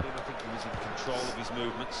Yeah, fine. I think he was in control of his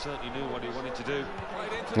movements. Certainly knew what he wanted to do.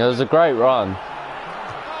 It was a great run.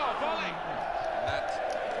 Oh, volley!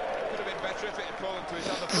 That could have been better if it had fallen to his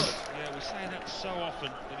other foot. Yeah, we say that so often,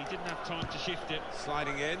 but he didn't have time to shift it.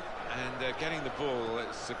 Sliding in and getting the ball.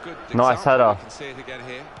 It's a good Nice example. header. You can see it again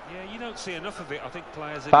here. Yeah, you don't see enough of it. I think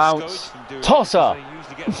players are Bounce. discouraged from doing Tosser. it because they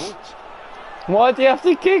usually get booked. Why do you have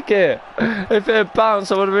to kick it? If it had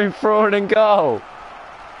bounced, I would have been thrown in goal.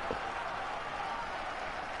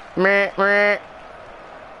 Meh, meh.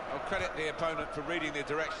 I'll credit the opponent for reading the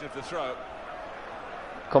direction of the throw.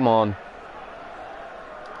 Come on.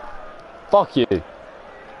 Fuck you. It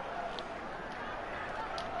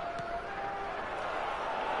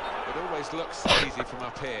always looks easy from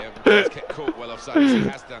up here. But get caught well offside, as he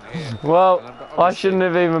has done here. Well, And I shouldn't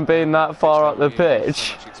have even been that far up the So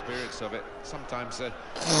pitch. much experience of it. Sometimes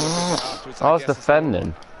afterwards, I was guess it's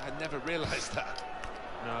defending. I never realised that.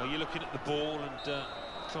 No, you're looking at the ball and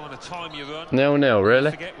trying to time your run. 0-0,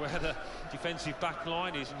 really? Forget where the defensive back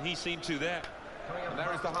line is, and he seemed to there. And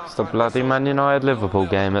there is the It's the bloody Man United Liverpool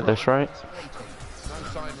game at this rate. No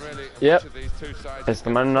sign really of Yep. which of these two sides It's the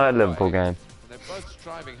Man United Liverpool game. They're both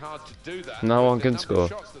striving hard to do that. No one The can number of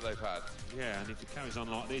score. shots that they've had. Yeah, and if it carries on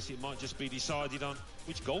like this, it might just be decided on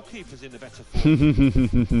which goalkeeper's in the better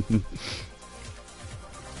form.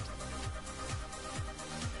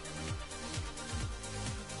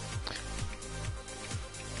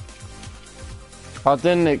 I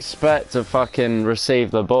didn't expect to fucking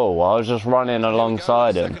receive the ball. I was just running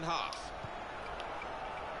alongside him. Second half.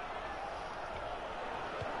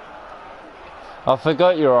 I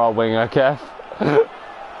forgot you're our winger, Kev.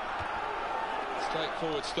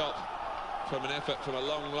 Straightforward stop from an effort from a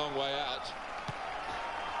long, long way out.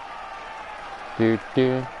 There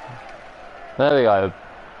we go.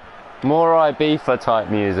 More Ibiza type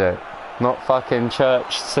music, not fucking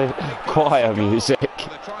church choir music.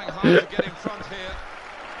 They're trying hard to get in front here.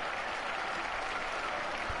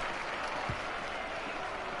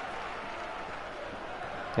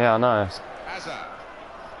 Yeah, I know. Hazard.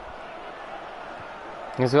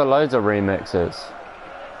 He's got loads of remixes.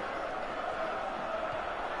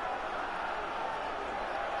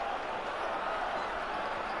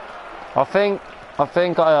 I think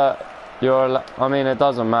I mean, it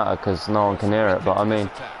doesn't matter because no one can hear it, but I mean,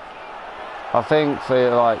 I think for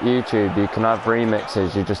like YouTube, you can have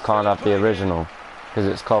remixes, you just can't have the original because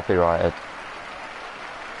it's copyrighted.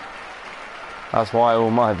 That's why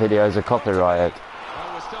all my videos are copyrighted.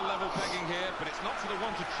 Well, we're still level pegging here, but it's not for the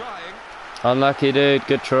want of trying. Unlucky, dude.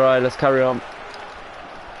 Good try. Let's carry on.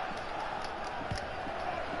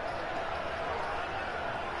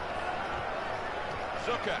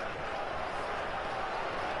 Zucker.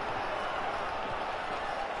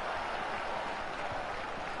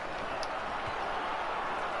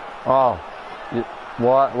 Oh,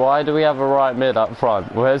 why do we have a right mid up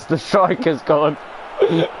front? Where's the strikers gone?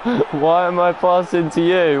 Why am I passing to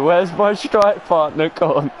you? Where's my strike partner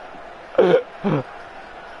gone?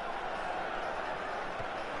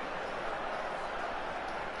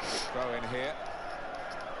 Throw in here.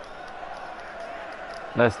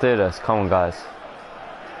 Let's do this. Come on, guys.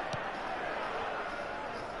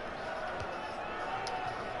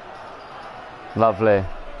 Lovely.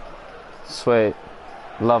 Sweet.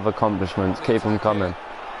 Love accomplishments. Keep them coming.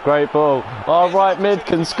 Great ball. Our right mid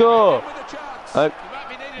can score. With a chance. Oh. He might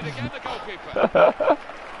be needed again, the goalkeeper.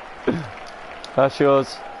 That's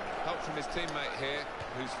yours. Help from his teammate here,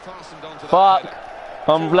 who's fastened onto Fuck. that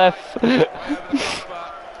header. I'm left. Way over the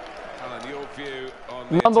crossbar. Alan, your view on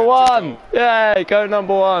the Number attempted one. goal. Yay, go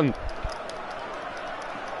number one.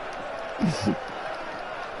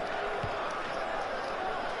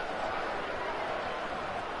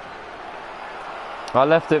 I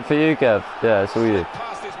left it for you, Kev. Yeah, it's all you.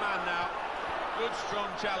 Past his man now. Good, strong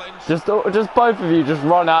challenge. Just both of you just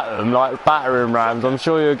run at them like battering rams. I'm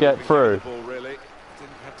sure you'll get through. The ball, really.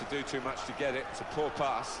 Didn't have to do too much to get it. It's a poor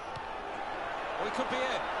pass. Well, he could be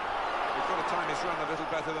in. We've got to time his run a little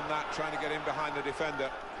better than that, trying to get in behind the defender.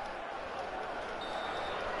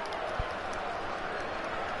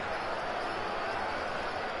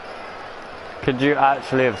 Could you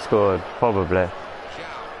actually have scored? Probably. Zhao.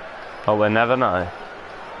 Oh, we'll never know.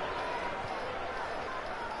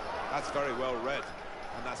 That's very well read,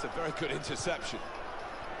 and that's a very good interception.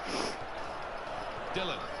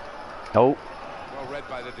 Dylan, Oh, well read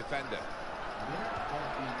by the defender.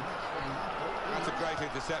 That's a great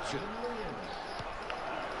interception.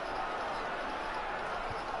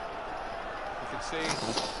 You can see,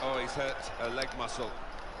 oh, he's hurt a leg muscle.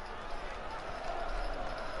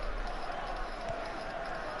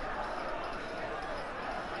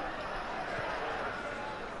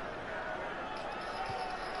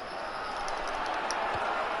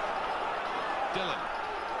 Dylan.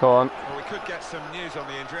 Go on. Well, we could get some news on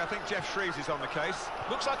the injury. I think Jeff Shreves is on the case.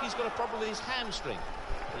 Looks like he's got a problem with his hamstring,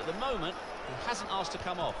 but at the moment he hasn't asked to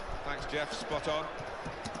come off. Thanks, Jeff. Spot on.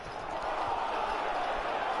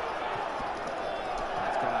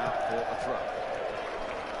 That's gone out for a throw.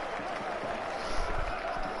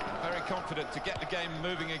 Very confident to get the game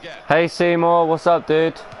moving again. Hey Seymour, what's up,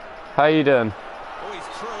 dude? How you doing? Oh, he's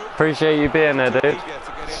through. Appreciate you being there, dude. Eager to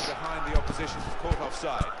get in behind the opposition's caught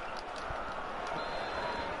offside.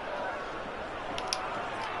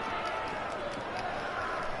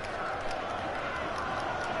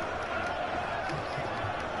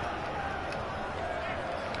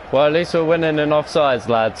 Well, at least we're winning in offsides,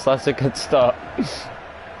 lads. That's a good start. Here's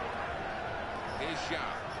Zhao.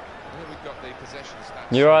 Here we've got the possession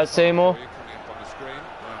stats. You alright, Seymour? Coming up on the screen.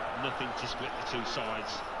 Well, nothing to split the two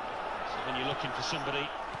sides. So when you're looking for somebody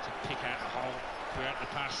to pick out the hole, create the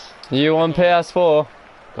pass. You on PS4?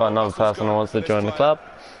 Got another person who wants to join the club.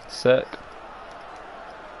 Sick.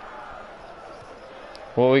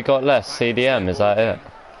 What we got left? CDM, is that it?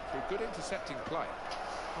 Through good intercepting play.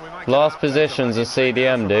 Last position's a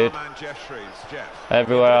CDM, dude.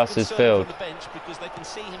 Everywhere else is filled.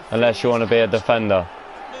 Unless you want to be a defender.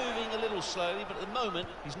 Moving a little slowly, but at the moment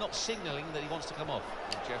he's not signalling that he wants to come off.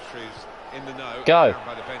 Jeff Shreves in the know. Go.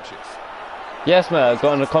 By the benches. Yes, mate, I've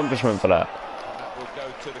got an accomplishment for that. And that will go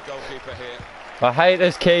to the goalkeeper here. I hate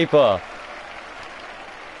this keeper.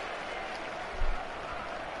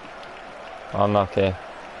 Unlucky.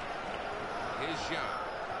 Here's Zhao.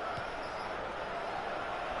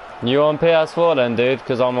 You on PS4 then, dude?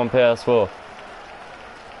 Because I'm on PS4.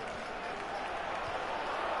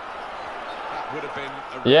 That would have been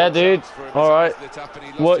a real Yeah, dude. chance for him to Alright. split up, and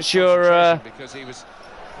he lost What's his your concentration because he was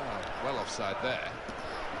well offside there.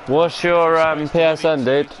 what's your PSN,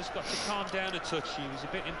 dude? He's just got to calm down a touch. He was a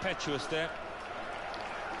bit impetuous there.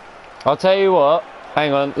 I'll tell you what.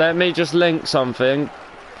 Hang on. Let me just link something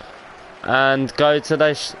and go to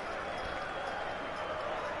this.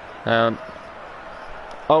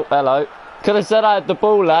 Oh, hello. Could have said I had the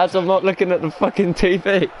ball, lads. I'm not looking at the fucking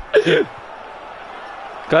TV.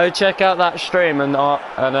 Go check out that stream and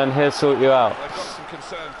then he'll sort you out. They've got some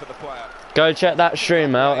concern for the player. Go check that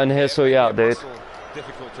stream out and he'll sort you out, dude.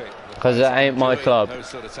 Because it ain't my club. Those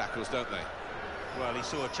sort of tackles, don't they? Well, he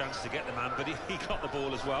saw a chance to get the man, but he got the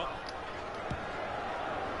ball as well.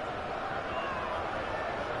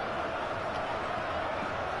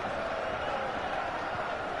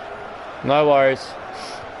 No worries.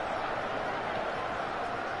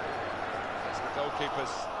 That's the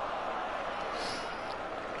goalkeepers.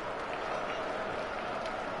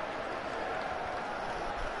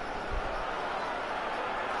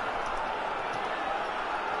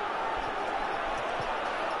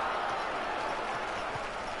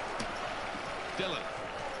 Dylan.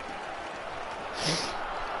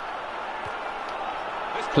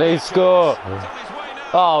 Please score.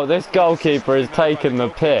 Oh, this goalkeeper is taking the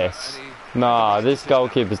piss. Nah, this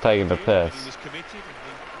goalkeeper's taking the piss. He was committed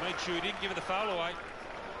and made sure he didn't give the foul away.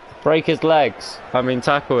 Break his legs. I mean,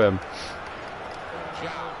 tackle him.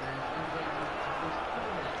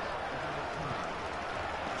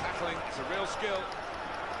 Tackling is a real skill.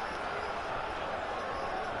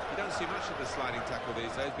 You don't see much of the sliding tackle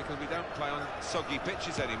these days because we don't play on soggy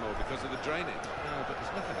pitches anymore because of the drainage. No, but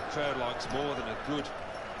there's nothing a crowd likes more than a good,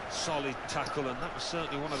 solid tackle, and that was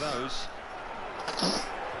certainly one of those.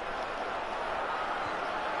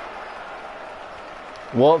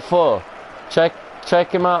 What for? Check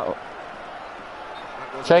him out.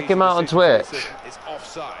 Check him out on Twitch. It's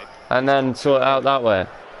offside. And then sort it out that way.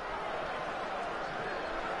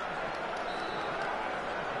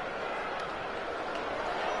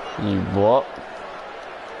 You what?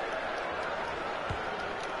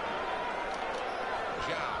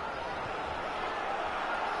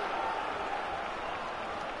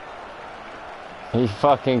 Are you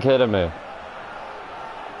fucking kidding me?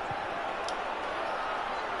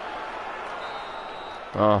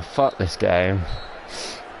 Oh, fuck this game.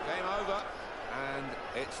 Game over, and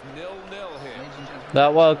it's 0-0 here.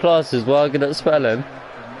 That world class is well good at spelling.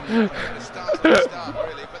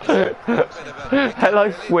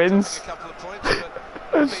 Hello, Twins.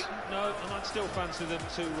 No, and I'd still fancy them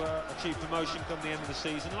to achieve promotion come the end of the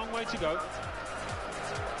season. Long way to go.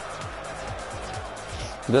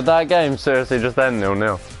 Did that game seriously just end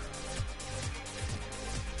 0-0?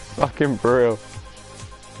 Fucking brilliant.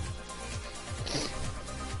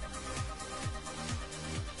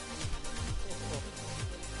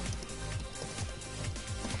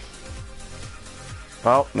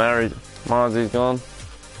 Well, Marzy's gone.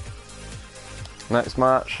 Next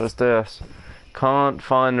match, let's do this. Can't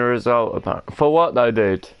find the result apparently. For what though,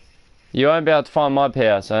 dude? You won't be able to find my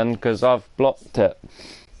PSN because I've blocked it.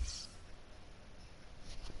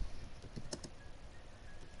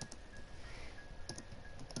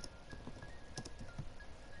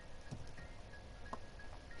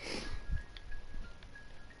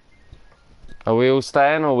 Are we all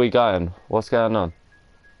staying or are we going? What's going on?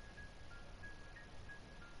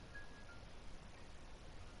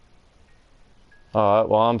 Alright,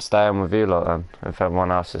 well I'm staying with you lot then, if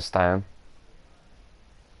everyone else is staying.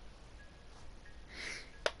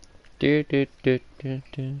 Do do do do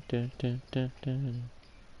do do do do do.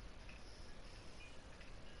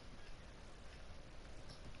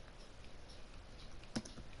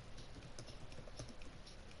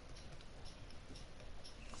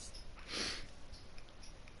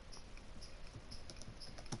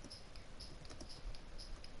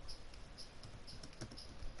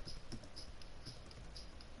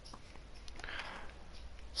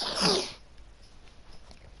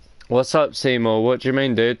 What's up, Seymour? What do you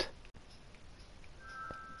mean, dude?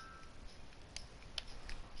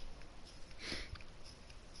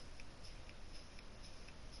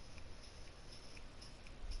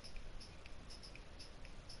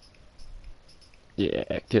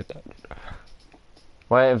 Yeah, get that.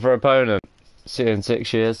 Waiting for opponent. See you in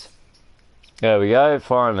 6 years. There we go,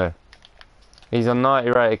 finally. He's a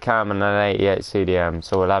 90 rated cam and an 88 CDM,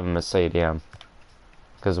 so we'll have him as CDM.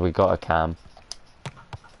 Because we got a cam.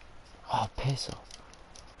 Oh, piss off.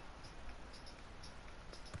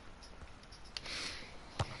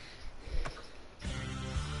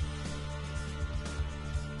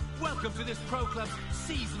 Welcome to this Pro Club's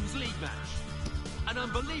Seasons League match. An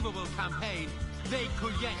unbelievable campaign. They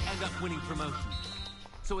could yet end up winning promotion.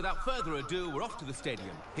 So without further ado, we're off to the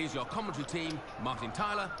stadium. Here's your commentary team, Martin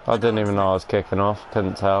Tyler. I didn't even know I was kicking off,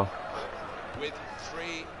 couldn't tell. With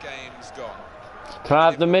 3 games gone. Can I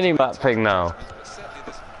have the mini-map thing now?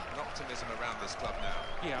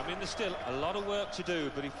 Yeah, I mean, there's still a lot of work to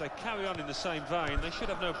do, but if they carry on in the same vein, they should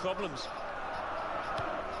have no problems.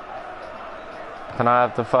 Can I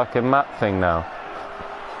have the fucking map thing now?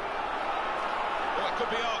 Well, it could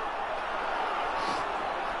be on.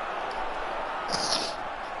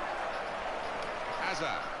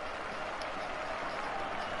 Hazard.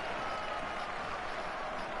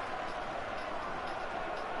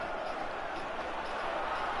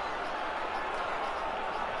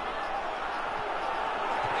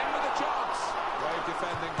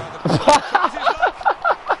 Defending by the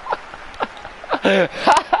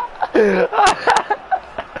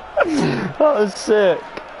That was sick.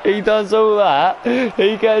 He does all that,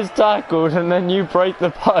 he gets tackled, and then you break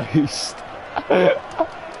the post. There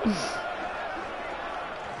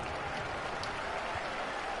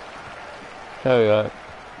we go.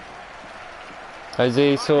 Have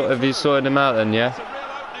you sorted him out then, yeah?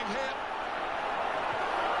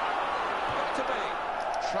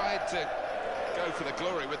 tried to go for the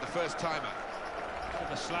glory with the first timer. Bit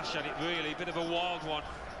of a slash at it, really, bit of a wild one.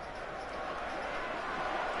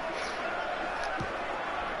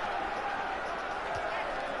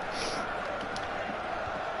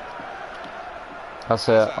 That's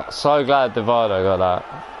it. So glad Divido got that.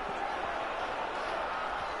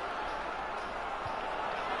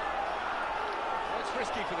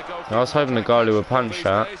 I was hoping the goalie would punch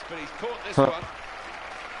that.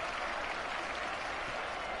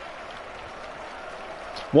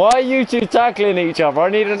 Why are you two tackling each other? I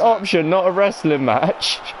need an option, not a wrestling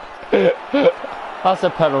match. That's a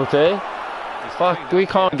penalty. Fuck, we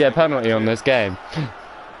can't get a penalty on this game.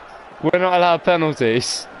 We're not allowed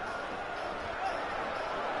penalties.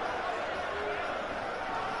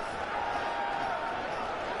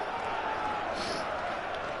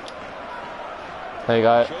 There you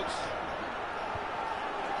go.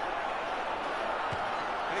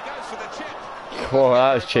 Whoa,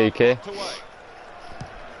 that was cheeky.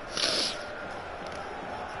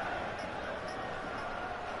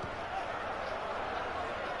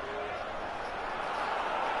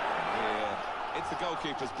 It's the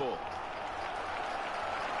goalkeeper's ball.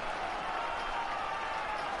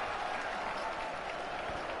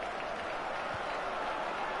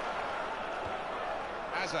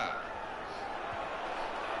 Hazard.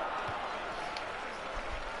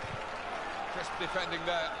 Crisp defending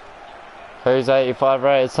there. Who's 85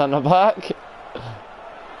 rated centre back?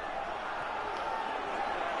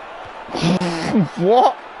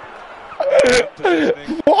 What?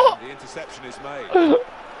 What? interception is made.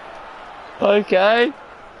 Okay.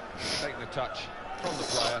 Taking the touch from the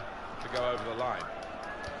player to go over the line.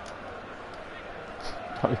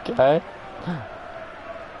 Okay.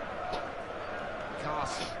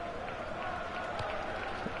 Carson.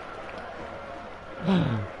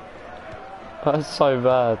 That's so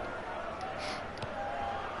bad.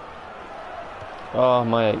 Oh,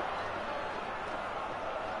 mate.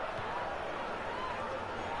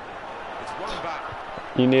 It's one back.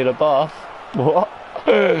 You need a bath? What?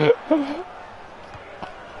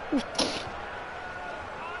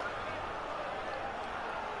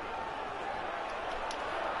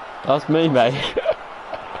 That's me, mate.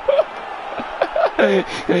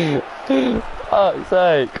 Fuck's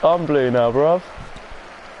sake, I'm blue now, bruv.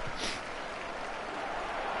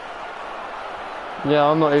 Yeah,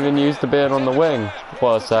 I'm not even used to being on the wing.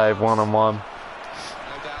 What a save, 1-on-1. No doubt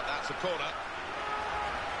that's a corner.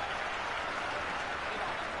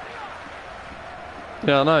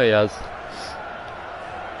 Yeah, I know he has.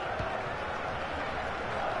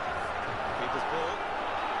 Keeper's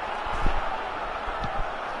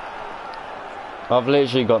ball. I've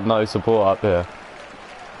literally got no support up here.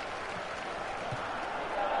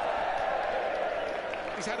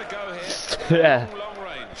 He's had a go here. Yeah. Long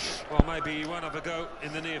range. Well, maybe he won't have a go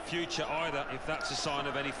in the near future either, if that's a sign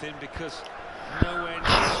of anything, because nowhere near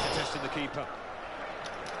to testing the keeper.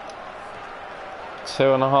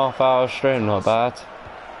 2.5 hour stream, not bad.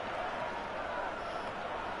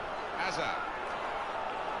 Hazard.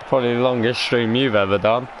 Probably the longest stream you've ever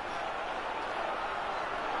done.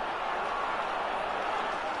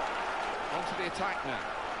 Onto the attack now.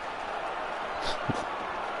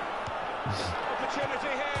 Opportunity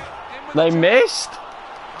here. In with They the missed?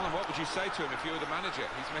 Alan, what would you say to him if you were the manager?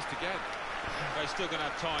 He's missed again. They're still going to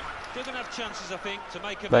have time. Still going to have chances, I think, to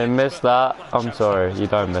make They amends, missed but that. what a I'm chance sorry, was you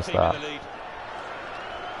to don't put his miss team in that. the lead.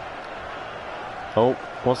 Oh,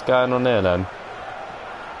 what's going on here then?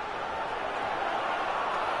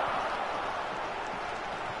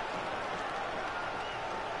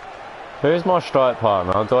 Who's my strike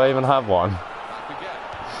partner? Do I even have one? Back we get.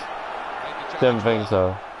 Make the Didn't challenge think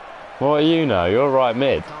so. What are you now? You're right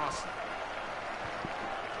mid. Carson.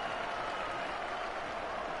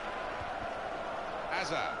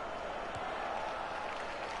 Hazard.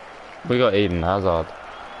 We got Eden Hazard.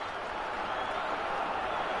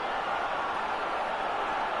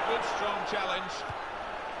 Good strong challenge.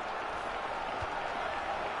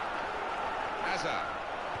 Hazard.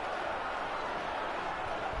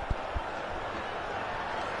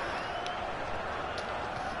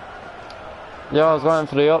 Yeah, I was waiting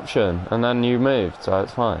for the option, and then you moved, so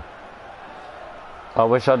it's fine. I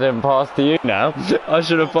wish I didn't pass to you now. I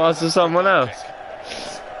should have passed to someone else.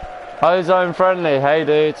 Ozone friendly, hey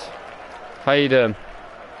dude. How you doing?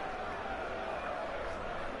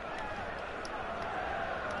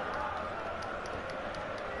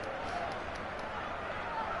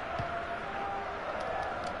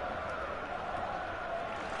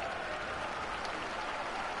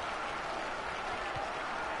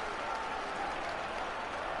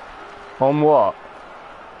 On what?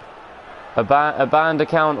 A banned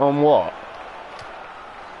account on what?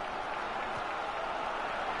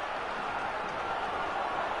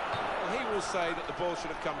 Well, he will say that the ball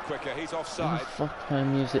should have come quicker. He's offside. Fuck my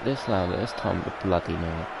music this loud at this time of the bloody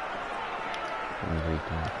night.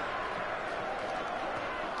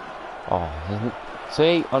 Oh,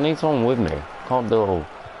 see, I need someone with me. Can't do it all.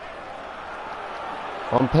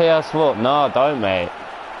 On PS4? No, I don't, mate.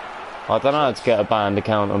 I don't know how to get a banned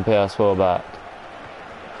account on PS4 back.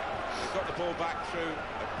 He's got the ball back through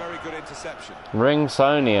a very good interception. Ring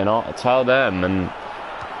Sony and I'll tell them and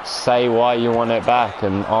say why you want it back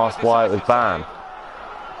and ask why it was banned.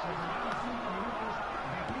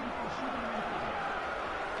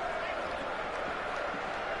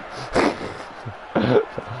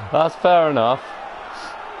 That's fair enough.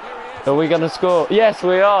 Are we going to score? Yes,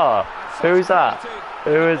 we are. Who's that?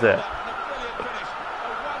 Who is it?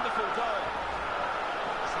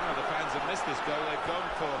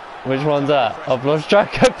 Which one's that? I've lost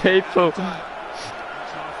track of people.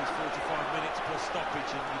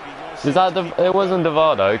 Is that the? It wasn't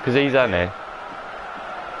Devado because he's in it.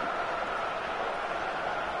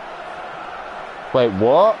 Wait,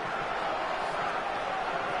 what?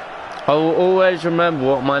 I will always remember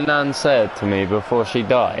what my nan said to me before she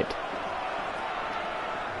died.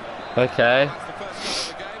 Okay.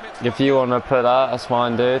 If you want to put that, that's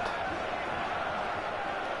fine, dude.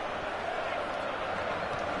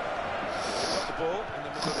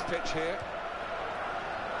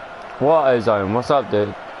 What, Ozone? What's up,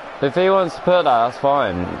 dude? If he wants to put that, that's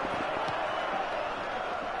fine.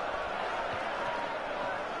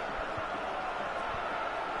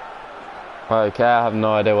 Okay, I have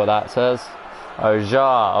no idea what that says.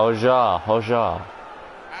 Oja.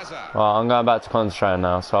 Hazard. Well, I'm going back to concentrate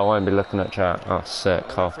now, so I won't be looking at chat. Oh, sick,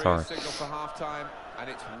 Well, half the time. referee has signalled for half time, and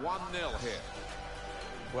it's 1-0 here.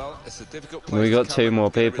 Well, it's a difficult We place got to two come more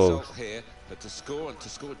and get a people. result here, but to score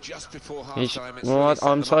just before half time, it's Well, really set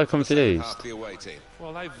I'm them so up for the second confused. half, the away team.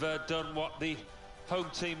 Well, they've done what the home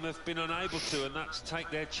team have been unable to, and that's take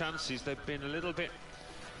their chances. They've been a little bit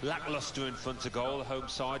lacklustre in front of goal, the home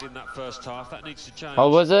side, in that first half. That needs to change. Oh,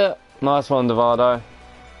 was it? Nice one, Devado.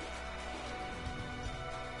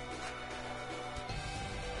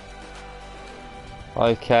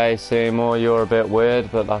 Okay, Seymour, you're a bit weird,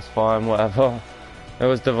 but that's fine, whatever. It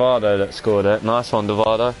was Devado that scored it. Nice one,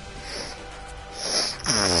 Devado.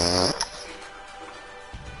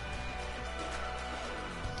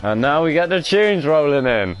 And now we get the tunes rolling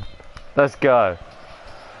in. Let's go.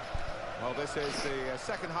 Well, this is the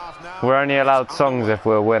second half now. We're only allowed songs if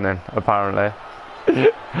we're winning, apparently.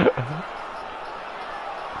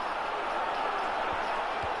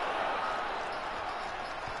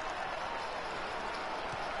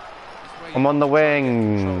 I'm on the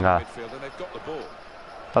wing. I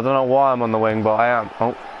don't know why I'm on the wing, but I am.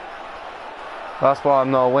 Oh. That's why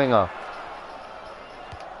I'm not a winger.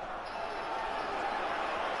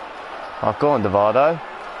 Oh, go on, Devado.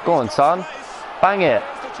 Go on, son. Bang it.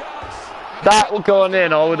 That would gone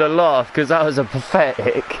in, I would have laughed, because that was a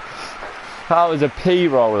pathetic. That was a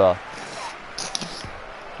P-roller.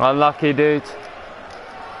 Unlucky, dude.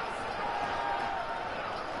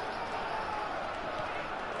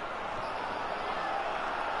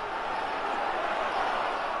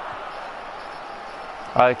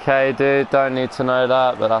 Okay, dude, don't need to know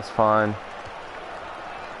that, but that's fine.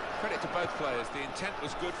 Credit to both players. The intent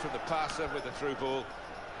was good from the passer with the through ball.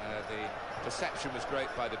 The perception was great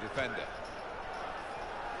by the defender.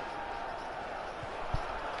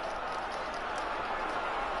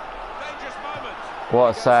 Dangerous moment.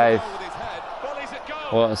 What a save. Well, he's at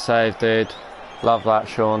goal. What a save, dude. Love that,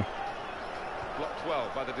 Sean. Blocked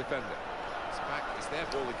well by the defender. It's back. It's their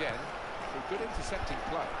ball again. Through good intercepting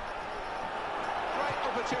play. Great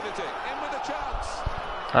opportunity. In with a chance.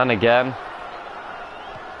 And again.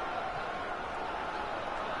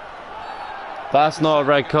 That's not a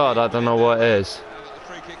red card, I don't know what it is. Now that the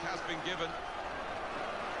free kick has been given.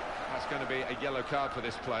 That's going to be a yellow card for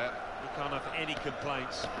this player. You can't have any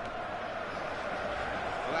complaints.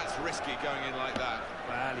 Well, that's risky going in like that.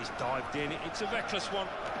 Well, he's dived in. It's a reckless one.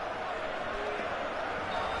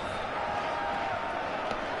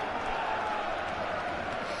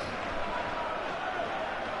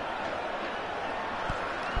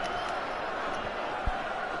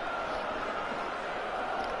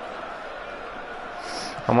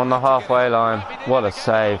 I'm on the halfway line. What a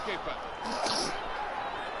save.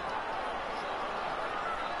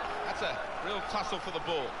 That's a real tussle for the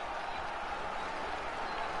ball.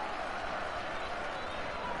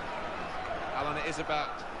 Alan, it is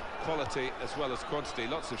about quality as well as quantity.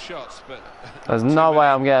 Lots of shots, but There's no way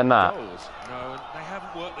I'm getting that. goals. No, and they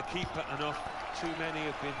haven't worked the keeper enough. Too many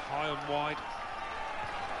have been high and wide.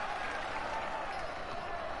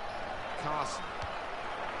 Carson.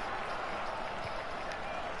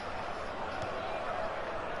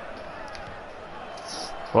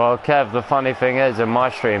 Well, Kev, the funny thing is, in my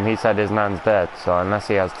stream, he said his nan's dead, so unless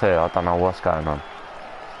he has two, I don't know what's going on.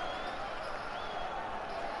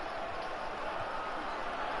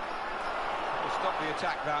 We'll stop the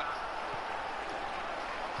attack, that.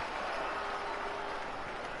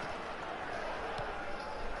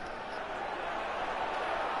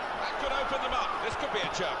 That could open them up. This could be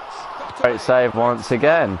a chance. Great save once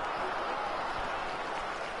again.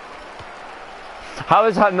 How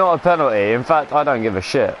is that not a penalty? In fact, I don't give a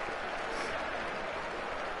shit.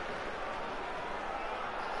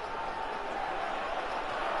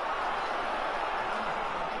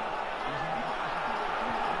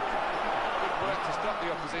 Good work to stop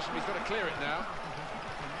the opposition. He's got to clear it now.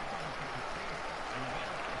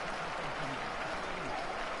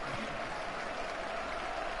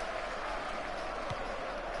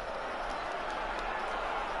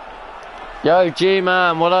 Yo,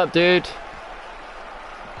 G-Man, what up, dude?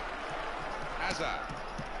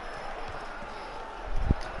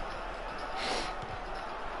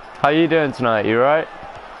 How you doing tonight? You right?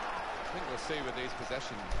 I think we'll see with these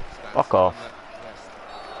possession stats. Fuck off.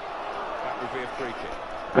 That would be a free kick.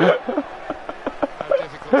 No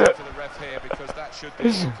difficulty for the ref here because that should be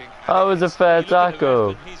looking. That was a fair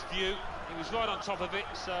tackle. His view, he was right on top of it,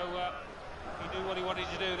 so he knew what he wanted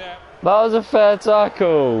to do there. That was a fair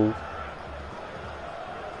tackle.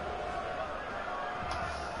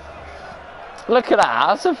 Look at that,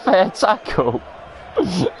 that's a fair tackle.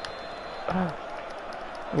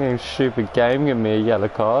 You stupid game, give me a yellow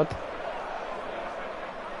card.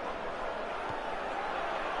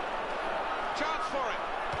 Chance for it.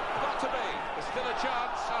 Got to be. There's still a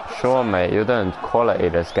chance after Sure, the mate, you're doing quality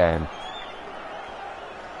this game.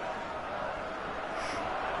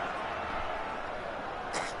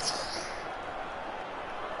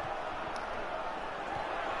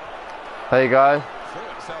 There you go.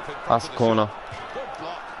 That's a corner. Good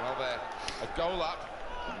block. Well, they're a goal up,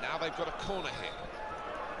 and now they've got a corner here.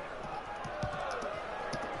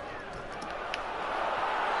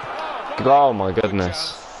 Oh my Good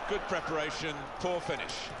goodness. chance, good preparation, poor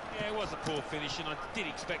finish. Yeah, it was a poor finish, and I did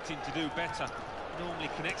expect him to do better. Normally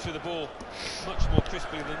connects with the ball much more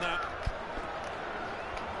crisply than that.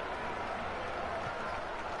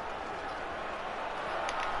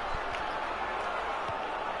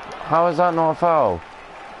 How is that not a foul?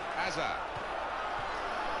 Hazard.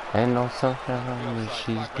 Ain't no something wrong with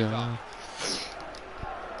she's gone.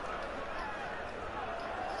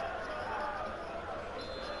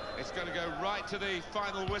 It's going to go right to the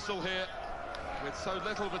final whistle here, with so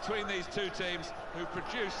little between these two teams who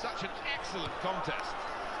produced such an excellent contest.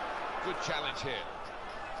 Good challenge here.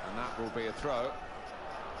 And that will be a throw.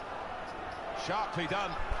 Sharply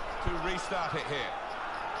done to restart it here.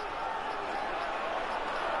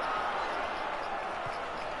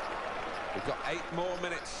 We've got 8 more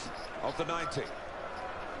minutes of the 90.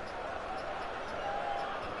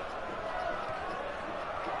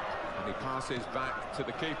 And he passes back to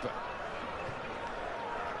the keeper.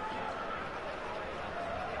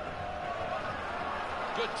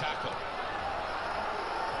 Good tackle.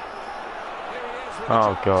 Here he is with the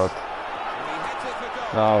Oh chance. god. And he heads it for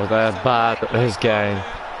goal. Oh, they're bad at this game. Well,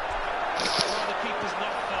 the keeper's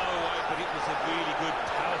not far away, but it was a really good,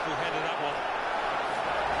 powerful header, that one.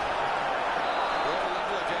 Well,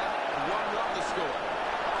 level again. 1-1 the score.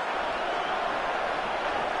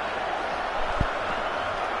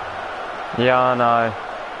 Yeah, I know.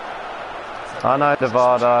 I know,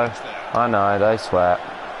 Devado. I know, they sweat.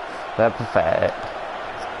 They're pathetic.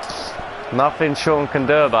 Nothing Sean can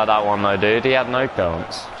do about that one though, dude. He had no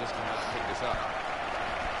chance. Just about pick this up.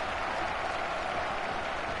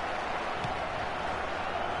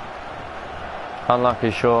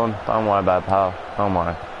 Unlucky, Sean. Don't worry about it, pal. Don't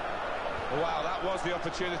worry. Wow, that was the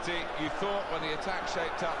opportunity you thought when the attack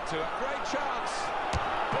shaped up to a great chance.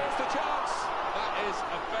 Here's the chance. That is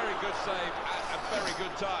a very good save at a very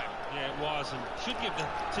good time. Yeah, it was, and should give the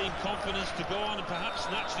team confidence to go on and perhaps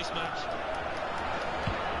snatch this match.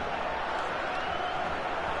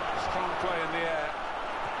 Strong play in the air.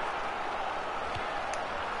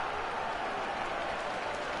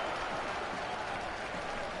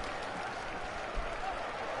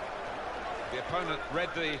 The opponent read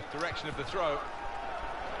the direction of the throw.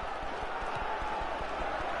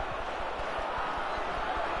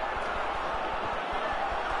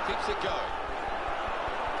 Keeps it going.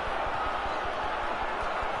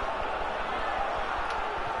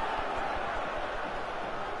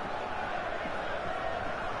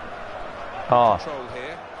 Oh, Control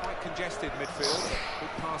here, quite congested midfield. Good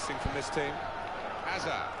passing from this team.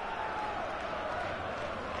 Hazard.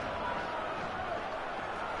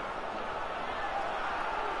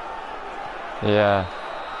 yeah.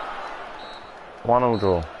 1-1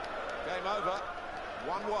 draw. Game over.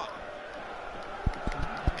 1-1. Well,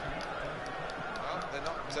 they're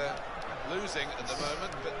not losing at the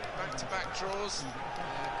moment, but back-to-back draws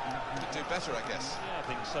could do better, I guess. Yeah, I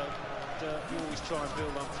think so. And, you always try and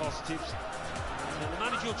build on positives. And the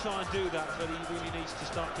manager will try and do that, but he really needs to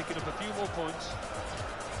start picking up a few more points.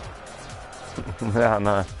 Yeah, I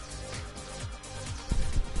know.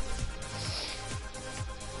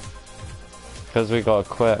 Because we gotta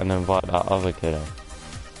quit and invite that other kid in.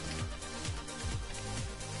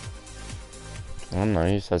 I don't know,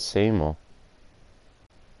 you said Seymour.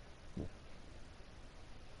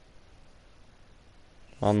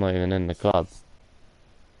 I'm not even in the club.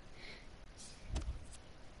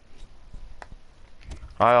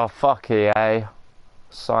 Oh, fuck EA.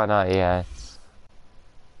 Sign out EA.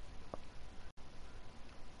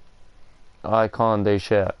 I can't do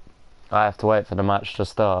shit. I have to wait for the match to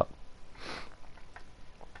start.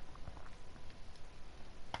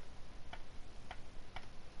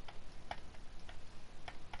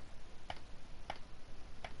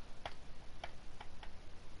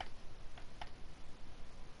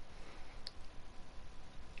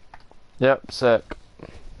 Yep, sick.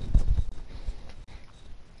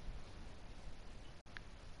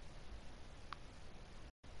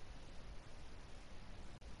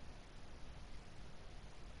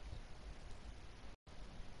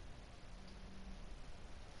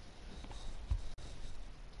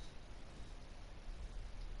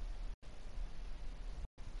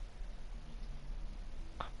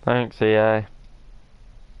 Thanks, EA.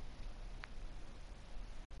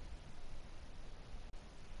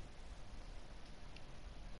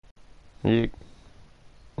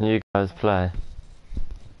 You guys play.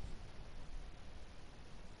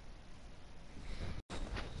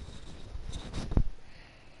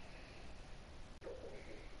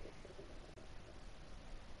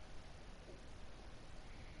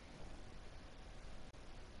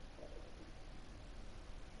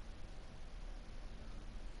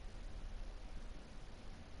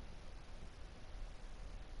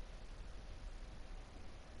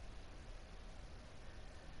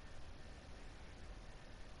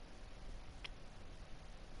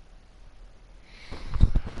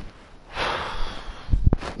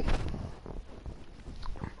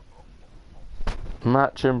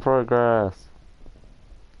 Match in progress.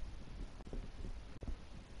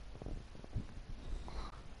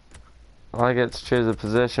 I get to choose a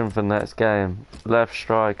position for next game. Left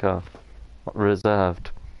striker.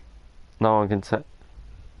 Reserved. No one can take.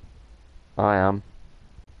 I am.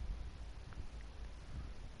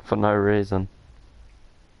 For no reason.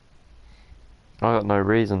 I got no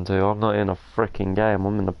reason to. I'm not in a freaking game.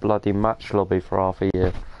 I'm in a bloody match lobby for half a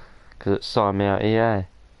year. Because it signed me out EA.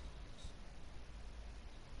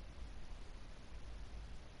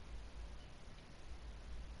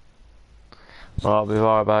 Right, I'll be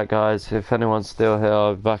right back, guys. If anyone's still here,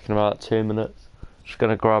 I'll be back in about 2 minutes. Just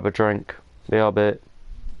gonna grab a drink. Be a bit.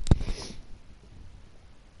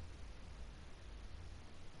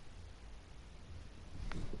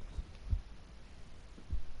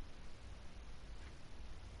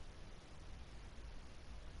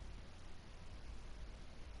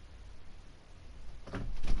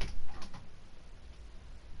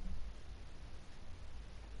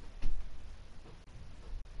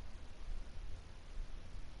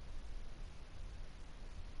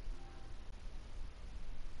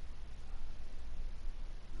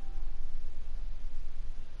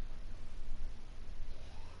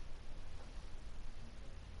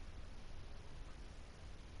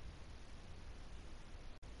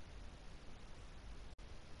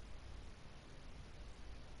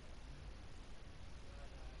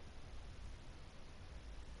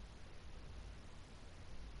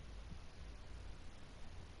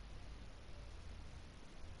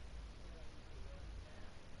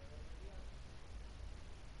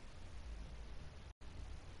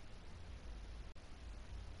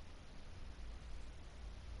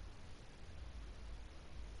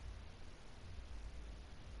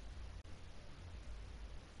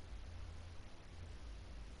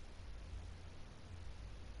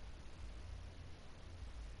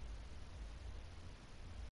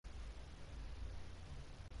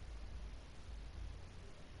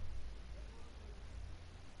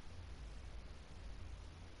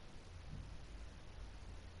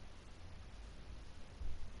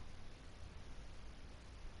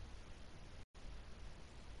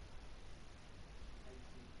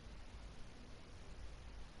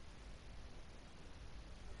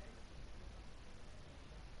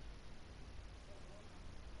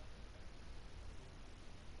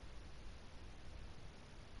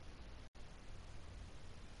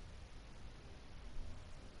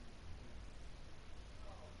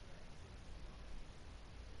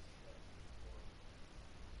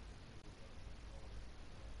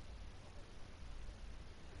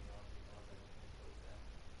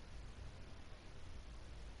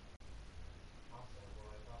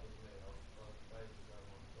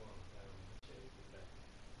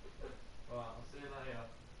 Right, I'll see you later.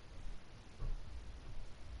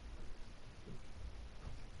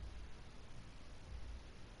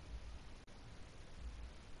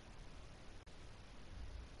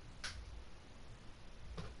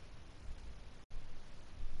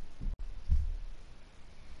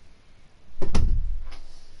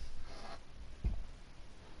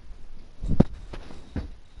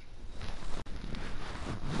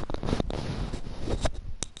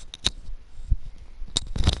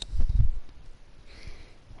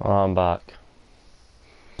 I'm back.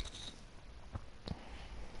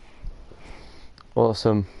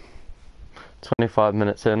 Awesome. 25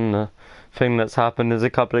 minutes in, the thing that's happened is a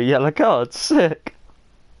couple of yellow cards. Sick.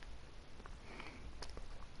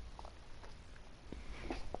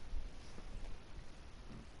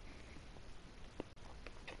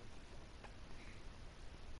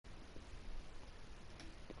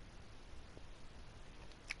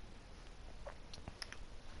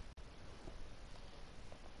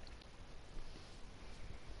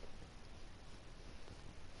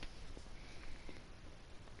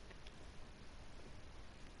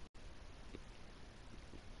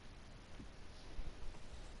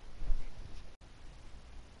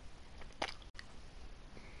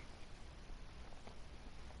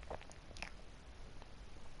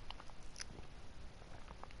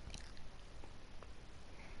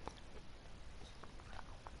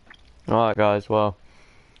 Alright guys, well,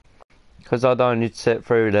 because I don't need to sit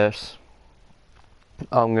through this,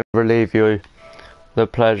 I'm going to relieve you the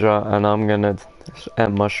pleasure and I'm going to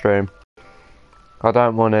end my stream. I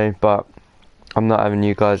don't want to, but I'm not having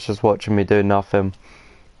you guys just watching me do nothing.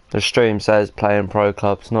 The stream says playing pro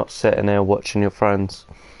clubs, not sitting here watching your friends.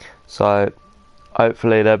 So,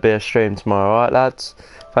 hopefully there'll be a stream tomorrow. Alright lads,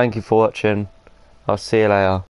 thank you for watching. I'll see you later.